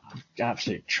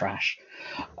 Absolute trash.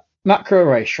 Macro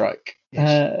array strike.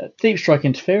 Yes. Deep strike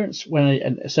interference. So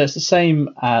it's the same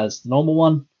as the normal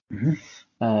one.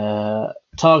 Mm-hmm.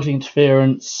 Targeting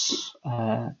interference.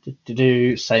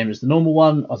 Same as the normal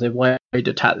one. Are there ways to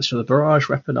attack this with a barrage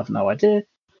weapon? I've no idea.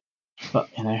 But,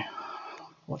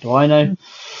 what do I know?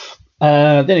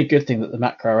 The only good thing that the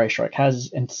macro array strike has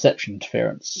is interception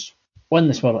interference, When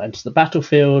this model enters the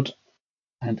battlefield,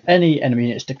 and any enemy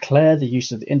units declare the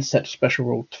use of the Interceptor special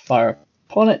rule to fire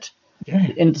upon it,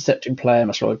 the intercepting player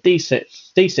must roll a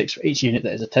d6 for each unit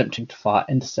that is attempting to fire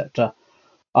Interceptor.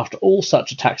 After all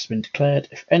such attacks have been declared,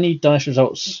 if any dice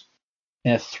results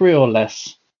in a 3 or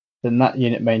less, then that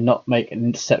unit may not make an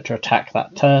Interceptor attack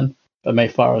that turn, but may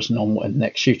fire as normal in the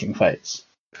next shooting phase.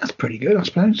 That's pretty good, I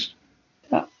suppose.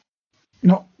 Yeah.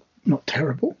 Not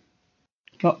terrible.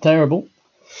 Not terrible.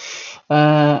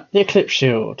 The Eclipse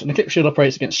Shield. An Eclipse Shield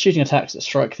operates against shooting attacks that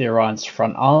strike the Orion's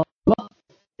front armor.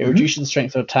 It reduces the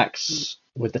strength of attacks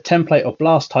with the template or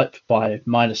blast type by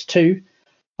 -2,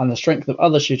 and the strength of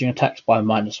other shooting attacks by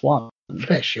 -1.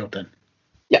 Fair shield then.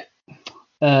 Yeah.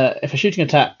 If a shooting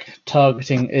attack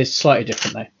targeting is slightly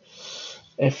different though.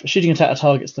 If a shooting attack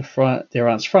targets the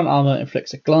Orion's front armor,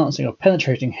 inflicts a glancing or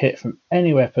penetrating hit from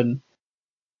any weapon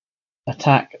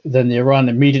attack, then the Orion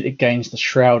immediately gains the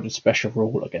Shrouded special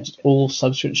rule against all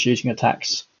subsequent shooting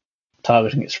attacks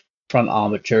targeting its front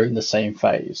armor during the same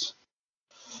phase.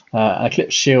 An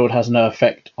Eclipse Shield has no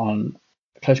effect on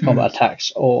close combat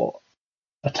attacks or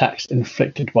attacks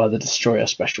inflicted by the Destroyer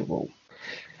special rule.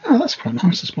 Oh, that's quite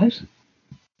nice, I suppose.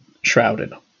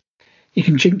 Shrouded. You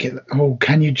can jink it. Oh,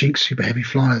 can you jink super heavy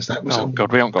flyers? That was. Oh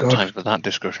God, we haven't got time for that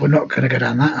discussion. We're not going to go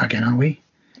down that again, are we?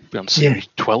 We'll be on series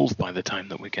 12 by the time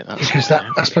that we get that. Because that,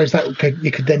 I suppose that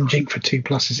you could then jink for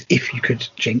 2+ if you could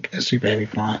jink a super heavy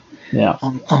flyer. Yeah.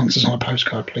 Answers on a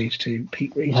postcard, please, to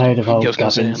Pete Reed. Load of old I was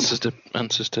going to say gubbins.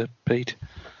 answers to Pete.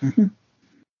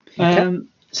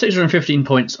 615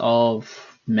 points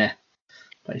of meh,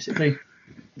 basically.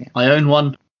 Yeah. I own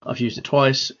one. I've used it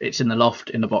twice. It's in the loft,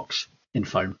 in the box, in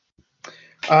foam.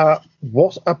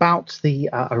 What about the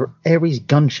Ares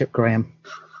gunship, Graham?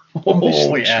 This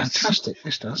looks yes. fantastic.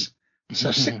 This does.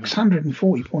 So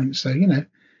 640 points. So,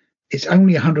 it's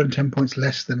only 110 points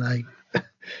less than a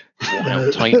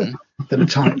Titan. than a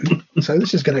Titan. So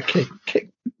this is going to kick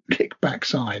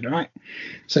backside, right?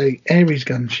 So Ares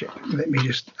gunship. Let me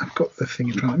I've got the thing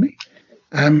in front of me.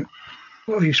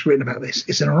 What have you written about this?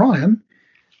 It's an Orion,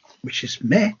 which is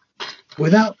meh,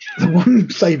 without the one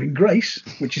saving grace,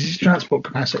 which is its transport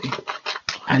capacity.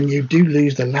 And you do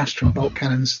lose the Lastron bolt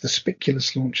cannons, the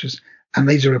Spiculus launchers, and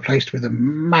these are replaced with a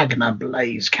Magna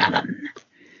Blaze cannon.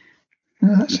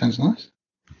 Oh, that sounds nice.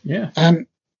 Yeah.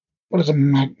 What is a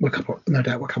no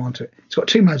doubt we'll come on to it. It's got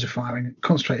 2 modes of firing: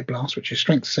 concentrated blast, which is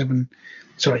strength 7,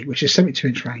 which is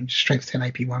 72-inch range, strength 10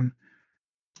 AP1,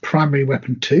 primary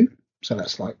weapon 2, so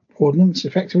that's like ordnance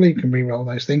effectively. You can re-roll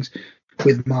those things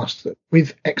with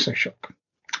exoshock,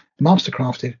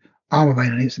 mastercrafted, armor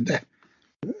bane, and instant death.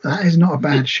 That is not a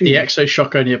bad shoot. The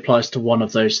Exoshock only applies to one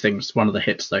of those things, one of the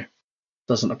hits, though.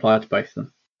 Doesn't apply to both of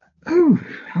them. Oh,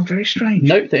 how very strange.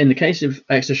 Note that in the case of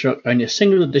Exoshock, only a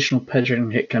single additional penetrating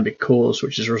hit can be caused,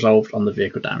 which is resolved on the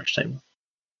vehicle damage table.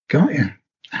 Got you.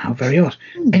 How very odd.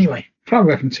 Anyway,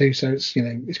 primary weapon 2, so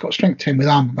it's got strength 10 with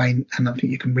armor bane, and I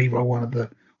think you can re-roll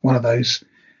one of those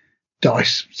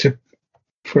dice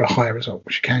for a higher result,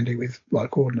 which you can do with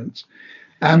like ordnance.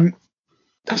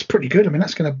 That's pretty good. I mean,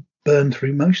 that's going to burn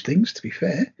through most things, to be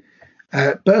fair.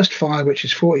 Burst fire, which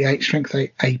is 48, strength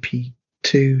 8,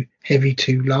 AP2, heavy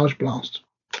 2, large blast.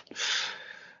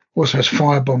 Also has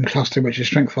firebomb cluster, which is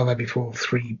strength 5, AP4,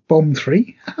 3, bomb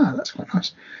 3. That's quite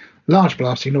nice. Large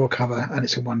blast, ignore cover, and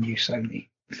it's a one use only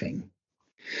thing.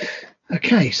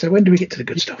 Okay, so when do we get to the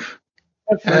good stuff?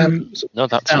 No,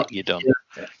 that's it. You're done.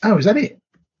 Oh, is that it?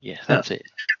 Yeah, that's it.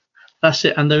 That's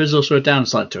it, and there is also a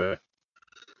downside to it.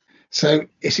 So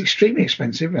it's extremely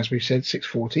expensive, as we said,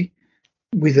 640,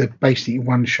 with a basically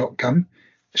one shotgun,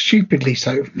 stupidly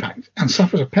so, in fact, and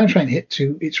suffers a penetrating hit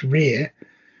to its rear,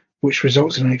 which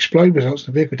results in the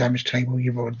vehicle damage table.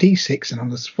 You roll a d6, and on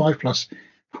the 5+,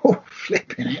 oh,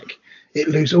 flipping heck, it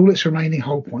loses all its remaining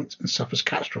hull points and suffers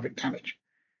catastrophic damage.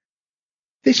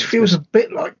 This feels a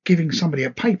bit like giving somebody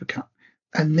a paper cut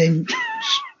and then,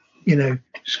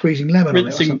 squeezing lemon on it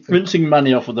or something. Rinsing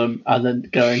money off of them and then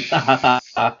going,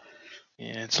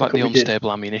 Yeah, it's like the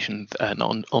unstable ammunition,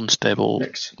 not unstable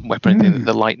weapon thing that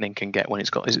the lightning can get when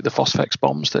it's got. Is it the Phosphex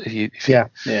bombs that if you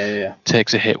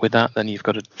takes a hit with that, then you've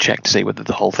got to check to see whether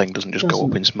the whole thing doesn't go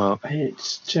up in smoke.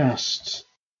 It's just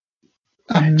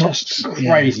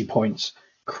crazy points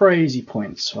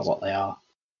for what they are.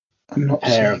 I'm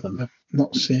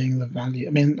not seeing the value.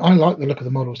 I mean, I like the look of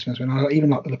the models, to be honest. I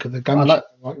even like the look of the guns.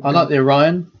 I like the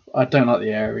Orion. I don't like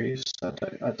the Ares.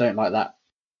 I don't like that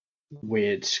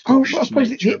weird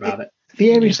nature about it.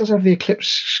 The Ares does have the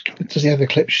Eclipse. Does he have the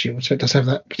Eclipse shield? So it does have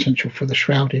that potential for the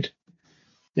Shrouded.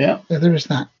 Yeah, so there is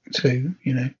that too.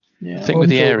 Yeah. The thing with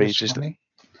the Ares is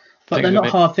but they're not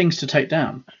hard things to take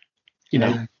down.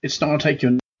 It's not going to take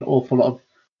you awful lot of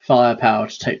firepower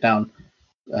to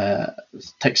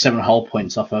take 7 hull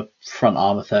points off a front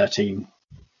armor 13.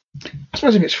 I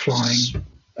suppose if it's flying,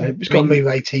 it's got to move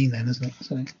 18 then, isn't it?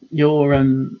 So. Your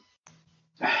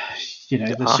the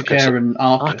Sakair and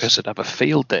Arcus would have a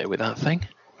field day with that thing.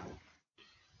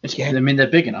 I mean, they're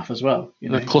big enough as well.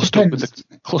 The cluster with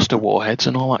the cluster warheads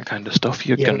and all that kind of stuff.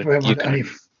 I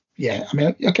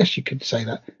guess you could say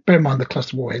that. Bear in mind the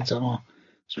cluster warheads are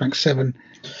strength 7.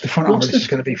 The front armor is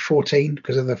going to be 14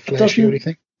 because of the flare shieldy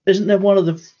thing. Isn't there one of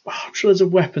the? I'm sure there's a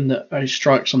weapon that only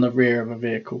strikes on the rear of a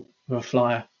vehicle, of a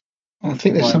flyer. I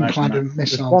think there's some kind of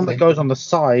missile. There's one that goes on the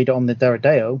side on the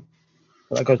Deredeo.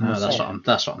 That goes on the side.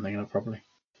 That's what I'm thinking of, probably.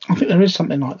 I think there is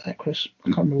something like that, Chris. I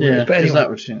can't remember. Yeah, but anyway,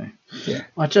 that was, Yeah.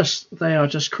 They are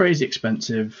just crazy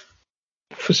expensive.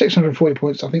 For 640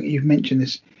 points, I think you've mentioned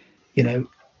this. You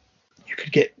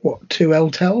could get 2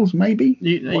 LTELs maybe.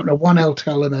 One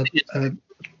LTEL and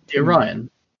the Orion.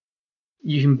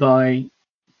 You can buy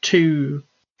 2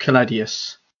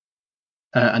 Caladius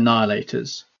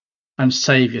Annihilators and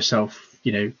save yourself,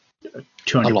 200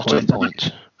 points.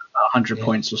 100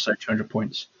 points or so, 200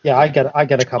 points. Yeah, I get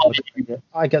a couple.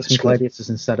 I get some Gladiators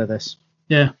instead of this.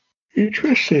 Yeah.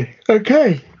 Interesting.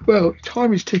 Okay. Well,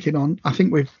 time is ticking on. I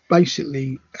think we've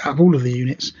basically, out of all of the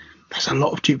units, there's a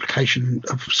lot of duplication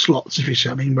of slots, if you see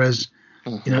what I mean. Whereas,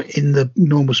 in the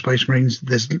normal Space Marines,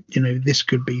 there's, this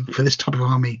could be, for this type of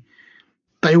army,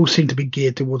 they all seem to be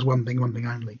geared towards one thing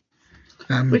only.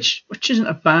 Which isn't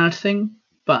a bad thing,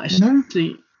 but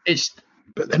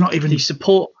but they're not even the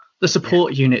support. The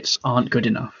support units aren't good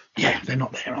enough. Yeah, they're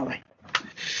not there, are they?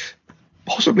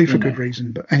 Possibly for good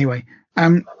reason, but anyway.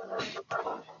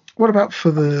 What about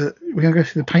we're going to go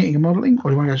through the painting and modelling, or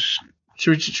do you want to go?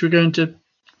 Should we go into? Do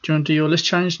you want to do your list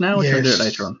challenge now, or do you want to do it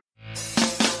later on?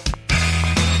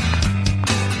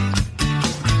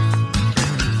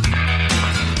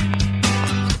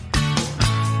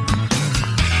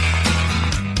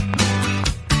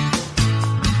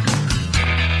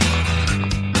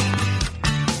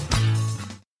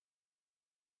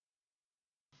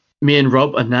 Me and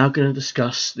Rob are now going to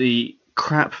discuss the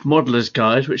crap modeller's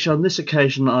guide, which on this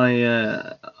occasion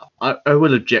I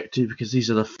will object to because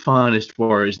these are the finest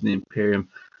warriors in the Imperium.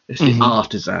 It's the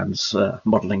artisans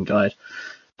modelling guide.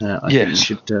 I think we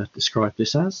should describe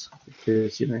this as,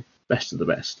 because best of the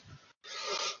best.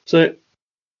 So,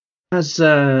 as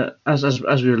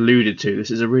we alluded to,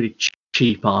 this is a really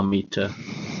cheap army to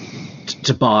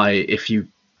buy if you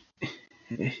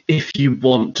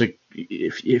want to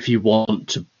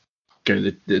go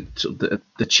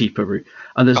the cheaper route,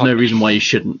 and there's no reason why you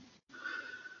shouldn't,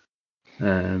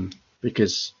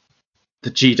 because the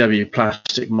GW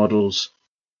plastic models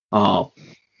are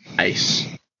ace.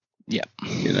 Yeah,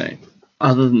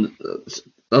 other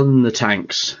than the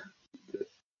tanks,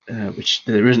 which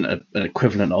there isn't an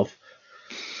equivalent of.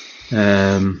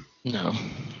 No.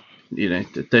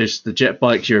 There's the jet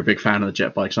bikes. You're a big fan of the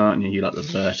jet bikes, aren't you? You like the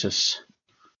Virtus.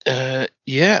 I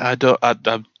don't. I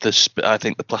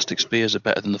think the plastic spears are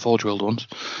better than the Forge World ones.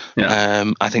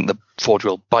 Yeah. I think the Forge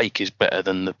World bike is better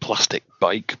than the plastic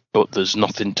bike, but there's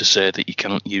nothing to say that you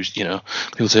cannot use.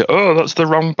 People say, "Oh, that's the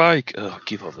wrong bike." Oh,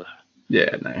 give over.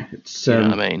 Yeah, no, it's. You know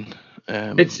what I mean?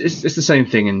 It's the same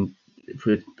thing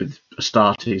with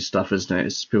Astartes stuff, isn't it?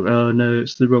 It's people, oh no,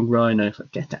 it's the wrong Rhino. It's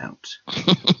like, get out.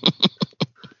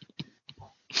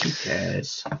 Who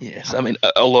cares? Yes, I mean,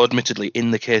 although admittedly,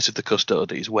 in the case of the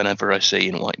Custodes, whenever I see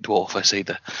in White Dwarf, I see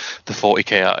the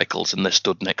 40k articles, and they're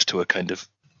stood next to a kind of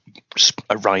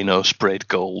a rhino sprayed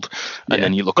gold, and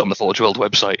then you look on the Forge World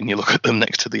website and you look at them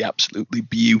next to the absolutely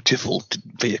beautiful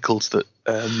vehicles that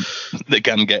they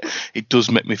can get. It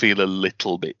does make me feel a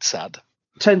little bit sad.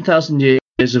 10,000 years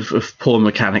of poor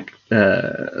mechanics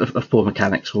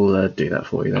will do that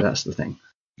for you. That's the thing.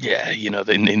 Yeah, in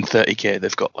 30k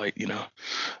they've got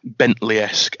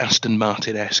Bentley-esque, Aston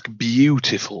Martin-esque,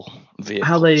 beautiful vehicles.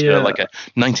 How they like a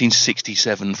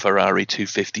 1967 Ferrari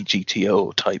 250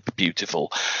 GTO type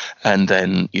beautiful, and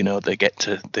then they get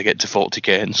to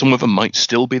 40k, and some of them might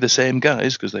still be the same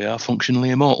guys because they are functionally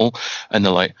immortal, and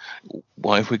they're like,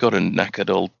 why have we got a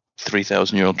knackered old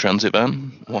 3,000-year-old transit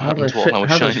van? What happened to all our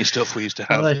shiny stuff we used to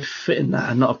have? How do they fit in that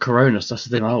and not a Coronas? That's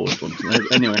the thing I always want to know.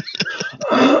 Anyway.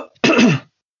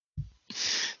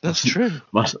 That's true.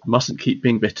 Mustn't keep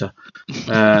being bitter.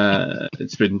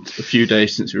 It's been a few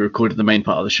days since we recorded the main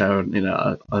part of the show, and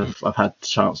I've had the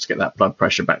chance to get that blood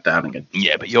pressure back down again.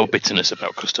 Yeah, but your bitterness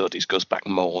about Custodes goes back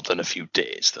more than a few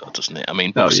days, though, doesn't it? I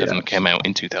mean, Book 7 came out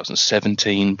in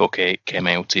 2017. Book 8 came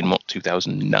out in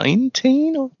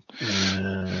 2019? Or?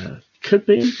 Could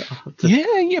be.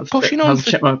 Pushing on.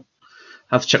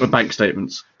 Have to check my bank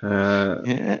statements.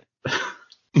 Yeah.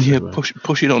 Yeah,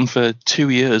 push it on for 2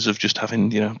 years of just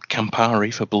having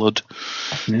Campari for blood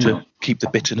to keep the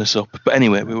bitterness up. But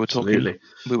anyway, we were talking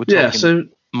so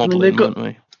modelling, weren't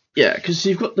we? Yeah, because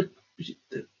you've got the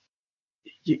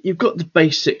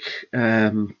basic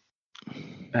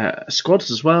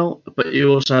squads as well, but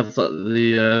you also have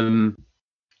the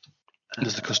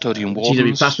there's the Custodian GW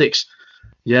Wardens. Plastics.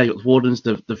 Yeah, you got the Wardens,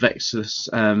 the Vexus,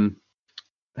 the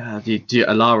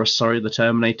Alaris, the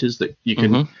Terminators that you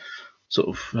can sort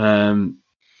of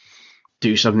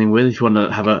do something with if you want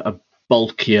to have a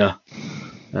bulkier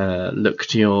look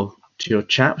to your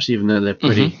chaps, even though they're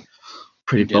pretty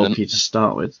bulky to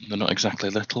start with. They're not exactly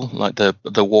little. Like the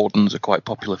Wardens are quite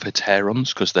popular for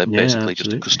Terrans because they're basically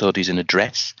just a Custodes in a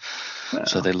dress,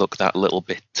 so they look that little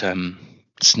bit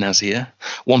snazzier.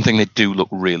 One thing they do look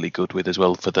really good with as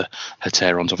well for the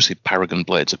Heterons, obviously Paragon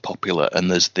blades are popular,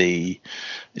 and there's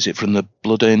is it from the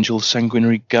Blood Angel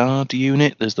Sanguinary Guard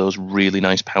unit? There's those really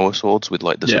nice power swords with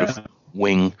like the sort of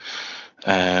wing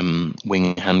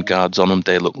hand guards on them.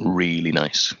 They look really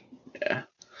nice. Yeah,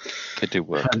 they do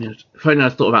work. If only I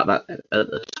thought about that at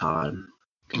the time.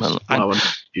 Well, I wanted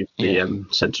to use the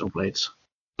Sentinel blades.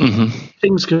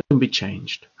 Things can be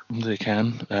changed. They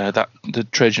can. The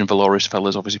Trajan Valoris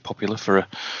fella's obviously popular for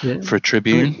a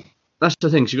Tribune. I mean, that's the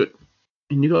thing. So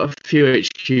you've got a few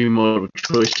HQ model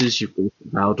choices. You've got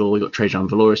Valdor, you've got Trajan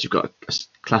Valoris, you've got a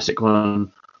classic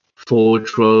one.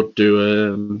 Forge World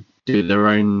do their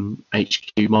own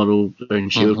HQ model, their own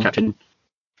shield captain,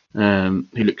 who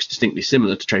looks distinctly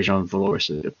similar to Trajan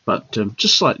Valoris, but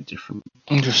just slightly different.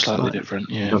 Just slightly different,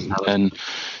 yeah. And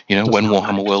when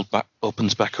Warhammer World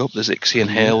opens back up, there's Ixion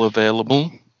Hail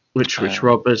available. Which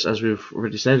Rob, as we've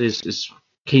already said, is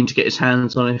keen to get his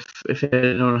hands on if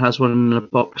anyone has one in a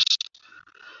box.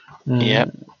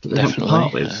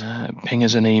 Definitely. Ping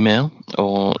us an email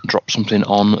or drop something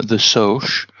on the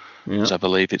Soch, as I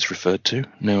believe it's referred to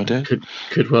nowadays.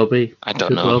 Could well be. I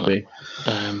don't know. Well be.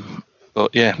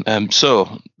 But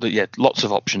lots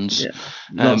of options.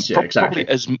 Exactly.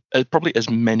 Probably as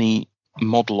many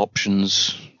model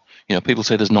options. People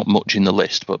say there's not much in the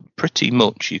list, but pretty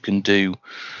much you can do.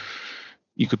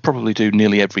 You could probably do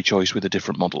nearly every choice with a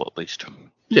different model at least.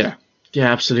 Yeah,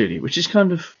 absolutely. Which is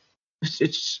kind of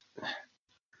it's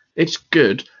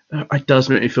good. It does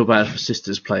make me feel bad for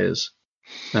Sisters players,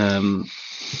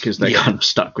 because they're kind of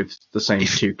stuck with the same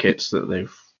two kits that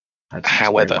they've had.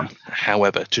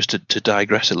 However, just to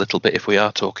digress a little bit, if we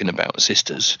are talking about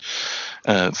Sisters,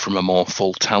 from a more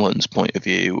full Talons point of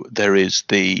view, there is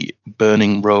the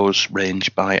Burning Rose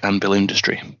range by Anvil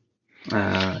Industry.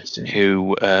 I see.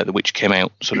 Which came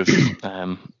out sort of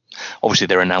obviously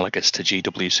they're analogous to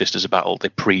GW Sisters of Battle. They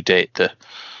predate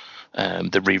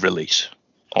the re-release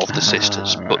of the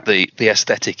Sisters, right. But the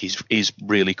aesthetic is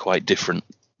really quite different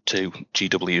to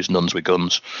GW's Nuns with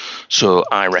Guns. So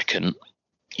I reckon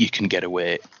you could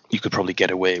probably get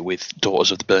away with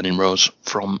Daughters of the Burning Rose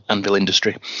from Anvil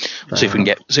Industry. See if we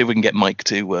can get Mike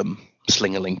to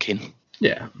sling a link in.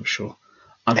 Yeah, I'm sure.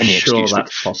 I'm sure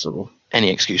that's possible. Any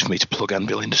excuse for me to plug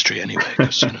Anvil Industry anyway,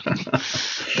 because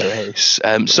there is.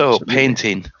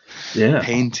 Painting. Yeah.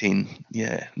 Painting,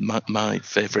 my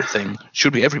favourite thing.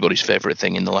 Should be everybody's favourite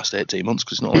thing in the last 18 months,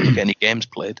 because it's not like any games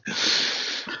played.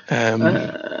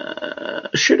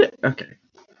 Should it? Okay.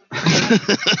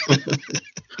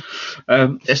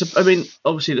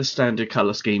 Obviously the standard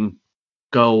colour scheme,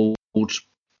 gold,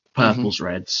 purples,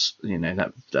 reds,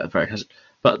 that very classic.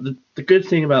 But the good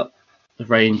thing about the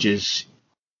range is,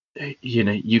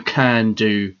 you can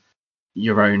do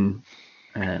your own.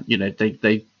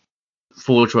 They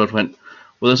Forge World went,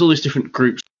 well, there's all these different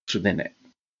groups within it.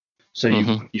 So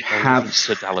you have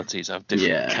sodalities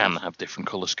can have different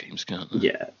colour schemes, can't they?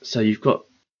 Yeah. So you've got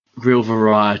real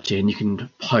variety, and you can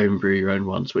homebrew your own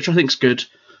ones, which I think's good.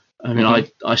 I mean,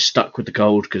 I stuck with the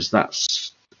gold because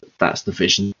that's the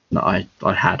vision that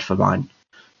I had for mine.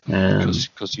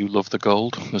 Because you love the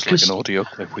gold. There's like an audio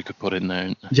clip we could put in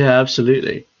there. Yeah,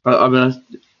 absolutely.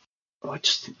 I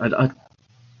just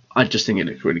think it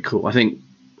looks really cool. I think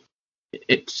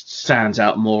it stands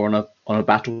out more on a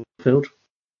battlefield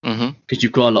because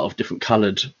you've got a lot of different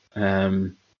coloured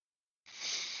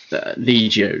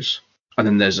legios, and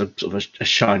then there's a sort of a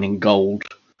shining gold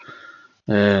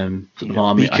sort of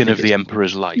army. Beacon of the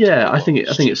Emperor's Light. Yeah, I think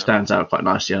it stands out quite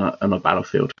nicely on a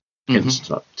battlefield against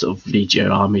like, sort of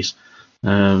legio armies.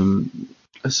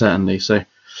 Certainly. So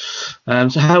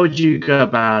how would you go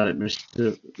about it,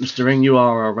 Mr. Ring? You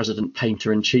are our resident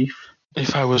painter in chief.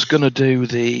 If I was going to do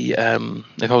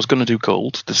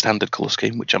gold, the standard colour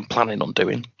scheme, which I'm planning on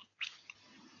doing,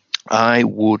 I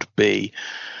would be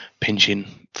pinching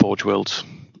Forge World's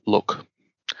look.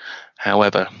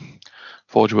 However,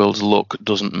 Forge World's look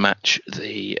doesn't match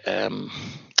the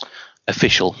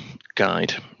official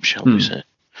guide, shall we say.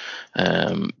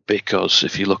 Because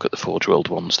if you look at the Forge World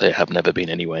ones, they have never been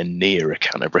anywhere near a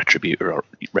can of Retributor or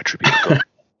Retributor Gold.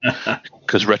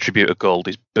 Because Retributor Gold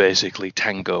is basically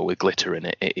Tango with glitter in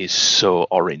it. It is so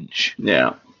orange.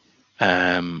 Yeah.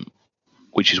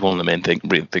 Which is one of the main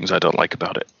things I don't like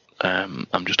about it.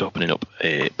 I'm just opening up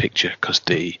a picture because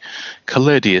the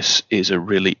Caladius is a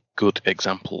really good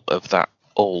example of that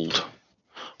old,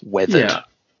 weathered,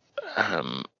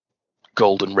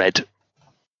 gold and red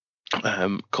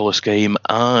colour scheme.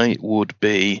 I would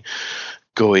be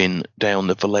going down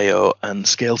the Vallejo and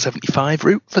Scale 75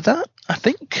 route for that, I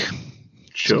think.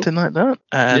 Sure. Something like that.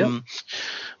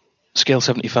 Scale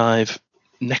 75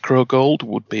 Necro Gold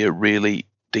would be a really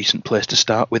decent place to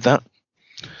start with that,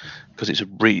 because it's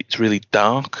really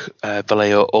dark.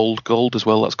 Vallejo Old Gold as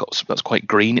well. That's quite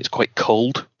green. It's quite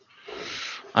cold.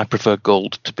 I prefer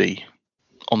gold to be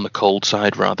on the cold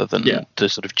side rather than the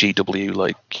sort of GW,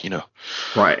 like, you know,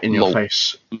 right in your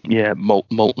face. Yeah,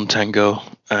 molten Tango,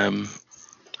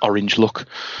 orange look.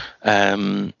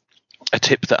 A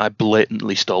tip that I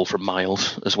blatantly stole from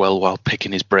Miles as well while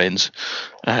picking his brains.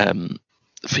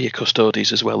 For your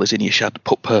Custodes as well as in your shadow,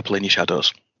 put purple in your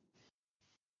shadows.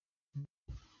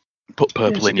 Put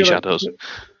purple in your shadows.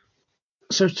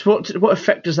 So what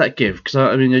effect does that give? Because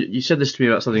I mean, you said this to me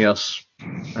about something else.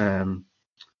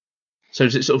 So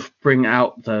does it sort of bring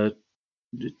out the?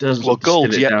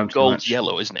 Gold's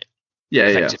yellow, isn't it? Yeah,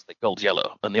 effectively, gold's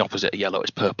yellow, and the opposite of yellow is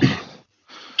purple.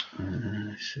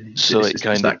 So it's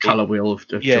kind of that colour wheel of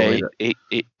joy.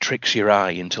 It tricks your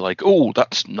eye into like, oh,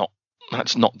 that's not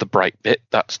the bright bit,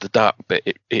 that's the dark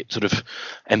bit. It sort of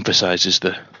emphasises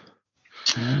the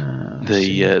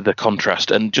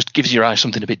contrast and just gives your eye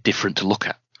something a bit different to look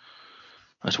at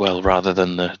as well, rather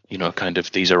than the, you know, kind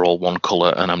of these are all one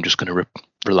colour and I'm just going to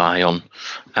rely on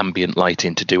ambient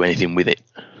lighting to do anything with it.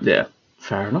 Yeah,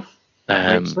 fair enough.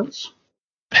 That makes sense.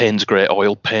 Payne's Grey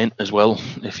oil paint as well,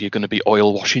 if you're going to be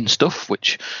oil washing stuff,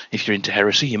 which if you're into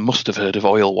heresy, you must have heard of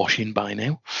oil washing by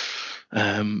now.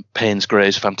 Payne's Grey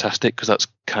is fantastic because that's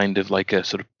kind of like a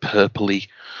sort of purpley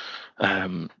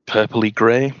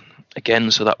grey again,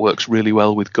 so that works really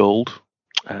well with gold.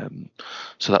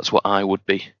 So that's what I would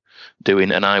be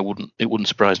doing, and it wouldn't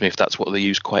surprise me if that's what they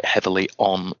use quite heavily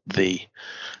on the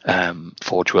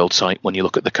Forge World site when you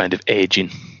look at the kind of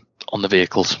aging on the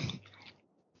vehicles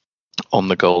on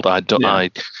the gold. I'm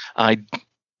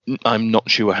not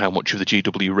sure how much of the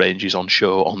GW range is on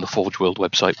show on the Forge World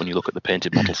website when you look at the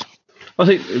painted models. I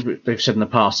think they've said in the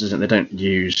past, isn't it, they don't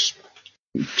use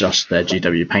just their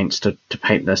GW paints to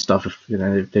paint their stuff. If, you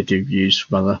know, they do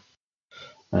use rather.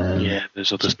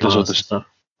 There's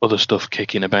other stuff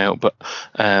kicking about, but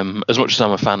as much as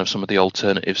I'm a fan of some of the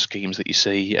alternative schemes that you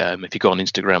see, if you go on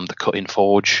Instagram, the Cutting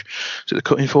Forge, is it the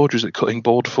Cutting Forge or is it Cutting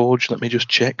Board Forge? Let me just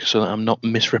check so that I'm not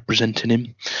misrepresenting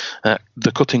him.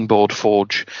 The Cutting Board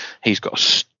Forge, he's got a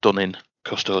stunning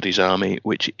Custodes army,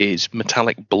 which is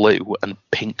metallic blue and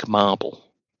pink marble.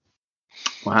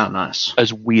 Wow, nice.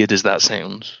 As weird as that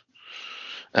sounds,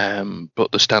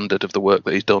 but the standard of the work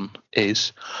that he's done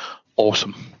is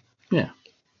awesome. Yeah.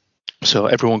 So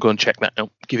everyone go and check that out.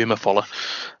 Give him a follow.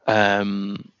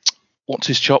 What's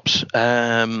his chops?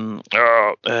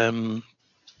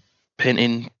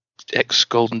 Painting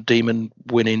ex-Golden Demon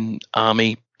winning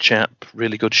army chap.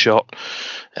 Really good shot.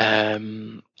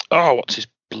 What's his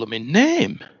blooming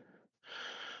name?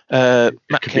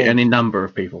 Matt Could be any number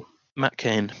of people. Matt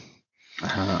Kane.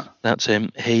 Uh-huh. That's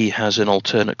him. He has an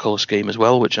alternate colour scheme as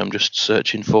well, which I'm just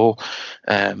searching for.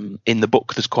 In the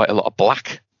book, there's quite a lot of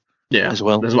black. Yeah, as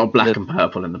well. There's a lot of black and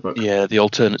purple in the book. Yeah, the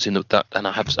alternates in that, and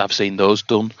I've seen those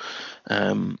done.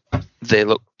 They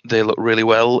look really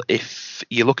well. If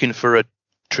you're looking for a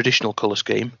traditional colour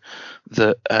scheme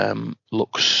that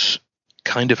looks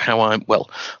kind of how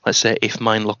let's say if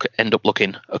mine end up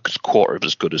looking a quarter of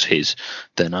as good as his,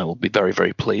 then I will be very,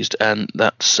 very pleased. And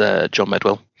that's John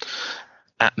Medwell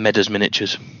at Medders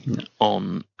Miniatures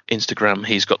on Instagram.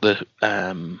 He's got the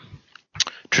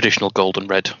traditional gold and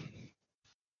red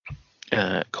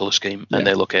colour scheme, and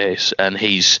they look ace, and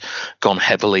he's gone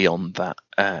heavily on that,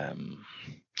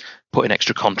 putting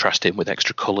extra contrast in with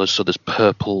extra colours, so there's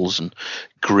purples and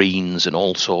greens and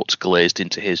all sorts glazed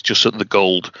into his, just so that the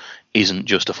gold isn't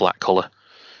just a flat colour,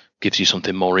 gives you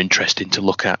something more interesting to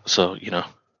look at. So, you know,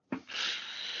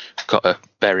 got to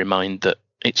bear in mind that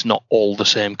it's not all the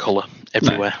same colour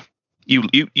everywhere. No.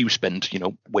 You spend, you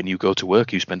know, when you go to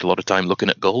work, you spend a lot of time looking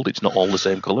at gold. It's not all the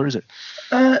same colour, is it?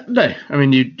 No. I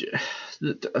mean,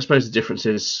 I suppose the difference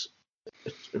is,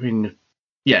 I mean,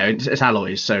 it's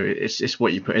alloys, so it's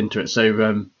what you put into it.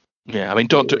 So Yeah, I mean,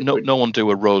 no one do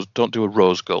a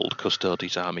rose gold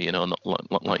Custodes army,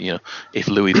 not like if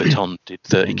Louis Vuitton did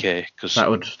 30k, because that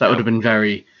would have been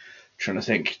very. Trying to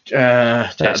think,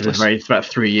 that would have been about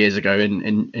 3 years ago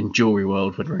in jewelry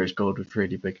world when rose gold was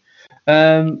really big.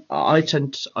 For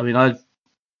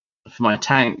my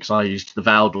tanks I used the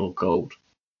Valdor gold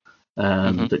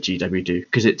that GW do,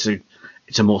 because it's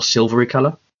a more silvery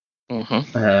color, which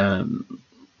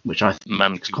I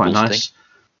think is quite nice.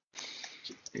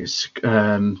 It's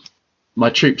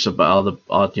my troops are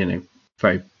very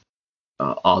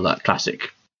that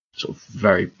classic sort of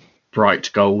very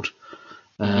bright gold.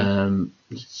 So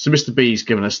Mr. B's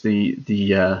given us the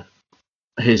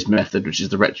his method, which is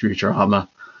the Retributor armor,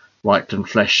 Reichland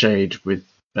Flesh Shade with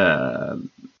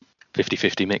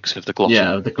 50-50 mix of the gloss.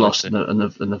 Yeah, the gloss and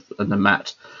the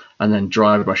matte, and then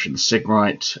dry brush and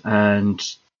Sigrite, and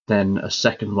then a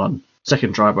second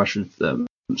dry brush with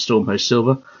Stormhost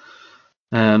Silver,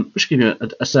 which give you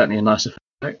certainly a nice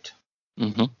effect.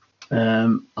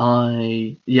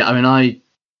 I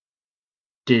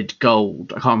did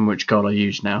gold. I can't remember which gold I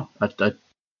used now. Because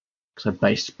I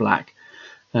based black,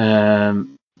 but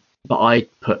I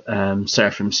put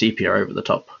Seraphim Sepia over the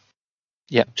top.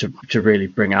 Yeah, to really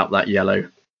bring out that yellow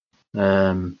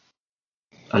a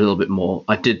little bit more.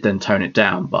 I did then tone it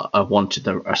down, but I wanted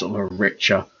a sort of a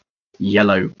richer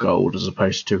yellow gold as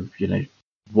opposed to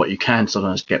what you can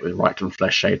sometimes get with Reichland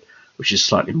Flesh Shade, which is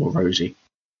slightly more rosy.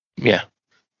 Yeah,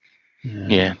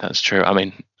 that's true. I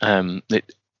mean,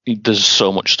 there's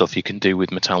so much stuff you can do with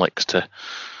metallics to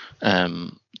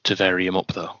vary them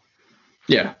up, though.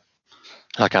 Yeah.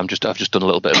 Like I've just done a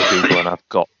little bit of a Google, and I've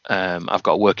got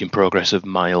a work in progress of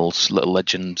Miles Little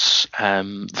Legends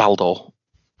Valdor.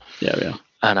 Yeah.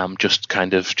 And I'm just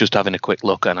having a quick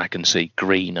look, and I can see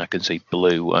green, I can see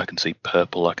blue, I can see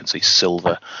purple, I can see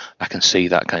silver, I can see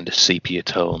that kind of sepia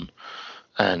tone,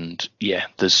 and yeah,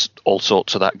 there's all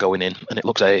sorts of that going in, and it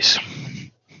looks ace.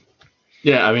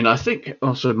 Yeah, I mean, I think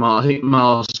also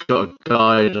Miles has got a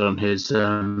guide on his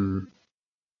on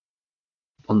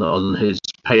his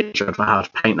page for how to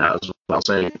paint that as well.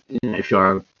 So if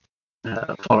you're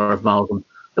a follower of Miles on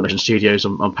Dimension Studios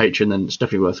on Patreon, then it's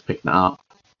definitely worth picking that up,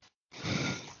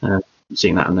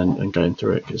 seeing that, and going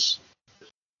through it, because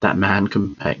that man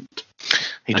can paint.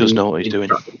 He does know what he's doing.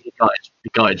 He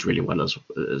guides really well as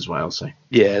well. So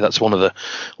yeah, that's one of the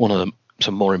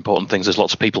some more important things. There's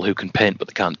lots of people who can paint, but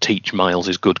they can't teach. Miles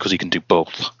is good because he can do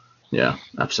both. Yeah,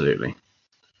 absolutely.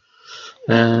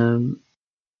 But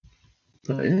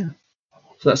yeah,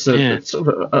 so that's sort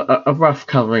of a rough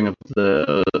covering of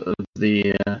the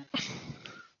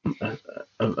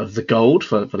gold,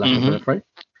 for lack of a better phrase.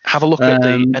 Have a look at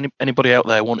anybody out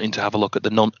there wanting to have a look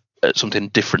at something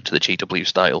different to the GW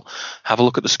style. Have a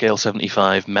look at the Scale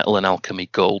 75 Metal and Alchemy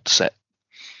Gold set.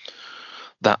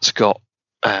 That's got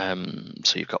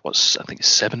so you've got I think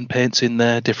 7 paints in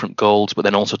there, different golds, but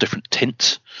then also different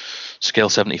tints. Scale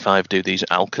 75 do these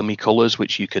alchemy colours,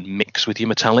 which you can mix with your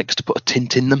metallics to put a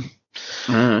tint in them.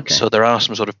 Okay. So there are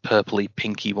some sort of purpley,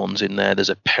 pinky ones in there.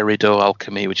 There's a Peridot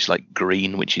alchemy, which is like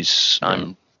green, which is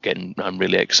I'm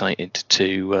really excited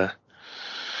to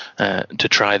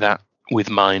try that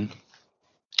with mine.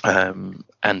 And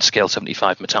Scale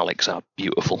 75 metallics are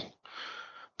beautiful.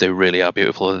 They really are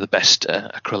beautiful. They're the best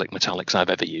acrylic metallics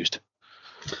I've ever used.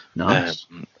 Nice.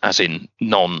 As in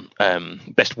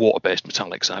best water-based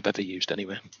metallics I've ever used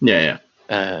anyway. Yeah.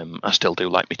 I still do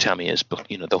like my Tamiya's, but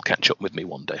they'll catch up with me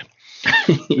one day.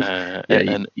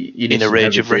 And in a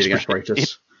rage of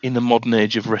in the modern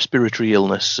age of respiratory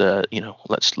illness,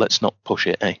 let's not push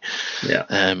it, eh?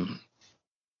 Yeah.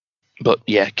 But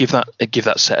yeah, give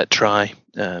that set a try.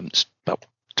 It's about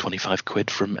 25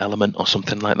 quid from Element or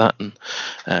something like that, and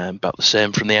about the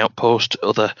same from the Outpost.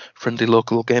 Other friendly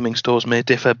local gaming stores may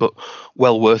differ, but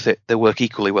well worth it. They work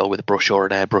equally well with a brush or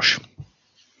an airbrush.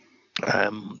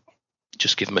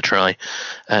 Just give them a try,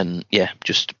 and yeah,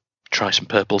 just try some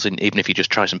purples in. Even if you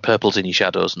just try some purples in your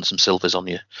shadows and some silvers on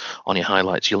your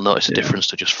highlights, you'll notice a difference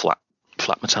to just flat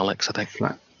metallics. I think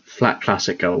flat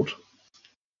classic gold.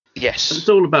 Yes, it's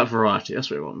all about variety.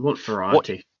 That's what we want. What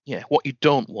variety? What you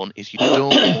don't want is you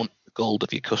don't want the gold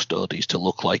of your Custodes to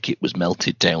look like it was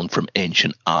melted down from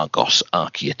ancient Argos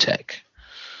Archaeotech.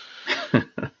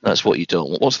 That's what you don't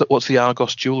want. What's the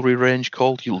Argos jewellery range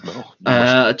called? You'll know.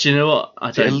 Do you know what?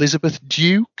 Elizabeth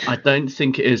Duke? I don't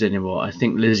think it is anymore. I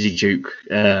think Lizzie Duke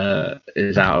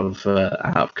is out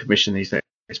of commission these days,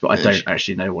 but I don't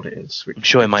actually know what it is. I'm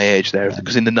showing my age there,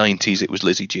 because in the 90s it was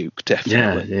Lizzie Duke,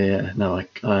 definitely. Yeah. No,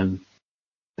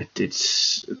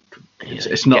 It's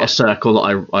not a circle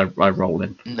that I roll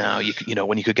in. No, you know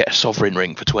when you could get a sovereign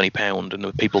ring for £20 and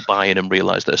the people buying them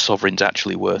realise that a sovereign's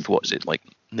actually worth like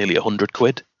nearly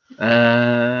 £100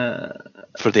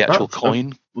 for the actual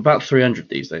coin. About 300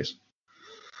 these days.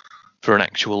 For an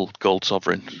actual gold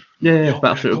sovereign. Yeah,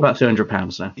 about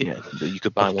 £200 now. Yeah, you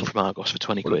could buy one from Argos for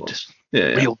 £20.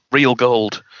 Yeah. Real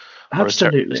gold.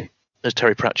 Absolutely. As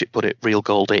Terry Pratchett put it, real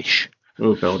goldish.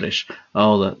 Real goldish.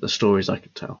 Oh, the stories I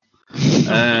could tell.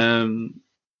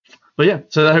 But yeah,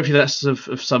 so hopefully that's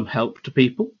of some help to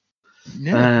people.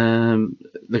 Yeah.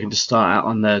 Looking to start out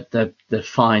on their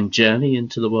fine journey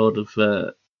into the world of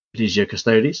Legio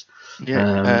Custodes.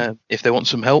 Yeah. If they want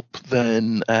some help,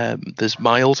 then there's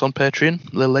Miles on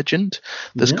Patreon, the legend.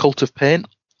 There's Cult of Paint,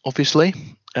 obviously.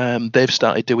 They've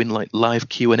started doing like live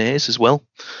Q&As as well.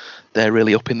 They're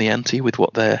really up in the ante with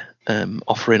what they're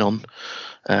offering on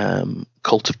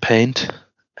Cult of Paint.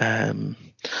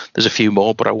 There's a few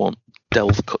more, but I won't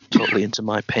delve totally into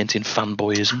my painting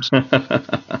fanboyisms.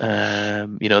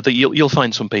 You'll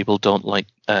find some people don't like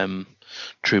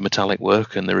true metallic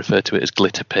work, and they refer to it as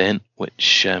glitter paint,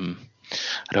 which I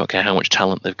don't care how much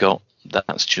talent they've got.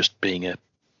 That's just being,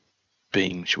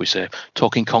 should we say,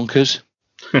 talking conkers.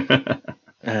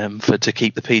 To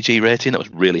keep the PG rating. That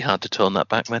was really hard to tone that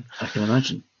back then. I can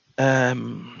imagine.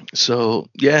 So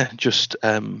yeah, just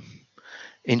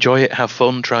enjoy it, have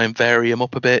fun, try and vary them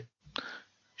up a bit.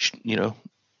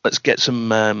 Let's get some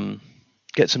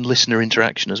listener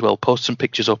interaction as well. Post some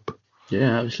pictures up.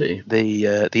 Yeah, absolutely.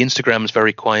 The Instagram is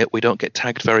very quiet. We don't get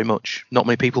tagged very much. Not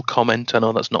many people comment. I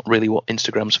know that's not really what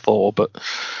Instagram's for, but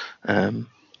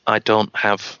I don't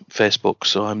have Facebook,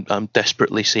 so I'm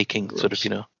desperately seeking sort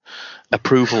of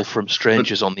approval from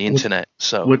strangers on the internet.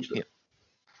 So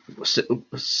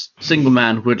a single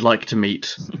man would like to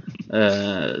meet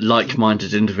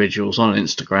like-minded individuals on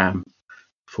Instagram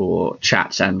for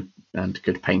chats and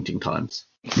good painting times.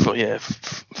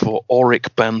 For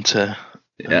auric banter.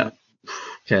 Yeah,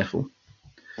 careful.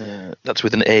 That's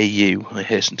with an AU, I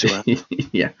hasten to add.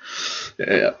 Yeah.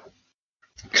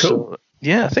 Cool. So,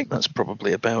 I think that's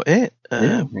probably about it.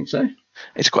 I think so.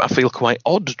 I feel quite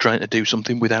odd trying to do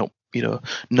something without,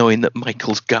 knowing that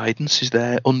Michael's guidance is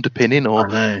there underpinning, or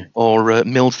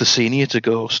Mills the Senior to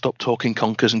go stop talking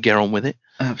conkers and get on with it.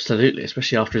 Absolutely,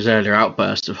 especially after his earlier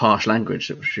outburst of harsh language,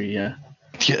 which it's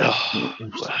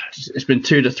been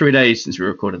 2 to 3 days since we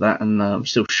recorded that, and I'm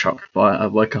still shocked by it. I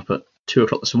woke up at 2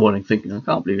 o'clock this morning thinking, I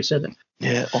can't believe he said it.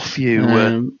 Yeah, off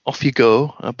you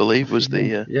go, I believe was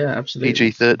the absolutely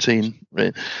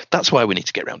PG-13. That's why we need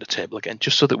to get round a table again,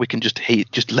 just so that we can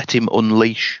just let him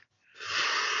unleash.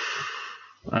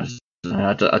 I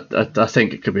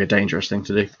think it could be a dangerous thing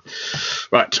to do.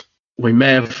 Right, we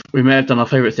may have done our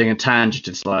favourite thing and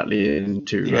tangented slightly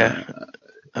into. Yeah,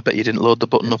 I bet you didn't load the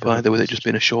button up either, with it just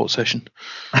being a short session.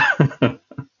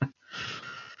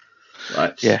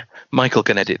 Right. Yeah, Michael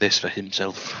can edit this for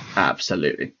himself.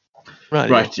 Absolutely.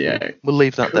 Right. Yeah. We'll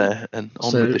leave that there and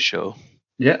on with the show.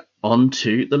 Yeah. On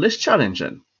to the list challenge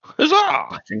then. Huzzah!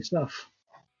 Exciting stuff.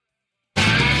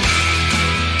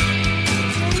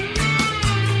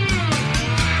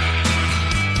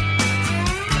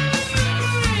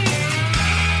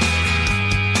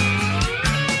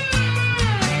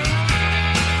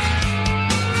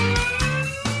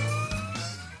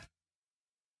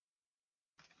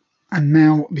 And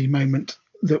now the moment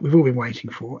that we've all been waiting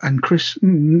for, and Chris,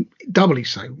 doubly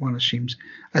so, one assumes,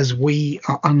 as we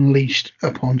are unleashed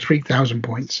upon 3,000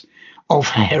 points of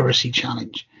Heresy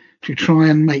Challenge to try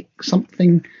and make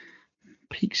something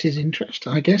piques his interest,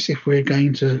 I guess, if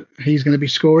he's going to be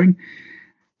scoring.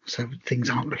 So things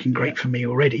aren't looking great for me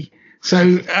already.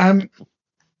 So,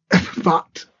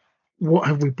 but what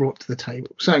have we brought to the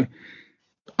table? So,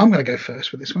 I'm going to go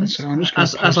first with this one. So I'm just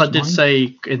as I did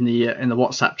say in the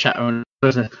WhatsApp chat,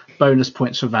 there's a bonus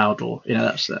points for Valdor.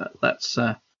 That's.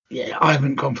 Yeah, I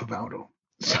haven't gone for Valdor.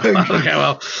 So okay,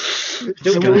 well,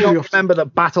 do we all remember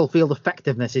that battlefield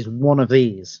effectiveness is one of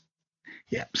these?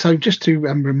 Yeah. So just to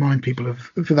remind people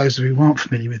for those who aren't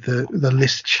familiar with the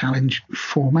list challenge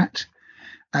format,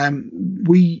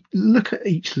 we look at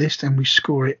each list and we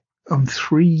score it on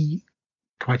 3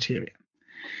 criteria.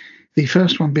 The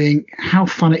first one being how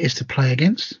fun it is to play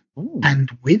against and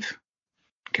with.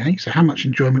 Okay, so how much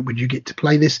enjoyment would you get to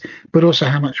play this, but also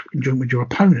how much enjoyment would your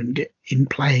opponent get in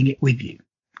playing it with you?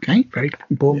 Okay, very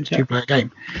important to play a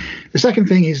game. The second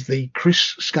thing is the Chris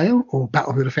scale, or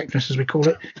battlefield effectiveness as we call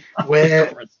it,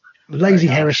 where lazy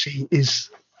heresy is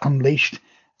unleashed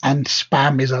and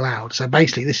spam is allowed. So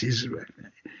basically this is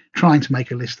trying to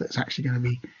make a list that's actually going to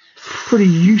be pretty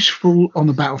useful on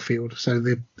the battlefield. So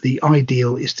the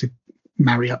ideal is to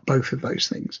marry up both of those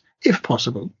things, if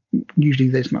possible. Usually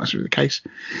that's not necessarily the case.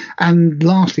 And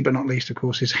lastly, but not least, of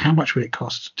course, is how much would it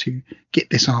cost to get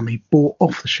this army bought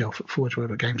off the shelf at Forge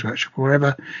World or Games Workshop or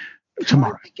wherever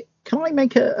tomorrow? Can I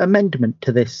make an amendment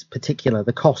to this particular,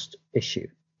 the cost issue?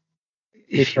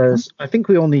 Because I think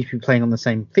we all need to be playing on the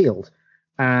same field.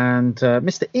 And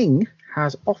Mr. Ing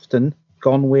has often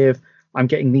gone with, I'm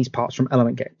getting these parts from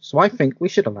Element Games. So I think we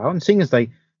should allow, and seeing as they're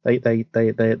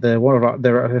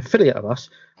an affiliate of us,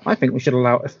 I think we should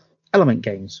allow Element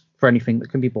Games for anything that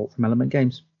can be bought from Element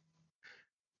Games.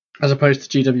 As opposed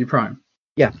to GW Prime?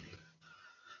 Yeah.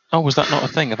 Oh, was that not a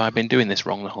thing? Have I been doing this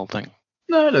wrong the whole thing?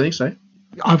 No, I don't think so.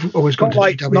 I've always gone to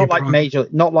GW not like Prime. major,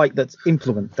 not like that's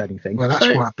influenced anything. Well, that's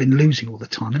why I've been losing all the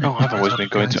time. Isn't it? Oh, I've always been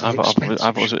going to. I've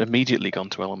always immediately gone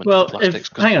to Element Plastics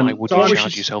because why would you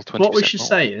charge yourself 20%? What we should more?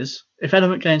 say is, if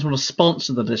Element Games want to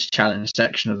sponsor this challenge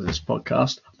section of this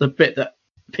podcast, the bit that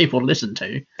people listen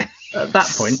to, at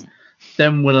that point,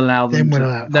 then we'll allow them.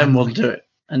 Then we'll do it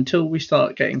until we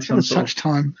start getting some sort such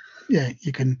time. Yeah,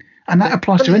 you can, and that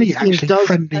applies to any actually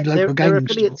friendly local their gaming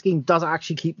affiliate store. scheme does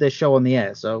actually keep their show on the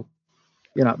air, so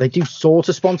they do sort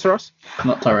of sponsor us.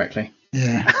 Not directly.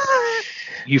 Yeah.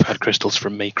 You've had crystals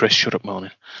from me, Chris. Shut up,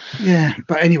 morning. Yeah,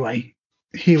 but anyway,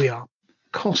 here we are.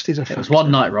 Cost is a factor. It was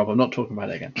one night, Rob. I'm not talking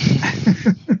about it again.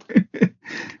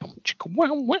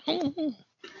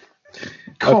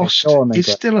 Cost is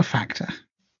still a factor,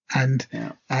 and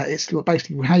it's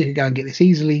basically how you can go and get this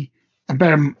easily and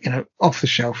bear them, off the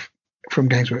shelf from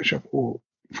Games Workshop or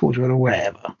Forge World or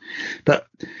wherever. But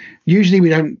usually we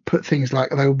don't put things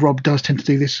like, although Rob does tend to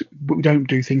do this, but we don't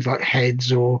do things like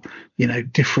heads or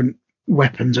different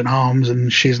weapons and arms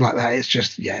and shiz like that. It's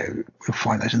just we'll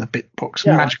find those in the bit box,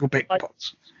 magical bit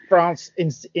box. For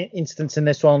instance, in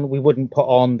this one, we wouldn't put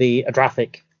on the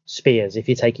Adrathic spears if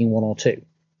you're taking one or two,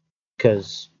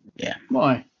 because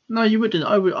why? No, you wouldn't.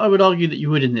 I would argue that you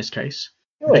would in this case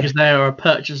because they are a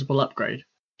purchasable upgrade.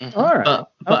 Mm-hmm. All right,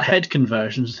 but head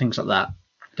conversions and things like that,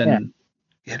 then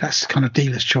that's kind of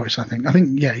dealer's choice. I think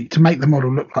to make the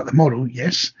model look like the model,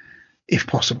 yes, if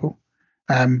possible.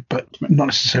 But not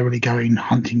necessarily going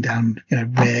hunting down,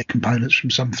 rare components from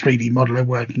some 3D modeler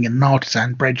working in an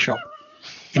artisan bread shop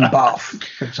in Bath,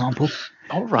 for example.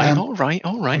 All right.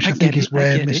 Which I think is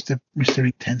where Mr.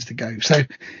 Ing tends to go. So,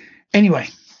 anyway,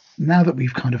 now that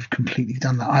we've kind of completely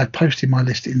done that, I've posted my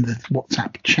list in the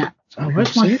WhatsApp chat. So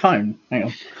where's my phone? Hang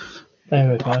on.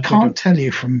 There we go. I can't tell you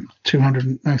from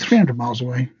 300 miles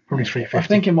away, probably 350. I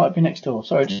think it might be next door.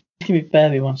 Sorry, just give me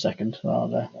barely 1 second. I'll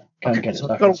go and get it.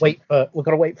 We've got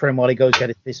to wait for him while he goes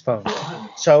get his phone.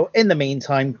 So in the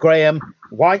meantime, Graham,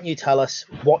 why don't you tell us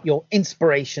what your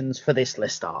inspirations for this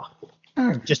list are?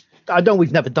 I know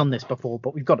we've never done this before,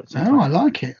 but we've got it. I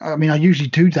like it. I mean, I usually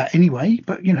do that anyway,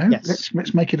 but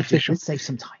let's make it official. Let's save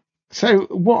some time. So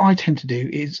what I tend to do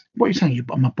is, what are you saying?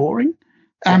 Am I boring?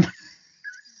 I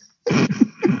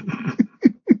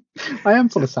am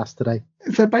full of sass today.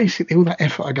 So basically, all that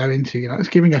effort I go into, it's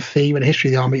giving a theme and a history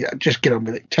of the army. Just get on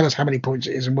with it. Tell us how many points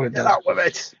it is and what it does. Get out with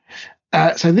it.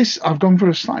 So this, I've gone for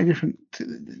a slightly different.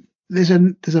 There's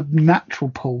a natural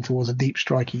pull towards a deep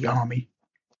striking army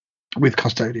with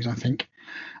Custodians, I think,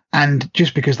 and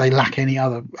just because they lack any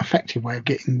other effective way of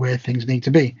getting where things need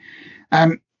to be,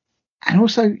 and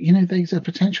also, there's a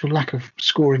potential lack of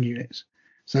scoring units.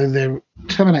 So their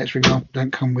Terminators, for example,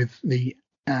 don't come with the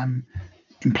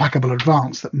implacable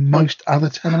advance that most other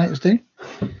Terminators do.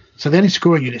 So the only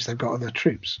scoring units they've got are the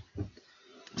troops.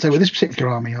 So with this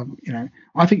particular army,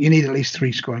 I think you need at least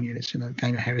 3 scoring units in a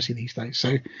game of Heresy these days.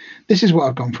 So this is what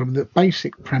I've gone from. The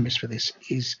basic premise for this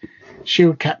is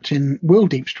Shield Captain will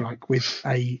deep strike with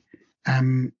a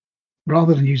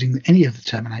rather than using any of the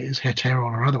Terminators,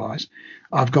 Heteron or otherwise,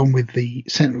 I've gone with the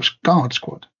Sentinel Guard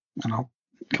squad, and I'll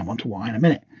come on to why in a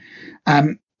minute.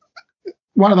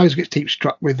 One of those gets deep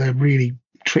struck with a really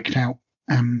tricked out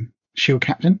Shield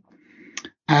Captain,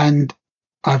 and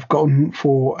I've gone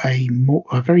for a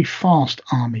very fast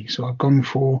army. So I've gone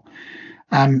for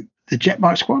the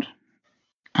Jetbike squad,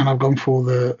 and I've gone for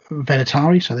the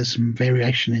Venatari. So there's some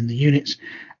variation in the units,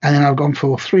 and then I've gone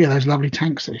for 3 of those lovely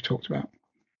tanks that we talked about.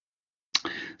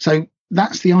 So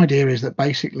that's the idea, is that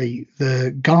basically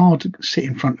the guard sit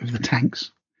in front of the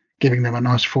tanks, giving them a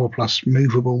nice 4+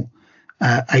 movable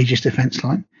Aegis defense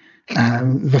line.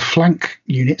 The flank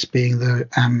units, being the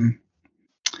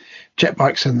jet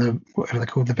bikes and the whatever they're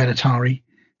called, the Venatari,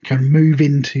 can move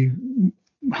into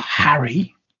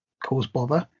harry, cause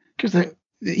bother, because at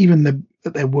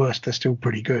their worst, they're still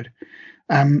pretty good.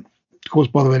 Cause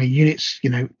bother any units,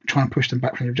 try and push them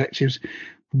back from the objectives.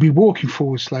 We'll be walking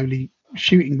forward slowly,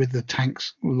 shooting with the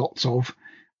tanks, lots of,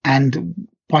 and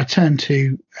by turn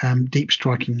 2, deep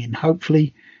striking in,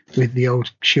 hopefully, with the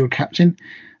old shield captain.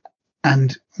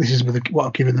 And this is what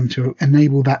I've given them to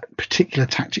enable that particular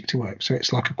tactic to work. So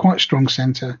it's like a quite strong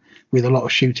centre with a lot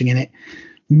of shooting in it.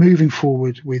 Moving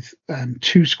forward with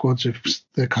 2 squads of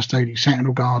the Custodian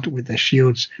Sentinel Guard with their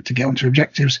shields to get onto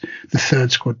objectives. The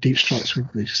 3rd squad deep strikes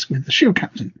with the shield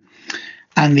captain.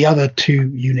 And the other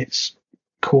 2 units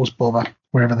cause bother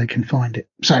wherever they can find it.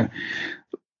 So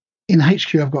in the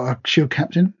HQ, I've got a shield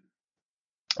captain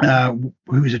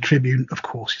who is a tribune. Of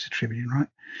course, he's a tribune, right?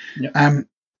 Yep.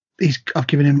 I've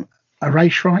given him array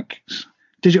shrikes,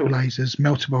 digital lasers,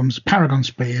 melter bombs, Paragon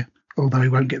Spear, although he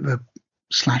won't get the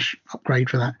 / upgrade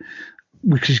for that,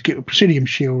 which is get a Presidium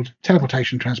Shield,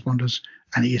 teleportation transponders,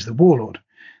 and he is the Warlord.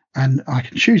 And I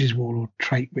can choose his Warlord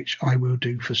trait, which I will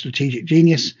do for Strategic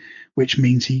Genius, which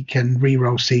means he can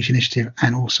reroll Siege Initiative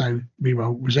and also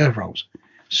reroll reserve rolls.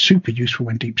 Super useful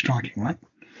when deep striking, right?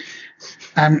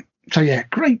 So yeah, a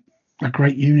great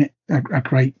unit, a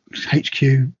great HQ.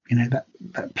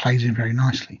 That plays in very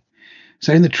nicely.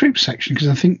 So in the troops section, because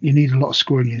I think you need a lot of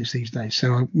scoring units these days,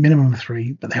 so a minimum of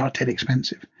 3, but they are dead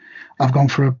expensive. I've gone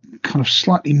for a kind of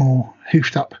slightly more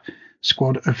hoofed up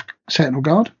squad of Sentinel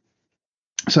Guard.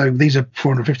 So these are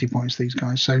 450 points, these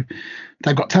guys. So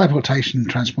they've got teleportation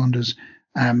transponders,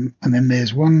 and then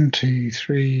there's 1, 2,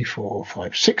 3, 4,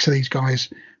 5, 6 of these guys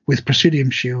with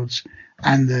Presidium shields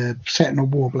and the Sentinel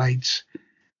Warblades,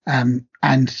 and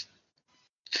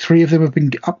 3 of them have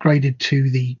been upgraded to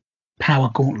the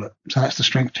Power Gauntlet. So that's the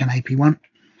Strength 10 AP1.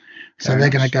 So they're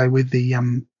going to go with the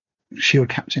shield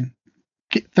captain.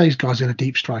 Get those guys in a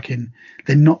deep strike in.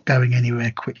 They're not going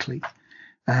anywhere quickly.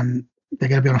 They're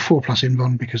going to be on a 4+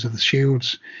 invuln because of the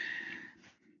shields.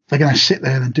 They're going to sit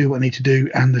there and do what they need to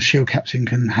do, and the shield captain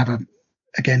can have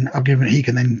he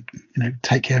can then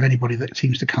take care of anybody that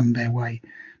seems to come their way.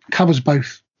 Covers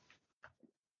both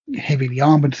heavily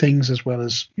armored things as well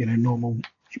as normal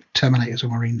Terminators or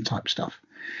Marine type stuff.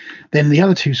 Then the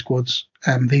other 2 squads,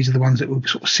 these are the ones that will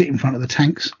sort of sit in front of the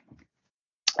tanks.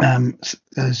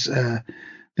 There's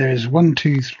 1,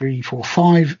 2, 3, 4,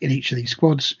 5 in each of these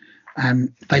squads.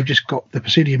 They've just got the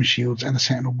Presidium shields and the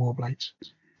Sentinel Warblades.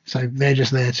 So they're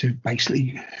just there to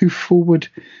basically hoof forward,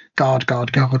 guard,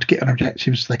 get on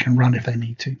objectives. They can run if they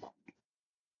need to,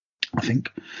 I think.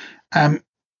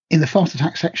 In the fast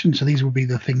attack section, so these will be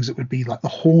the things that would be like the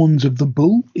horns of the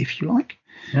bull, if you like.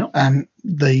 Yep.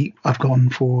 I've gone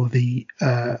for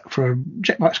for a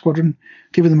Jetbike squadron,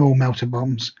 given them all melter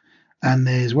bombs. And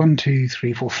there's 1, 2,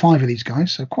 3, 4, 5 of these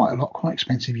guys, so quite a lot, quite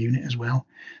expensive unit as well.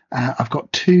 I've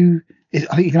got 2. I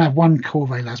think you can have 1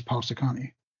 Corvée Las-Pastor, can't you?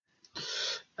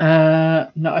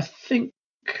 No, I think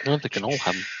No, they can all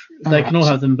have them. They can all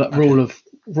have them, but rule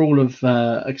of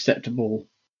acceptable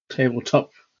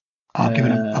tabletop. I've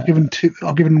given them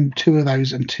 2 of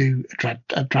those and 2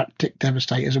 Adratic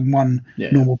Devastators and 1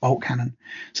 normal bolt cannon.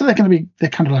 So they're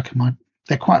kind of like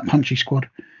they're quite a punchy squad.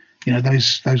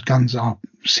 Those guns are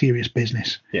serious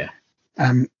business. Yeah.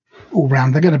 All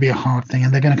round, they're going to be a hard thing,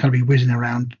 and they're going to kind of be whizzing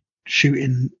around,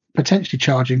 shooting, potentially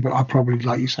charging. But I'll probably,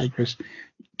 like you say, Chris,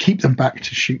 keep them back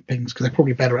to shoot things because they're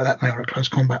probably better at that than they are at close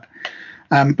combat.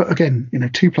 But again,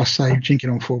 2+ save,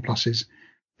 jinking on 4+.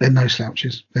 They're no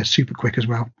slouches. They're super quick as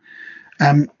well.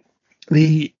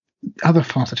 The other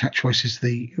fast attack choice is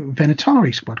the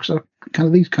Venatari squad,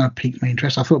 because these piqued my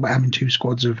interest. I thought about having 2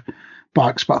 squads of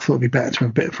bikes, but I thought it'd be better to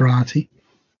have a bit of variety.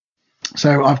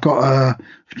 So I've got a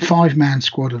 5-man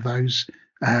squad of those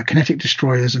kinetic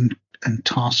destroyers and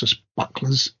Tarsus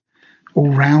bucklers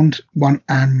all round. That's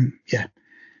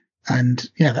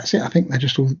it. I think they're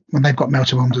just all, when they've got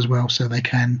melter bombs as well, so they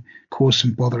can cause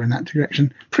some bother in that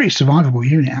direction. Pretty survivable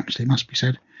unit, actually, must be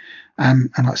said.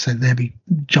 And like I said, they'll be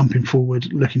jumping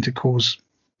forward, looking to cause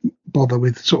bother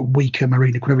with sort of weaker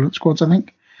Marine equivalent squads. I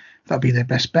think that'll be their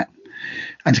best bet,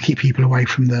 and to keep people away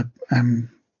from the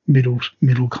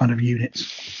middle kind of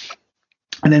units.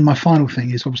 And then my final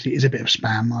thing is obviously a bit of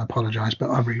spam. I apologise, but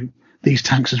these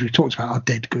tanks, as we talked about, are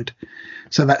dead good.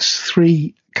 So that's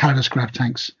 3 Calidus Grav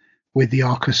tanks with the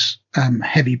Arcus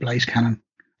heavy blaze cannon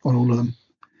on all of them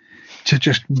to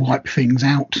just wipe things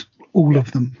out, all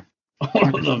of them.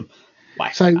 All of them.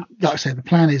 So, like I said, the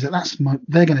plan is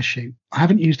they're going to shoot. I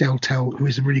haven't used Eltel, who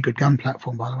is a really good gun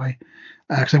platform, by the way,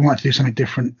 because I wanted to do something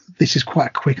different. This is quite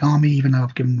a quick army, even though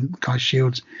I've given the guys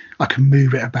shields. I can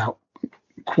move it about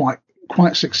quite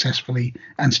successfully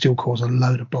and still cause a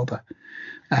load of bother.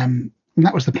 And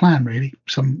that was the plan, really.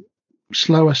 Some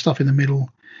slower stuff in the middle,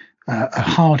 a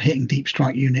hard-hitting deep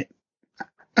strike unit,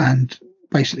 and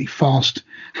basically fast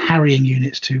harrying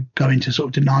units to go into sort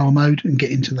of denial mode and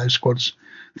get into those squads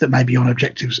that may be on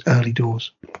objectives early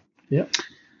doors. Yep.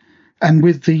 And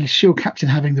with the shield captain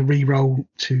having the re-roll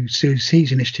to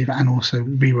seize initiative and also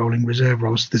re-rolling reserve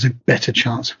rolls, there's a better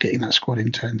chance of getting that squad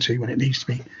in turn 2 when it needs to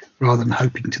be, rather than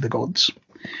hoping to the gods.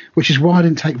 Which is why I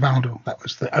didn't take Valdor. That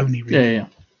was the only reason.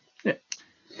 Yeah.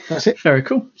 That's it. Very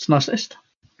cool. It's a nice list.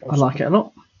 I like it a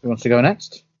lot. Who wants to go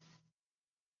next?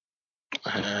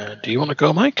 Do you want to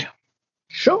go, Mike?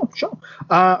 Sure.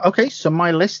 Okay, so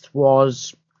my list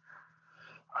was...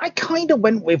 I kind of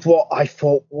went with what I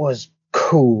thought was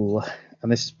cool,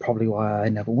 and this is probably why I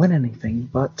never win anything,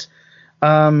 but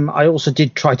I also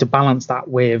did try to balance that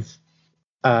with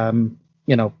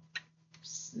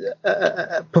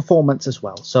performance as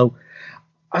well. So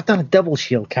I've done a double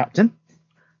shield captain.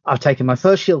 I've taken my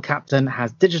first shield captain,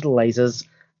 has digital lasers,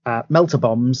 melter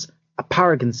bombs, a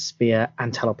paragon spear,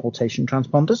 and teleportation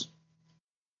transponders.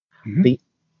 Mm-hmm. The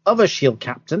other shield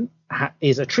captain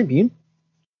is a tribune.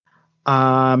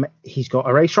 He's got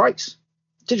array strikes,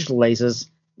 digital lasers,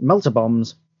 melter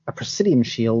bombs, a presidium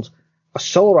shield, a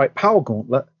solarite power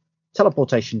gauntlet,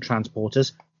 teleportation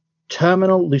transporters,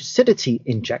 terminal lucidity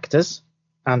injectors,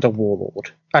 and a warlord.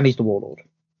 And he's the warlord.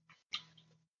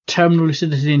 Terminal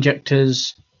lucidity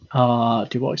injectors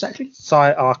do what exactly?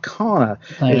 Psi Arcana.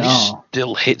 They He are.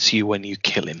 still hits you when you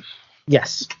kill him.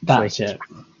 Yes. That's it.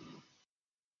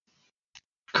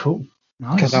 Cool.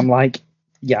 Because I'm like,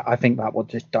 yeah, I think that would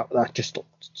just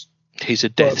He's a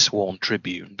death-sworn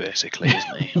tribune, basically,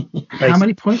 isn't he? How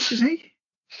many points is he?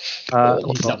 He's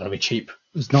not going to be cheap.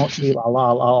 It's not cheap.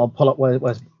 I'll pull up where's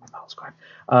my mouse going.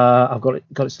 I've got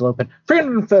it still open.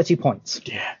 330 points.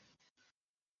 Yeah.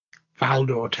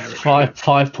 Valdor territory.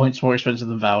 5 points more expensive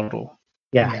than Valdor.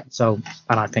 Yeah. So,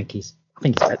 and I think he's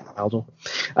better than Valdor,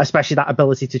 especially that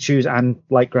ability to choose. And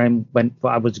like Graham went,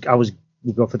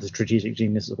 we'll go for the strategic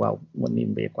genius as well. Wouldn't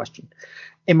even be a question.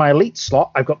 In my elite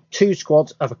slot, I've got 2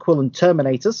 squads of Aquilon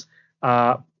Terminators,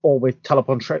 all with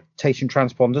teleportation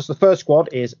transponders. The first squad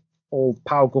is all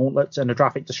power gauntlets and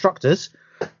Adraphic Destructors.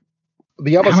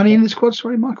 The other How many in the squad?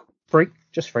 Sorry, Michael. free,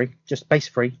 just base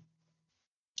free.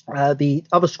 The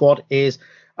other squad is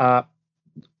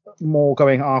more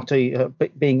going after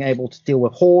being able to deal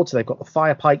with hordes. They've got the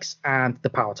fire pikes and the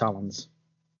power talons,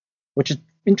 which is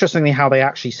interestingly how they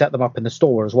actually set them up in the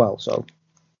store as well. So,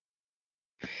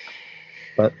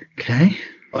 but Okay.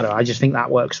 I just think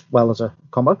that works well as a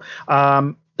combo.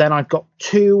 Then I've got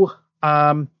 2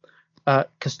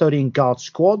 custodian guard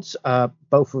squads,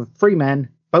 both with 3 men,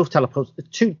 both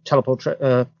teleportation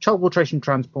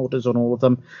transporters on all of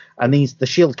them, and the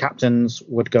shield captains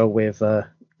would go with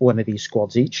one of these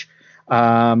squads each.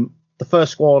 The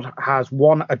first squad has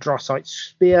 1 Adrasite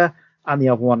spear, and the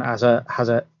other one has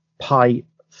a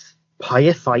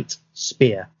Pyethite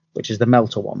spear, which is the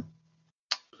melter one.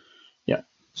 Yeah.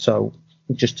 So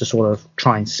just to sort of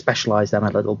try and specialize them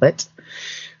a little bit.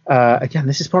 Again,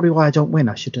 this is probably why I don't win.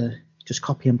 I should just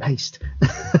copy and paste.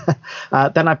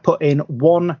 Then I put in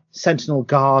 1 Sentinel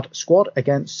Guard squad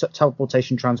against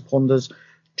teleportation transponders,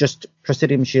 just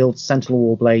Presidium Shields, Sentinel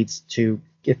War Blades to,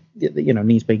 if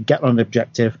needs be, get on an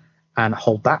objective and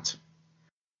hold that.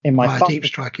 In my Deep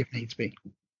strike if needs be.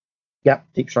 Yeah,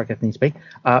 deep strike if needs be.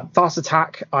 Fast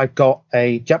attack, I've got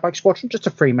a jetbike squadron, just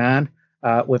a free man,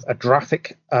 with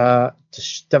Adraphic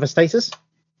Devastators.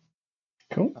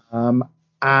 Cool.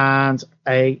 And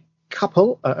a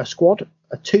squad,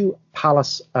 2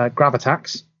 Palace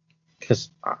Gravatax,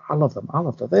 because I love them.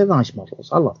 They're nice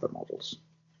models. I love the models.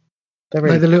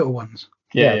 They're the little ones.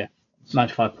 Yeah.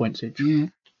 95 points each. Yeah.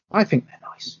 I think they're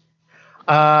nice.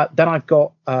 Then I've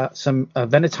got some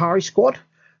Venatari squad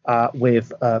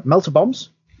with melter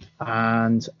bombs,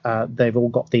 and they've all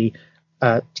got the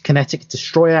kinetic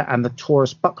destroyer and the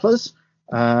Taurus bucklers.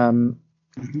 And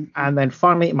then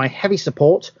finally, my heavy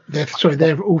support. They're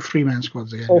all 3-man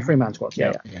squads again. All 3-man squads,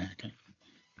 yeah. Okay.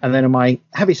 And then in my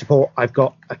heavy support, I've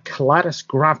got a Kaladas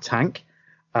grav tank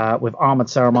with armored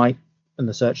ceramite and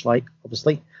the searchlight,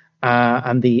 obviously,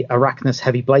 and the Arachnus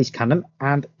heavy blaze cannon.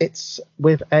 And it's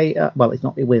with it's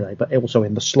not with a, but also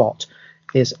in the slot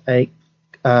is a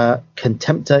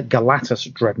Contemptor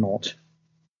Galatus dreadnought.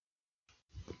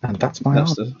 And that's my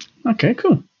answer. Okay,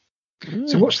 cool.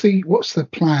 So what's the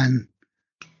plan?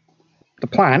 The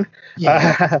plan,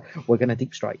 Yeah. we're going to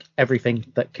deep strike everything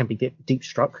that can be deep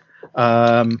struck.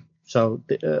 I'm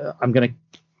going to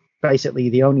basically,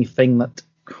 the only thing that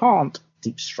can't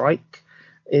deep strike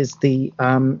is the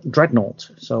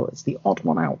dreadnought. So it's the odd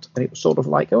one out. And it was sort of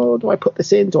like, oh, do I put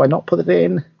this in? Do I not put it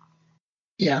in?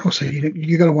 Yeah. Also,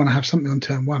 you're going to want to have something on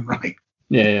turn 1, right?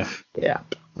 Yeah.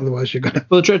 Otherwise, you're going to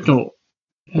Well, the dreadnought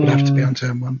have to be on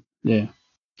turn 1. Yeah. You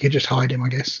could just hide him, I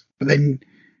guess. But then,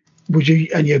 would you?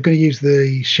 And you're going to use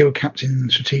the shield captain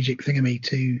strategic thingamy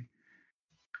to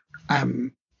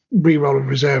re-roll a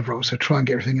reserve roll, so try and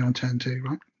get everything in on turn 2,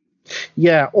 right?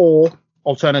 Yeah, or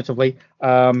alternatively,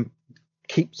 have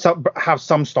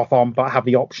some stuff on, but have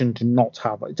the option to not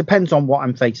have it. It depends on what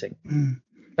I'm facing.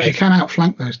 But you can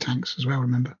outflank those tanks as well,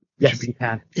 remember? Yes, you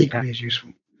can. Equally as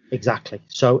useful. Exactly.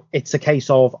 So it's a case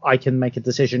of I can make a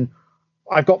decision.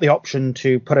 I've got the option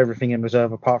to put everything in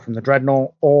reserve apart from the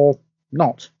Dreadnought or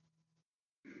not.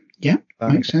 Yeah,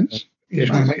 makes sense. You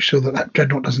just want to make sure that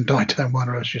Dreadnought doesn't die turn 1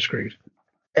 or else you're screwed.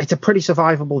 It's a pretty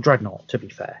survivable Dreadnought, to be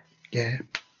fair. Yeah.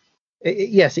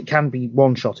 Yes, it can be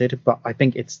one-shotted, but I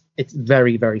think it's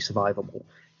very, very survivable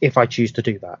if I choose to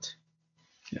do that.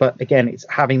 Yeah. But again, it's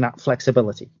having that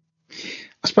flexibility.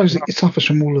 I suppose it suffers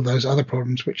from all of those other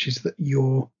problems, which is that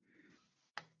you're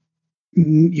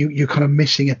kind of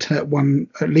missing at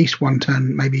least one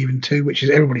turn, maybe even 2, which is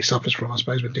everybody suffers from, I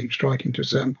suppose, with deep striking to a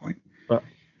certain point. But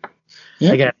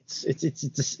again,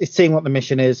 it's seeing what the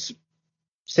mission is,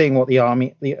 seeing what the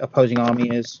opposing army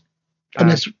is. And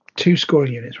there's 2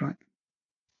 scoring units, right?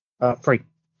 3.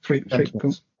 3,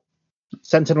 cool.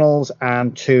 Sentinels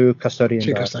and 2 custodian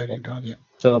guards. 2 custodian guards, yeah.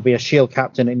 So there'll be a shield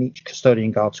captain in each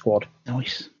custodian guard squad.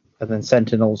 Nice. And then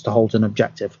sentinels to hold an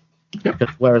objective. Yep.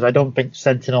 Whereas I don't think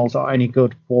sentinels are any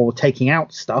good for taking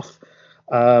out stuff.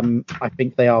 I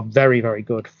think they are very, very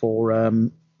good for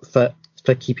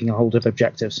keeping a hold of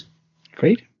objectives.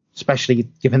 Agreed. Especially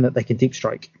given that they can deep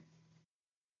strike.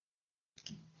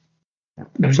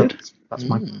 Very good. That's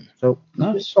mine. So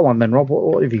nice. Go on then, Rob.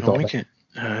 What have you got? Okay.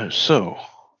 There's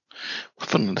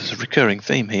a recurring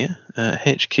theme here.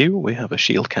 HQ, we have a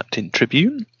Shield Captain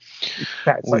Tribune.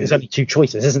 There's only 2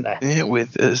 choices, isn't there? Yeah,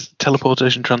 with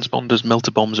teleportation transponders,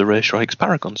 melter bombs, array strikes,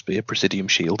 Paragon Spear, Presidium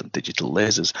Shield, and digital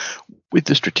lasers, with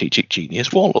the Strategic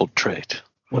Genius Warlord trait.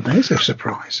 Well, there's a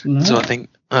surprise. No. So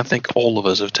I think all of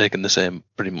us have taken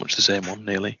pretty much the same one,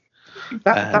 nearly.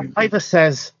 That either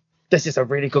says this is a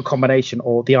really good combination,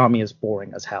 or the army is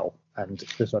boring as hell, and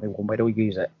there's only one way to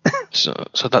use it. So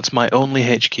that's my only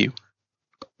HQ.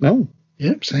 No.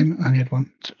 Yep, same. I only had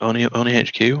 1. Only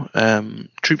HQ.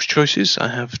 Troops choices, I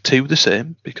have 2 the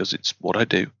same because it's what I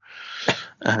do.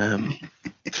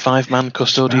 5-man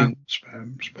custodian.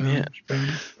 Spam.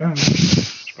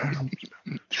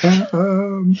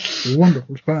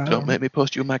 Wonderful spam. Don't make me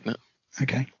post you a magnet.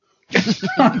 Okay.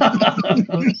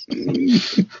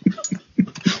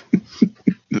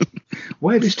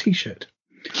 Wear this t-shirt.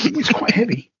 It's quite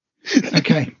heavy.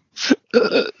 Okay.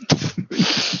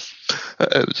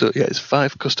 It's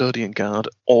 5 custodian guard,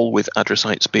 all with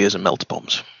Adressite spears and melter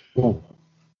bombs. Oh.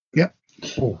 Yep.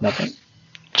 Oh, nothing.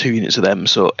 2 units of them,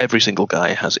 so every single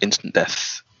guy has instant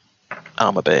death,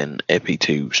 armor bane,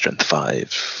 AP2, strength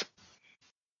 5.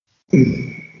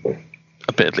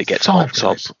 Ability gets 5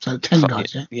 guys. So 10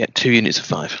 guys, yeah? Yeah, 2 units of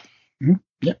 5.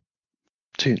 Yep.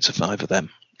 2 units of 5 of them.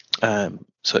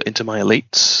 So into my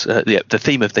elites, the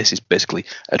theme of this is basically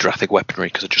Adrathic weaponry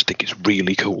because I just think it's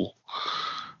really cool.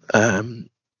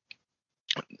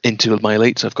 Into my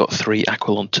elites, I've got 3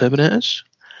 Aquilon Terminators,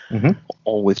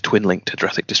 all with twin-linked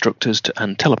Adrathic Destructors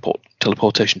and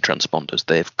teleportation transponders.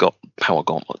 They've got power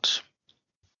gauntlets.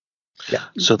 Yeah.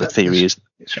 So the theory is,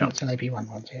 it's an AP1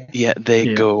 ones, yeah. Yeah,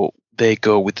 they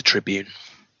go with the Tribune.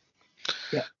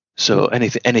 Yeah. So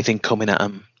anything coming at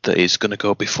them that is going to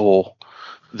go before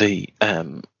the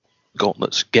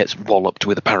gauntlets gets walloped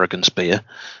with a Paragon Spear.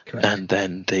 Correct. And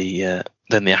then the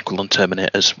Aquilon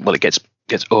Terminators, well, it gets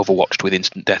overwatched with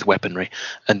instant death weaponry,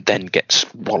 and then gets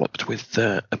walloped with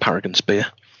a Paragon Spear,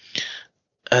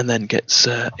 and then gets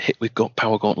hit with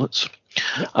power gauntlets.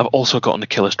 Yep. I've also got an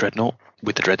Achilles Dreadnought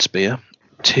with the Dread Spear,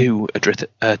 2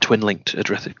 twin-linked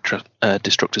Adrathic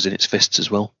Destructors in its fists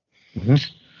as well.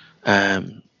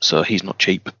 So he's not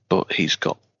cheap, but he's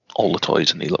got all the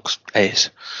toys and he looks ace.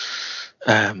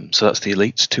 So that's the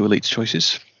elites, 2 elites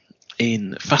choices.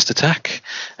 In fast attack,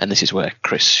 and this is where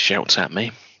Chris shouts at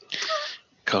me,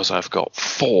 because I've got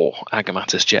 4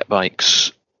 Agamatus jet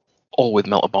bikes, all with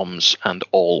melter bombs and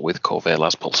all with Corvair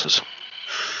las pulsers.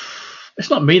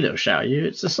 It's not me that'll shout at you,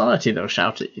 it's society that'll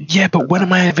shout at you. Yeah, but when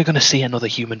am I ever going to see another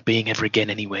human being ever again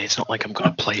anyway? It's not like I'm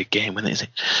going to play a game with it, is it?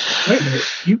 Wait a minute,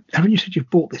 haven't you said you've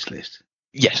bought this list?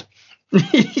 Yes.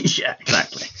 Yeah,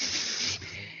 exactly.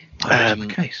 That's the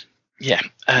case. Yeah,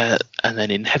 and then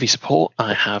in heavy support,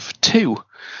 I have 2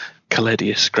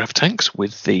 Caladius grav tanks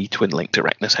with the twin-linked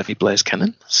Arachnus heavy blaze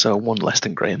cannon, so 1 less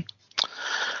than Graham.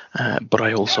 But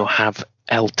I also have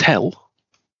Eltel,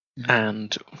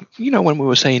 and when we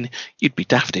were saying you'd be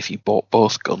daft if you bought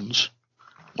both guns,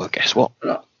 well, guess what?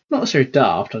 Not necessarily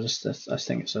daft. I just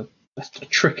think it's a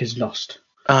trick is lost.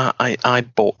 I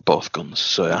bought both guns,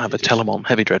 so I have a Telemon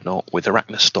heavy dreadnought with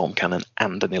Arachnus storm cannon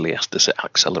and an Ilias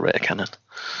accelerator cannon.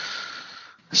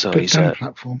 So Good gun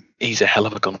platform. He's a hell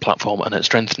of a gun platform, and at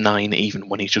strength 9, even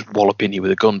when he's just walloping you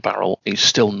with a gun barrel, he's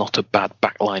still not a bad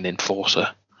backline enforcer.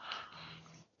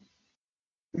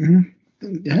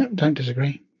 Yeah, don't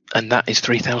disagree. And that is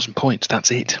 3,000 points.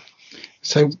 That's it.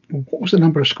 So, what was the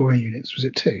number of scoring units? Was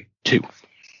it 2? 2.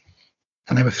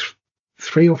 And there were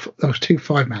 3 or there was 2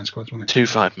 5-man squads, wasn't it? 2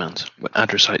 5-mans,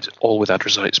 all with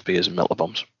Adricite spears and melter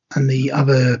bombs. And the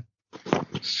other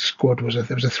squad there was a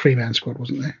 3-man squad,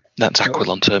 wasn't there? That's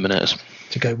Aquilon Terminators.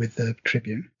 To go with the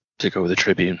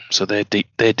Tribune. So they're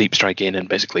deep strike in, and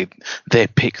basically they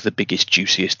pick the biggest,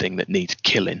 juiciest thing that needs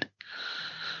killing,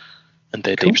 and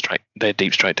they deep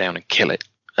strike down and kill it.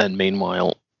 And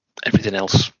meanwhile, everything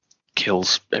else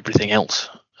kills everything else.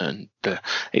 And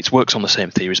it works on the same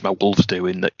theory as my wolves do,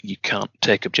 in that you can't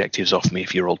take objectives off me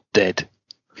if you're all dead.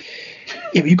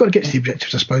 Yeah, but you've got to get to the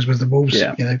objectives, I suppose, with the wolves.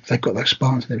 Yeah. You know, they've got those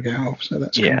Spartans and they go off, so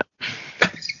that's cool.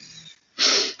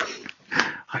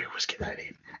 I always get that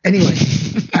in. Anyway,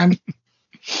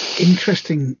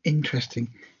 interesting.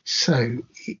 So,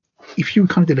 if you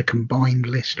kind of did a combined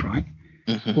list, right?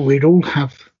 Mm-hmm. Well, we'd all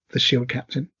have the Shield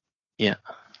Captain. Yeah.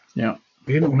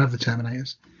 We didn't all have the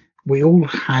Terminators. We all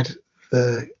had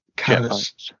the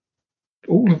Callus.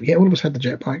 All of us had the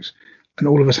jetpikes, and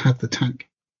all of us had the tank.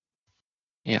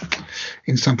 Yeah.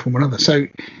 In some form or another. So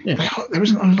there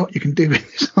isn't a lot you can do in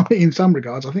this army in some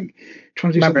regards. I think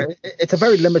trying to do something it's a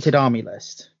very limited army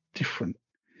list. different.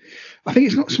 I think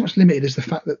it's not so much limited as the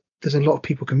fact that there's a lot of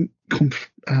people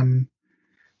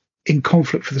in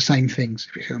conflict for the same things,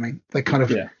 if you see what I mean. They kind of,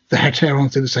 the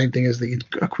Heterons do the same thing as the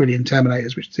Aquilian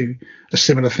Terminators, which do a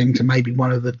similar thing to maybe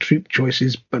one of the troop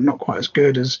choices, but not quite as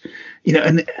good as,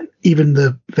 and even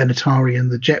the Venatari and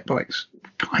the jet bikes,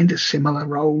 kind of similar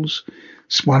roles.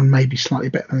 One may be slightly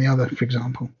better than the other, for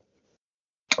example.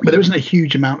 But there isn't a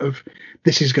huge amount of,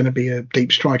 this is going to be a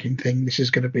deep striking thing, this is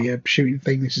going to be a shooting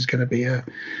thing, this is going to be a,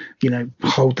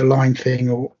 hold the line thing,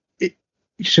 or you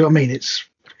see what I mean?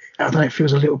 I don't know, it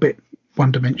feels a little bit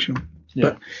one-dimensional.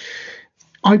 Yeah.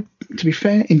 But to be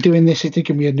fair, in doing this, it did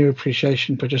give me a new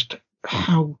appreciation for just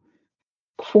how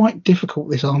quite difficult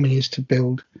this army is to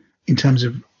build, in terms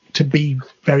of to be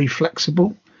very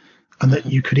flexible, and that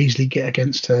you could easily get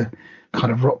against a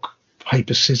kind of rock,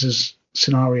 paper, scissors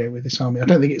scenario with this army. I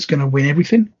don't think it's going to win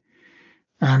everything,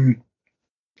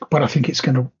 but I think it's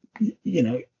going to,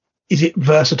 is it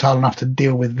versatile enough to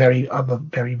deal with very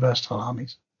versatile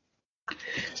armies?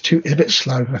 It's a bit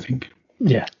slow, I think.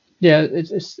 Yeah.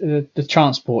 It's the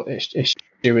transport issue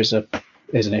is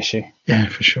an issue. Yeah,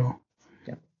 for sure.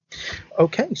 Yeah.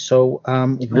 Okay, so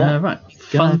right,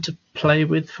 fun to play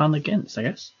with, fun against, I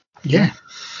guess. Yeah.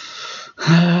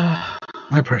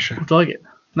 No pressure. I like it.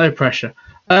 No pressure.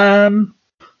 Do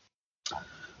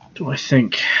I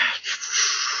think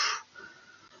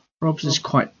Rob's is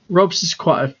quite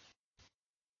a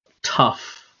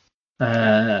tough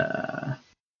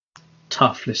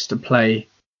list to play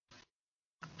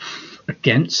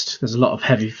against. There's a lot of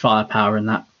heavy firepower in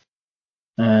that.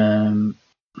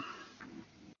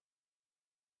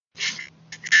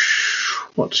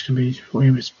 What's going to be?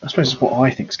 I suppose it's what I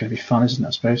think is going to be fun, isn't it?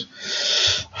 I suppose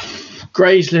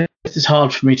Grey's list is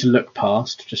hard for me to look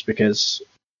past, just because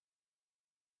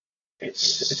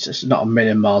it's just not a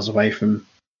million miles away from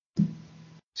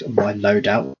sort of my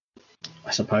loadout,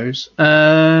 I suppose.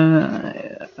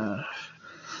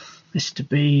 Mr.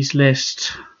 B's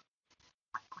list.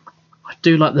 I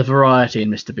do like the variety in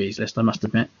Mr. B's list, I must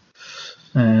admit.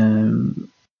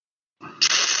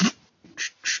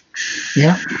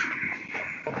 Yeah.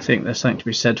 I think there's something to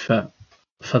be said for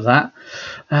that.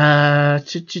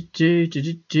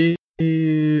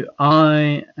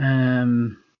 I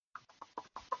am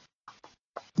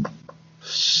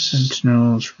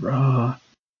Sentinels raw.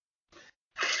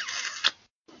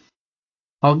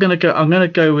 I'm gonna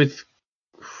go with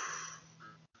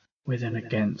and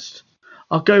against.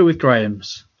 I'll go with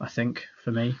Graham's, I think,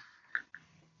 for me,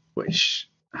 which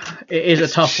it is a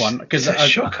tough one because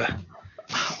shocker.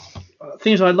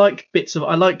 Things I like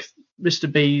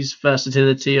Mr. B's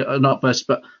versatility, or not verse,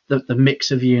 but the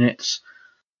mix of units.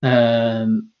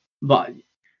 But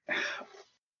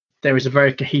there is a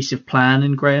very cohesive plan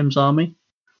in Graham's army.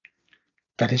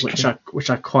 That is true. Which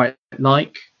I quite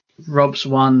like. Rob's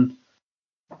one,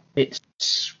 it's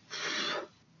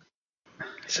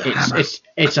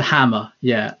a hammer,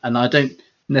 yeah, and I don't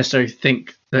necessarily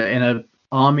think that in an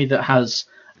army that has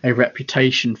a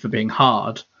reputation for being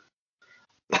hard,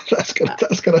 that's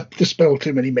gonna dispel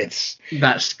too many myths.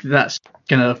 That's gonna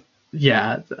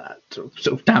sort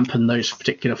of dampen those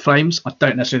particular flames. I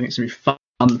don't necessarily think it's gonna be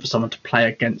fun for someone to play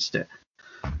against it.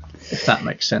 if that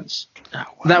makes sense. Oh, wow.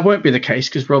 That won't be the case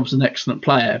because Rob's an excellent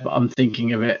player, but I'm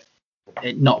thinking of it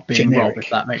not being Generic. Rob, if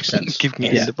that makes sense. Giving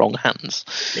it in the wrong hands.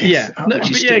 Yeah, no,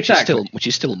 Which is but still, exactly. which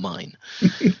is still mine.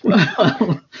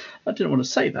 Well, I didn't want to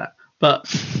say that, but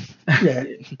Yeah.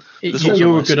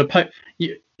 you're a good opponent.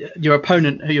 Your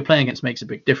opponent who you're playing against makes a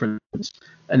big difference.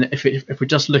 And if we're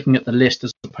just looking at the list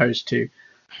as opposed to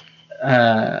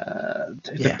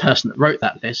the person that wrote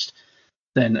that list,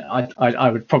 then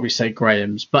I would probably say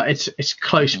Graham's. But it's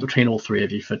close between all three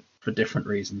of you for different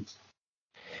reasons.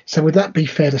 So would that be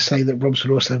fair to say that Robs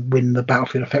would also win the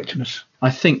Battlefield Effectiveness? I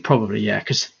think probably, yeah,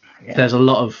 because there's a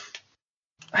lot of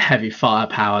heavy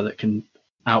firepower that can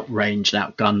outrange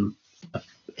and outgun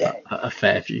a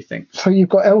fair few things. So you've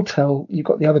got Eltel, you've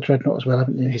got the other Dreadnought as well,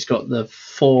 haven't you? He's got the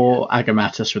 4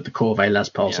 Agamatus with the Corvée Las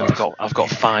Pulsars. Yeah, I've got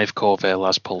 5 Corvée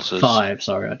Las Pulsars. 5,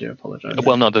 sorry, I do apologise.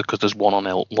 Well, no, because there's one on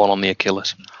the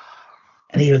Achilles.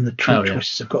 And even the troop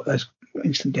choices have got those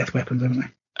instant death weapons, haven't they?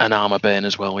 And armor bane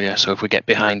as well, yeah. So if we get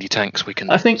behind your tanks, we can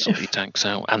sort your tanks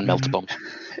out and melter bombs.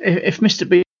 If Mr.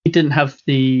 B didn't have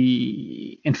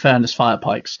the Infernus fire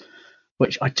pikes,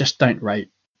 which I just don't rate,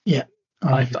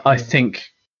 I think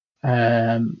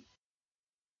that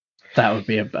would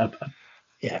be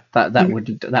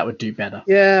that would do better.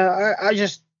 Yeah, I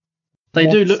just they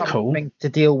want do look cool to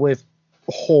deal with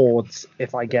hordes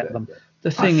if I get them.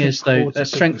 The thing is, though, they're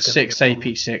strength 6,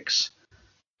 AP 6.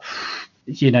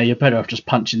 You know, you're better off just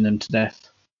punching them to death.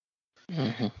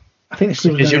 Mm-hmm. I think it's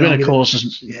because you're going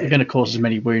to cause as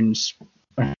many wounds.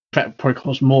 In fact, probably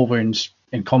cause more wounds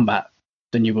in combat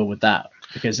than you will with that,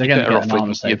 because they're going to get an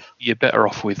armor save. You're better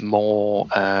off with more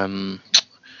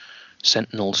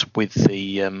sentinels with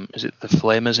the is it the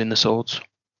flamers in the swords?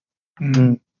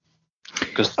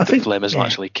 Because the flamers will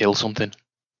actually kill something.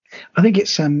 I think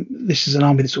it's this is an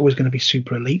army that's always going to be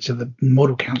super elite, so the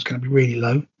model count's going to be really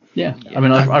low. Yeah, I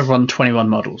mean, I've run 21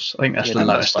 models. I think that's the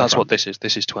lowest. That's what this is.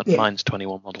 This is mine's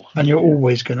 21 models. And you're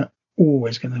always going to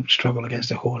struggle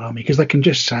against a horde army because they can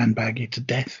just sandbag you to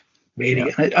death.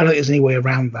 Really, I don't think there's any way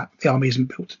around that. The army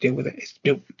isn't built to deal with it.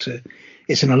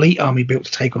 It's an elite army built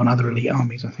to take on other elite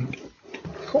armies, I think.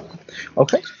 Cool.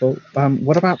 Okay. So,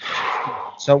 what about?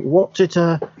 So, what did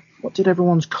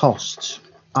everyone's cost?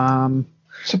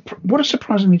 What a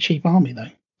surprisingly cheap army, though.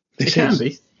 It can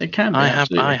be.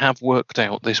 I have worked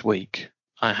out this week.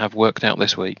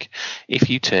 If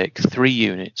you take 3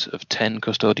 units of 10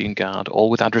 Custodian Guard, all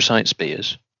with Adricite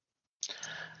spears,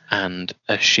 and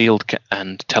a shield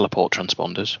and teleport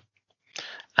transponders,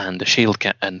 and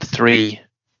and 3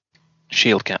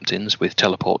 shield captains with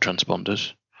teleport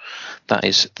transponders, that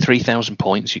is 3,000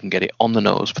 points. You can get it on the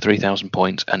nose for 3,000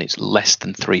 points, and it's less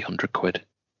than 300 quid.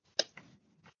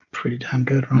 Pretty damn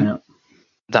good, right? Yeah.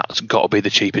 That's got to be the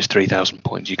cheapest 3,000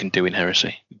 points you can do in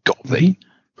Heresy. Got to be.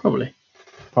 Probably,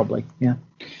 yeah.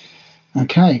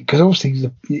 Okay, because obviously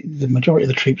the majority of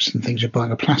the troops and things you're buying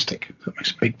are plastic. That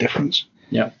makes a big difference.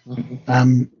 Yeah.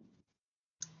 I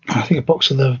think a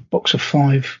box of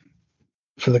 5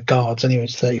 for the guards anyway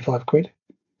is 35 quid.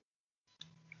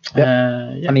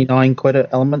 Yep. 29 quid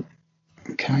at Element.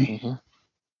 Okay.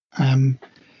 The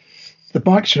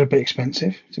bikes are a bit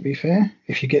expensive, to be fair.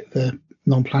 If you get the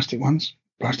non-plastic ones,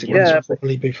 ones will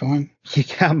probably be fine. You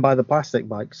can buy the plastic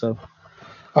bike, so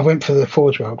I went for the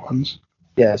Forge World ones.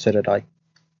 Yeah, so did I.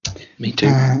 Me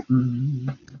too.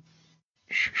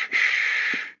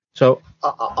 So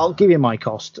I'll give you my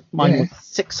cost. Mine was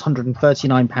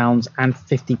 £639 and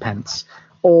 50 pence,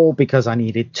 all because I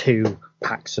needed 2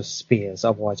 packs of spears.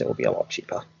 Otherwise, it would be a lot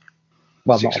cheaper.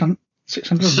 Well, 600.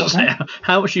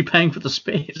 How much are you paying for the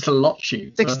spear? It's a lot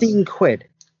cheaper. 16 quid.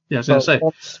 Yeah, I was going to say.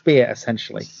 One spear,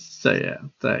 essentially. So, yeah,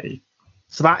 30.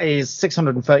 So that is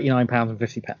 £639 and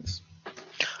 50 pence.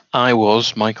 I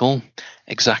was, Michael,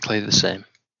 exactly the same.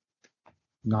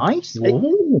 Nice.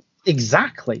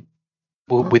 Exactly.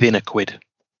 Well, within a quid.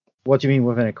 What do you mean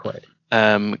within a quid?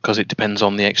 Because it depends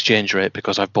on the exchange rate,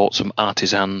 because I've bought some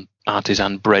artisan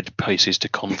bread pieces to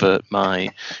convert my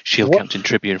Shield Captain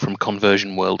Tribune from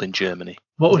Conversion World in Germany.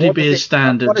 What would it be as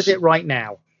standard? What is it right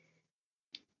now?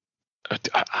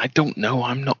 I don't know.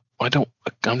 I'm not a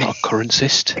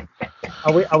currencist.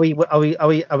 Are we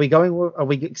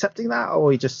accepting that, or are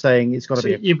we just saying it's got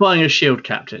to be? You're buying a Shield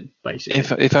Captain, basically.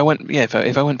 If I went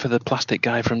for the plastic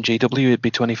guy from GW, it'd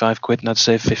be 25 quid, and I'd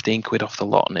save 15 quid off the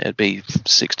lot, and it'd be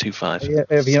 625.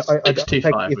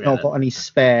 You've not got any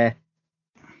spare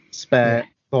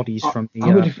bodies from the.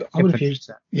 I would have used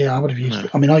that. Yeah, I would have used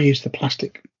it. I mean, I used the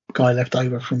plastic guy left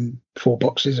over from 4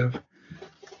 boxes of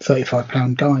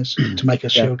 £35 guys to make a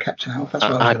Shield Captain out of. That's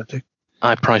what I was going to do.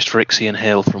 I priced for Ixion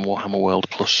Hail from Warhammer World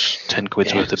plus 10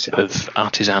 quid's worth of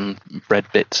artisan bread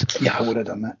bits. Yeah, I would have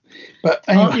done that. But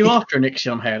Aren't anyway, you after an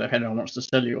Ixion Hail if anyone wants to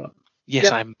sell you one? Yes,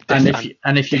 Yep. I'm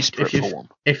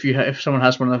If someone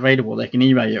has one available, they can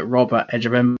email you at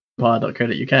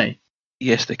rob@edgeofempire.co.uk.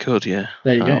 Yes, they could. Yeah,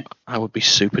 There you go. I would be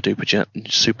super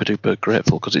duper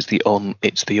grateful because it's the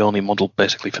only model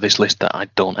basically for this list that I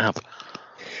don't have.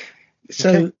 so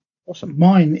Okay. Awesome.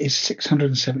 mine is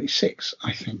 676,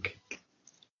 I think,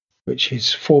 which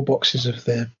is 4 boxes of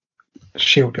the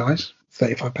Shield guys,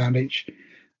 £35 each.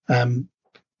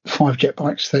 5 jet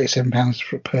bikes,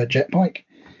 £37 per jet bike.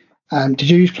 Did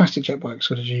you use plastic jet bikes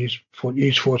or did you use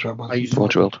Forge World ones? I used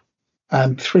Forge World,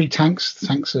 3 tanks. The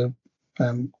tanks are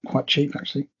quite cheap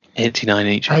actually. 89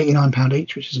 each. £89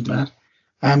 each, which isn't bad.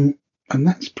 And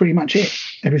that's pretty much it.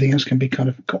 Everything else can be kind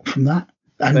of got from that.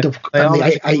 And They are the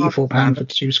the £84 for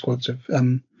 2 squads of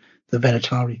the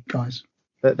Venatari guys.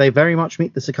 But they very much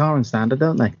meet the Sakaran standard,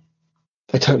 don't they?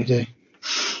 They totally do.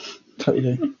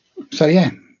 Totally do. So yeah,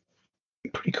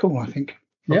 pretty cool, I think.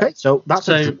 Yeah. Okay, so that's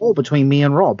So- a draw between me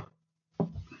and Rob,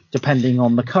 depending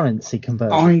on the currency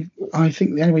conversion. I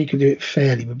think the only way you could do it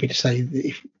fairly would be to say that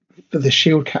if for the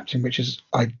Shield captain, which is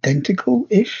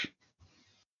identical-ish.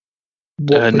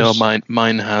 No,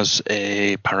 mine has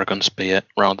a Paragon Spear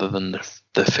rather than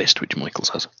the fist, which Michael's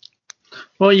has.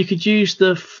 Well, you could use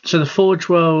the Forge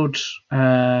World.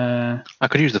 I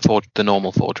could use the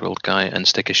normal Forge World guy and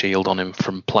stick a shield on him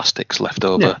from plastics left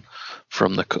over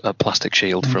from the plastic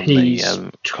shield from He's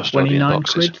the custodian 29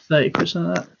 boxes. quid, 30 quid,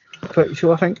 something like that.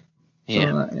 32, I think. Yeah.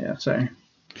 Something like that, yeah. So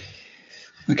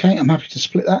Okay, I'm happy to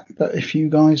split that, but if you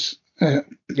guys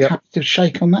happy to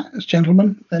shake on that as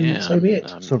gentlemen, then so be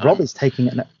it. So Rob is taking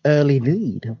an early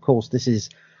lead. Of course, this is,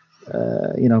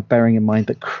 bearing in mind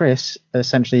that Chris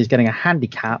essentially is getting a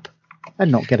handicap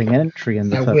and not getting an entry in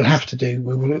the Now,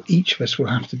 first. each of us will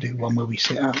have to do one where we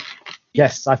sit up.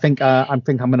 Yes, I think I'm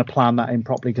going to plan that in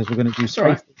properly because we're going to do Space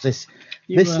Right. Wolves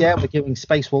this year. We're doing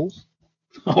Space Wolves.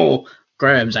 Oh,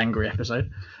 Graham's angry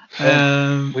episode.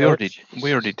 We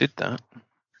already did that.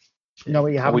 No,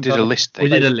 we haven't. We did a list thing. We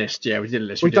did a list, yeah. We did a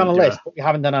list. We've done a didn't do list, but we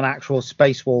haven't done an actual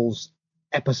Space Wolves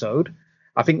episode.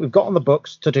 I think we've got on the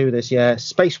books to do this year.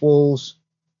 Space Wolves,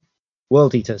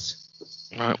 World Eaters,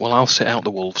 Right, well, I'll sit out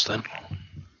the wolves then.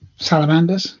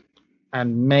 Salamanders.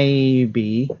 and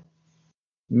maybe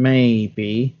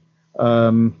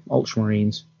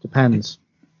Ultramarines. Depends.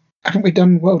 Haven't we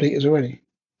done World Eaters already?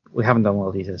 We haven't done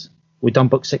World Eaters. We've done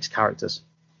book 6 characters.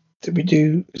 Did we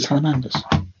do Salamanders?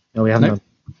 No, we haven't Nope.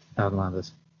 done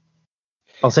Salamanders.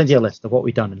 I'll send you a list of what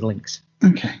we've done in links.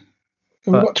 Okay.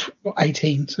 Well, But- we've got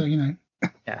 18, so Yeah.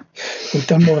 we've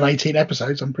done more than 18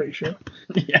 episodes, I'm pretty sure.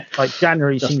 yeah. Like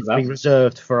January Just seems to about. be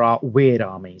reserved for our weird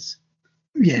armies.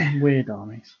 Yeah. Weird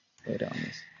armies. Weird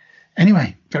armies.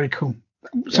 Anyway, very cool.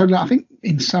 So I think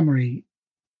in summary,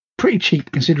 pretty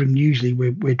cheap considering usually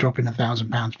we're dropping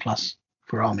 £1,000 plus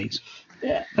for armies.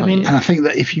 Yeah. I mean, And I think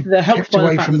that if you they're helped kept by the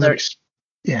away fact from that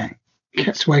the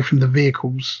kept away from the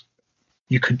vehicles,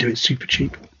 you could do it super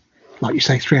cheap. Like you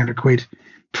say, 300 quid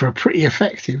for a pretty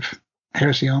effective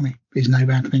Heresy army is no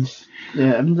bad thing.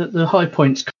 yeah, I mean, the high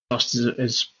points cost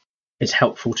is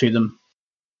helpful to them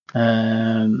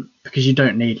because you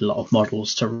don't need a lot of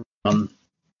models to run.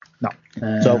 No.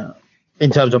 So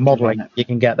in terms of modelling, you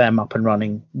can get them up and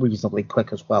running reasonably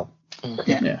quick as well.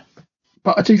 yeah.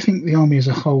 But I do think the army as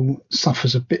a whole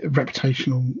suffers a bit of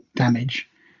reputational damage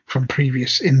from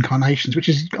previous incarnations, which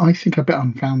is, I think, a bit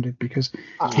unfounded because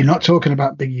you're not talking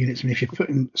about big units. I mean, if you're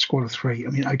putting a squad of 3, I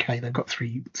mean, okay, they've got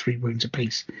three wounds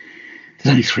apiece.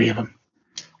 There's only 3 of them.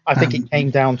 I think it came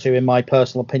down to, in my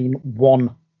personal opinion,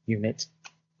 one unit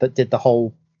that did the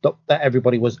whole that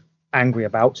everybody was angry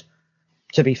about.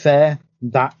 To be fair,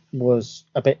 that was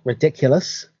a bit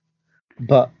ridiculous,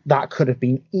 but that could have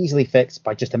been easily fixed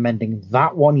by just amending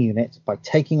that one unit, by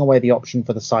taking away the option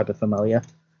for the Cyber Familiar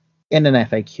in an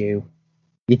FAQ.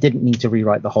 You didn't need to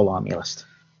rewrite the whole army list.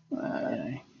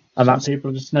 And that's Some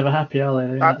people are just never happy, are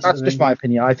they? that's just my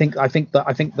opinion. I think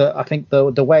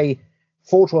the way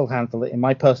Forge World handled it, in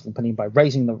my personal opinion, by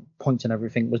raising the points and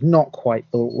everything, was not quite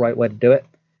the right way to do it.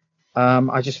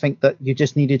 I just think that you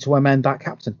just needed to amend that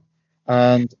captain,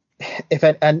 and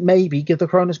maybe give the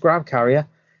Cronus Grav Carrier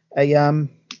a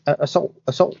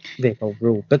assault vehicle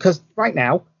rule, because right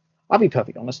now, I'll be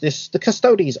perfectly honest, the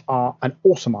Custodies are an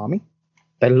awesome army.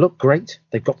 They look great.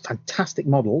 They've got fantastic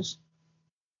models,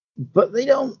 but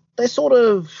they're sort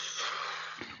of.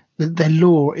 Their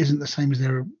lore isn't the same as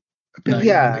their ability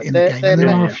Yeah, in the game. they're And there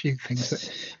are a let- few things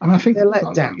that, and I think, they're let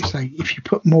like down. you say, if you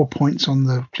put more points on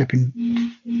the flipping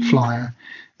flyer,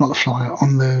 not the flyer,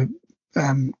 on the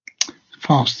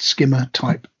fast skimmer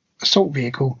type assault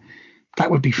vehicle,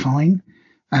 that would be fine.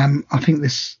 I think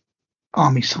this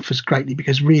army suffers greatly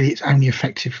because really it's only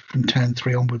effective from turn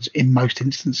 3 onwards in most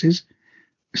instances.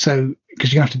 So,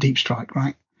 because you have to deep strike,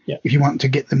 right? Yeah. If you want to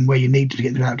get them where you need to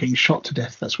get them without getting shot to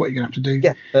death, that's what you're going to have to do.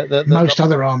 Yeah. Most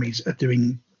other armies are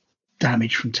doing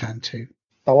damage from turn 2.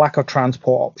 The lack of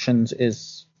transport options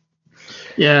is.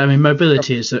 Yeah, I mean,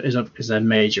 mobility is a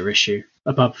major issue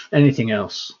above anything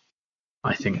else.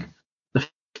 I think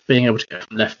being able to go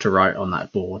from left to right on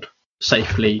that board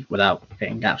safely without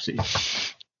getting absolutely,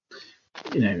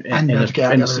 And you have to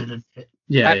get out the other end of it.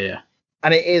 Yeah.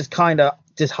 And it is kind of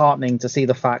disheartening to see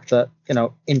the fact that,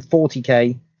 in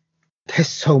 40k, they're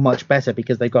so much better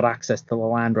because they've got access to the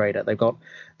Land Raider. They've got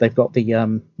the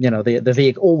the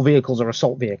vehicle. All vehicles are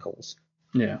assault vehicles.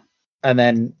 Yeah. And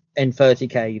then in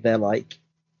 30k, they're like,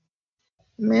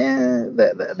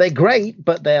 they're great,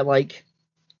 but they're like,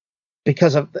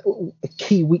 because of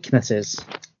key weaknesses,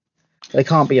 they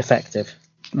can't be effective.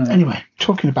 Anyway,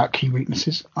 talking about key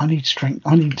weaknesses, I need strength.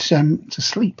 I need to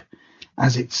sleep,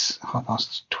 as it's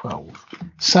 12:30.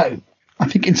 So, I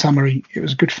think in summary, it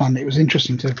was good fun. It was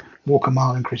interesting to walk a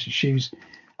mile in Chris's shoes,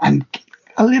 and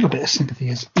a little bit of sympathy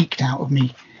has eked out of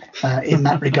me in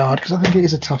that regard, because I think it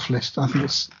is a tough list. I think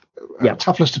it's a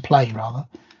tough list to play, rather,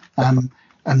 and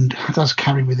it does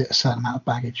carry with it a certain amount of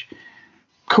baggage.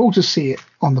 Cool to see it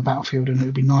on the battlefield, and it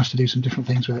would be nice to do some different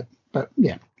things with it. But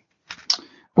yeah,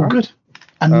 all good.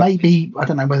 And maybe, I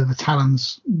don't know whether the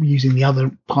Talons, using the other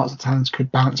parts of the Talons,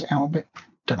 could balance it out a bit.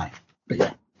 Don't know. But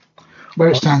yeah, where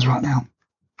it stands right now,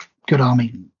 good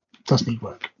army, does need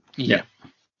work. Yeah.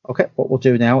 Okay, what we'll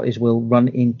do now is we'll run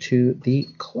into the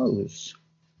close.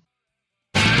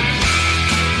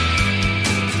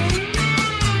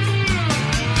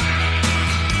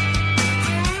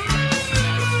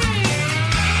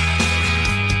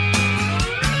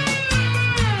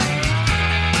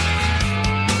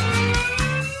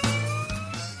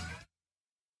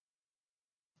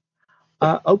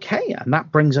 Okay, and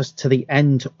that brings us to the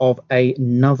end of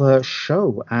another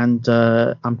show, and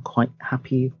I'm quite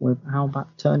happy with how that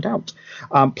turned out.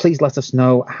 Please let us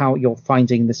know how you're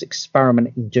finding this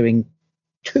experiment in doing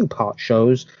 2-part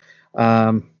shows,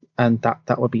 and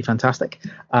that would be fantastic. You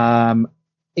can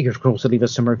also leave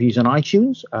us some reviews on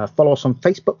iTunes. Follow us on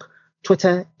Facebook,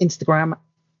 Twitter, Instagram,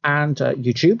 and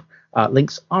YouTube.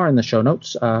 Links are in the show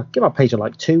notes. Give our page a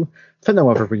like too, for no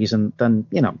other reason than,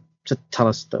 to tell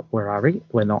us that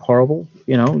we're not horrible,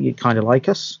 you kind of like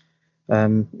us.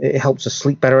 It helps us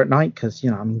sleep better at night because,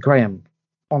 Graham,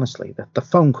 honestly, the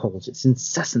phone calls, it's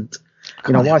incessant.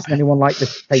 Why doesn't anyone like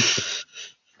this page?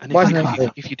 And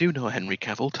if you do know Henry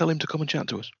Cavill, tell him to come and chat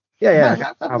to us.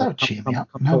 Yeah. That would cheer me up.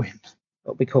 Know him.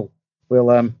 That'll be cool.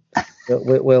 We'll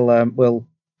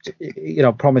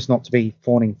promise not to be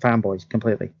fawning fanboys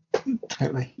completely.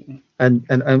 Totally. And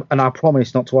I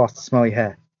promise not to ask to smell your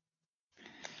hair.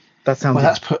 That sounds.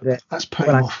 Well, that's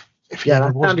putting off. If you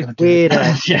that sounded weird,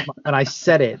 and I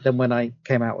said it. Then when I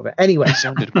came out with it, anyway, it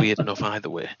sounded weird enough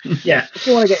either way. Yeah. If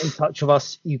you want to get in touch with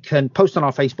us, you can post on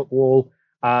our Facebook wall,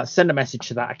 send a message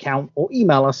to that account, or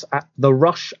email us at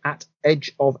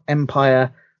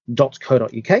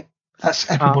therush@edgeofempire.co.uk. That's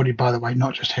everybody, by the way,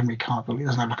 not just Henry Cavill. He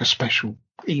doesn't have like a special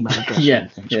email address. We'll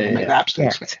make that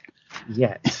absolutely clear.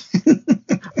 Yes.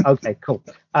 Okay, cool.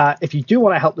 If you do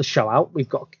want to help the show out,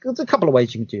 there's a couple of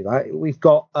ways you can do that. We've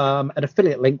got an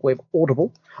affiliate link with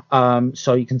Audible,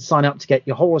 so you can sign up to get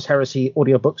your Horus Heresy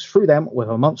audiobooks through them with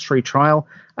a month's free trial,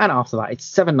 and after that it's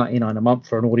 $7.99 a month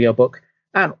for an audiobook,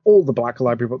 and all the Black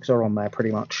Library books are on there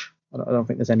pretty much. I don't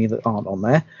think there's any that aren't on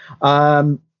there.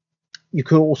 You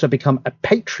could also become a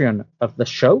Patreon of the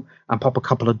show and pop a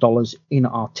couple of dollars in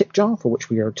our tip jar, for which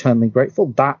we are eternally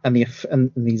grateful. That and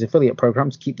these affiliate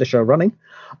programs keep the show running.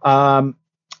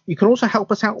 You can also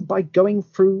help us out by going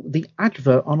through the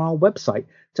advert on our website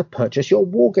to purchase your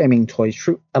wargaming toys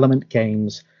through Element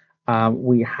Games.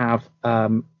 We have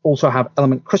also have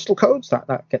Element Crystal Codes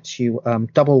that gets you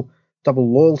double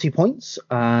loyalty points,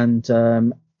 and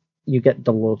you get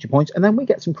double loyalty points, and then we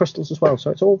get some crystals as well. So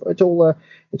it's all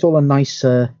a nice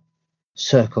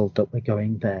circle that we're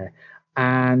going there.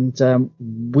 And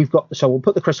we'll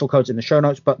put the crystal codes in the show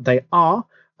notes, but they are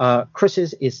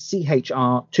Chris's is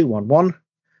CHR211,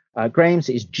 Graham's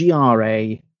is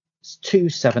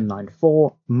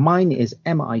GRA2794, mine is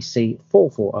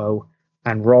MIC440,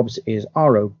 and Rob's is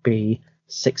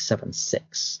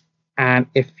ROB676. And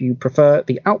if you prefer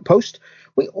the Outpost,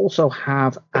 we also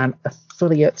have an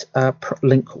affiliate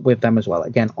link with them as well.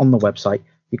 Again, on the website,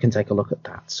 you can take a look at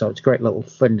that. So it's a great little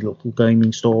friendly little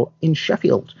gaming store in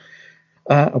Sheffield.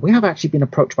 We have actually been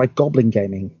approached by Goblin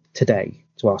Gaming today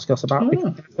to ask us about if we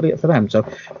can affiliate for them. So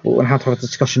we'll have to have a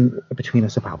discussion between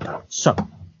us about that. So,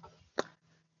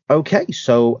 okay,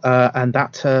 so and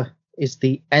that is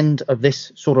the end of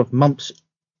this sort of month's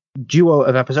duo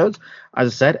of episodes. As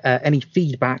I said, any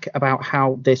feedback about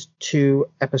how this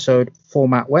 2-episode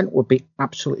format went would be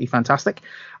absolutely fantastic.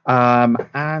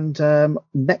 And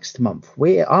next month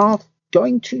we are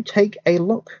going to take a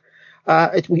look.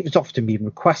 It's often been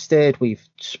requested. We've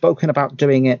spoken about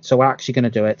doing it, so we're actually going to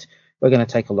do it. We're going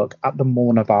to take a look at the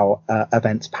Mournival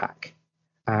events pack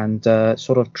and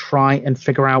sort of try and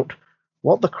figure out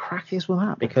what the crack is with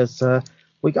that, because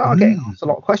we are getting asked a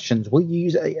lot of questions. We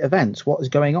use events. What is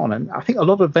going on? And I think a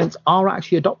lot of events are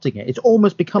actually adopting it. It's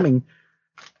almost becoming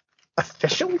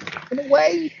official in a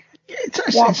way.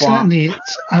 Certainly,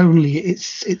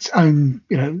 its own.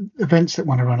 Events that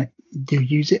want to run it do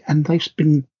use it, and they've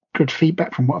been good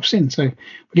feedback from what I've seen. So we'll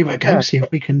give it a go. See if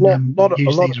we can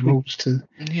use these rules to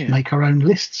make our own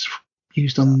lists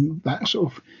used on that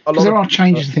sort of. Because there are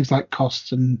changes to things like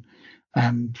costs and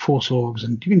force orgs,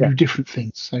 and you can do different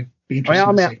things. So be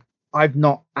interesting to see. I've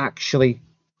not actually.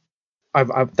 I've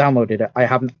downloaded it. I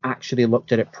haven't actually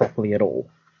looked at it properly at all.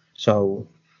 So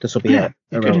this will be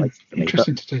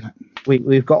interesting to do that.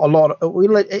 We've got a lot.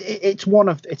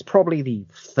 It's probably the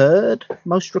 3rd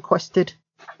most requested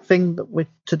thing that we're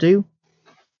to do.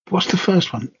 What's the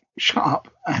first one? Shut up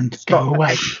and go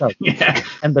away.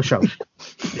 End the show.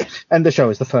 End the show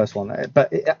is the first one.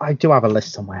 But I do have a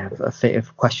list somewhere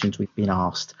of questions we've been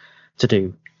asked to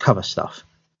do cover stuff,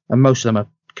 and most of them are,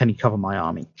 can you cover my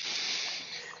army?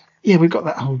 Yeah, we've got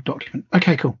that whole document.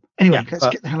 Okay, cool. Anyway, let's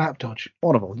get the hell out of Dodge.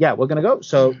 Wonderful. Yeah, we're going to go.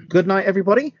 So good night,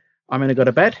 everybody. I'm going to go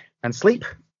to bed and sleep.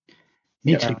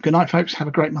 Me too. Good night, folks. Have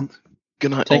a great month. Good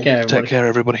night. Take care,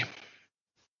 everybody.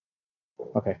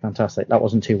 Okay, fantastic. That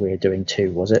wasn't too weird doing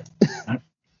 2, was it? No.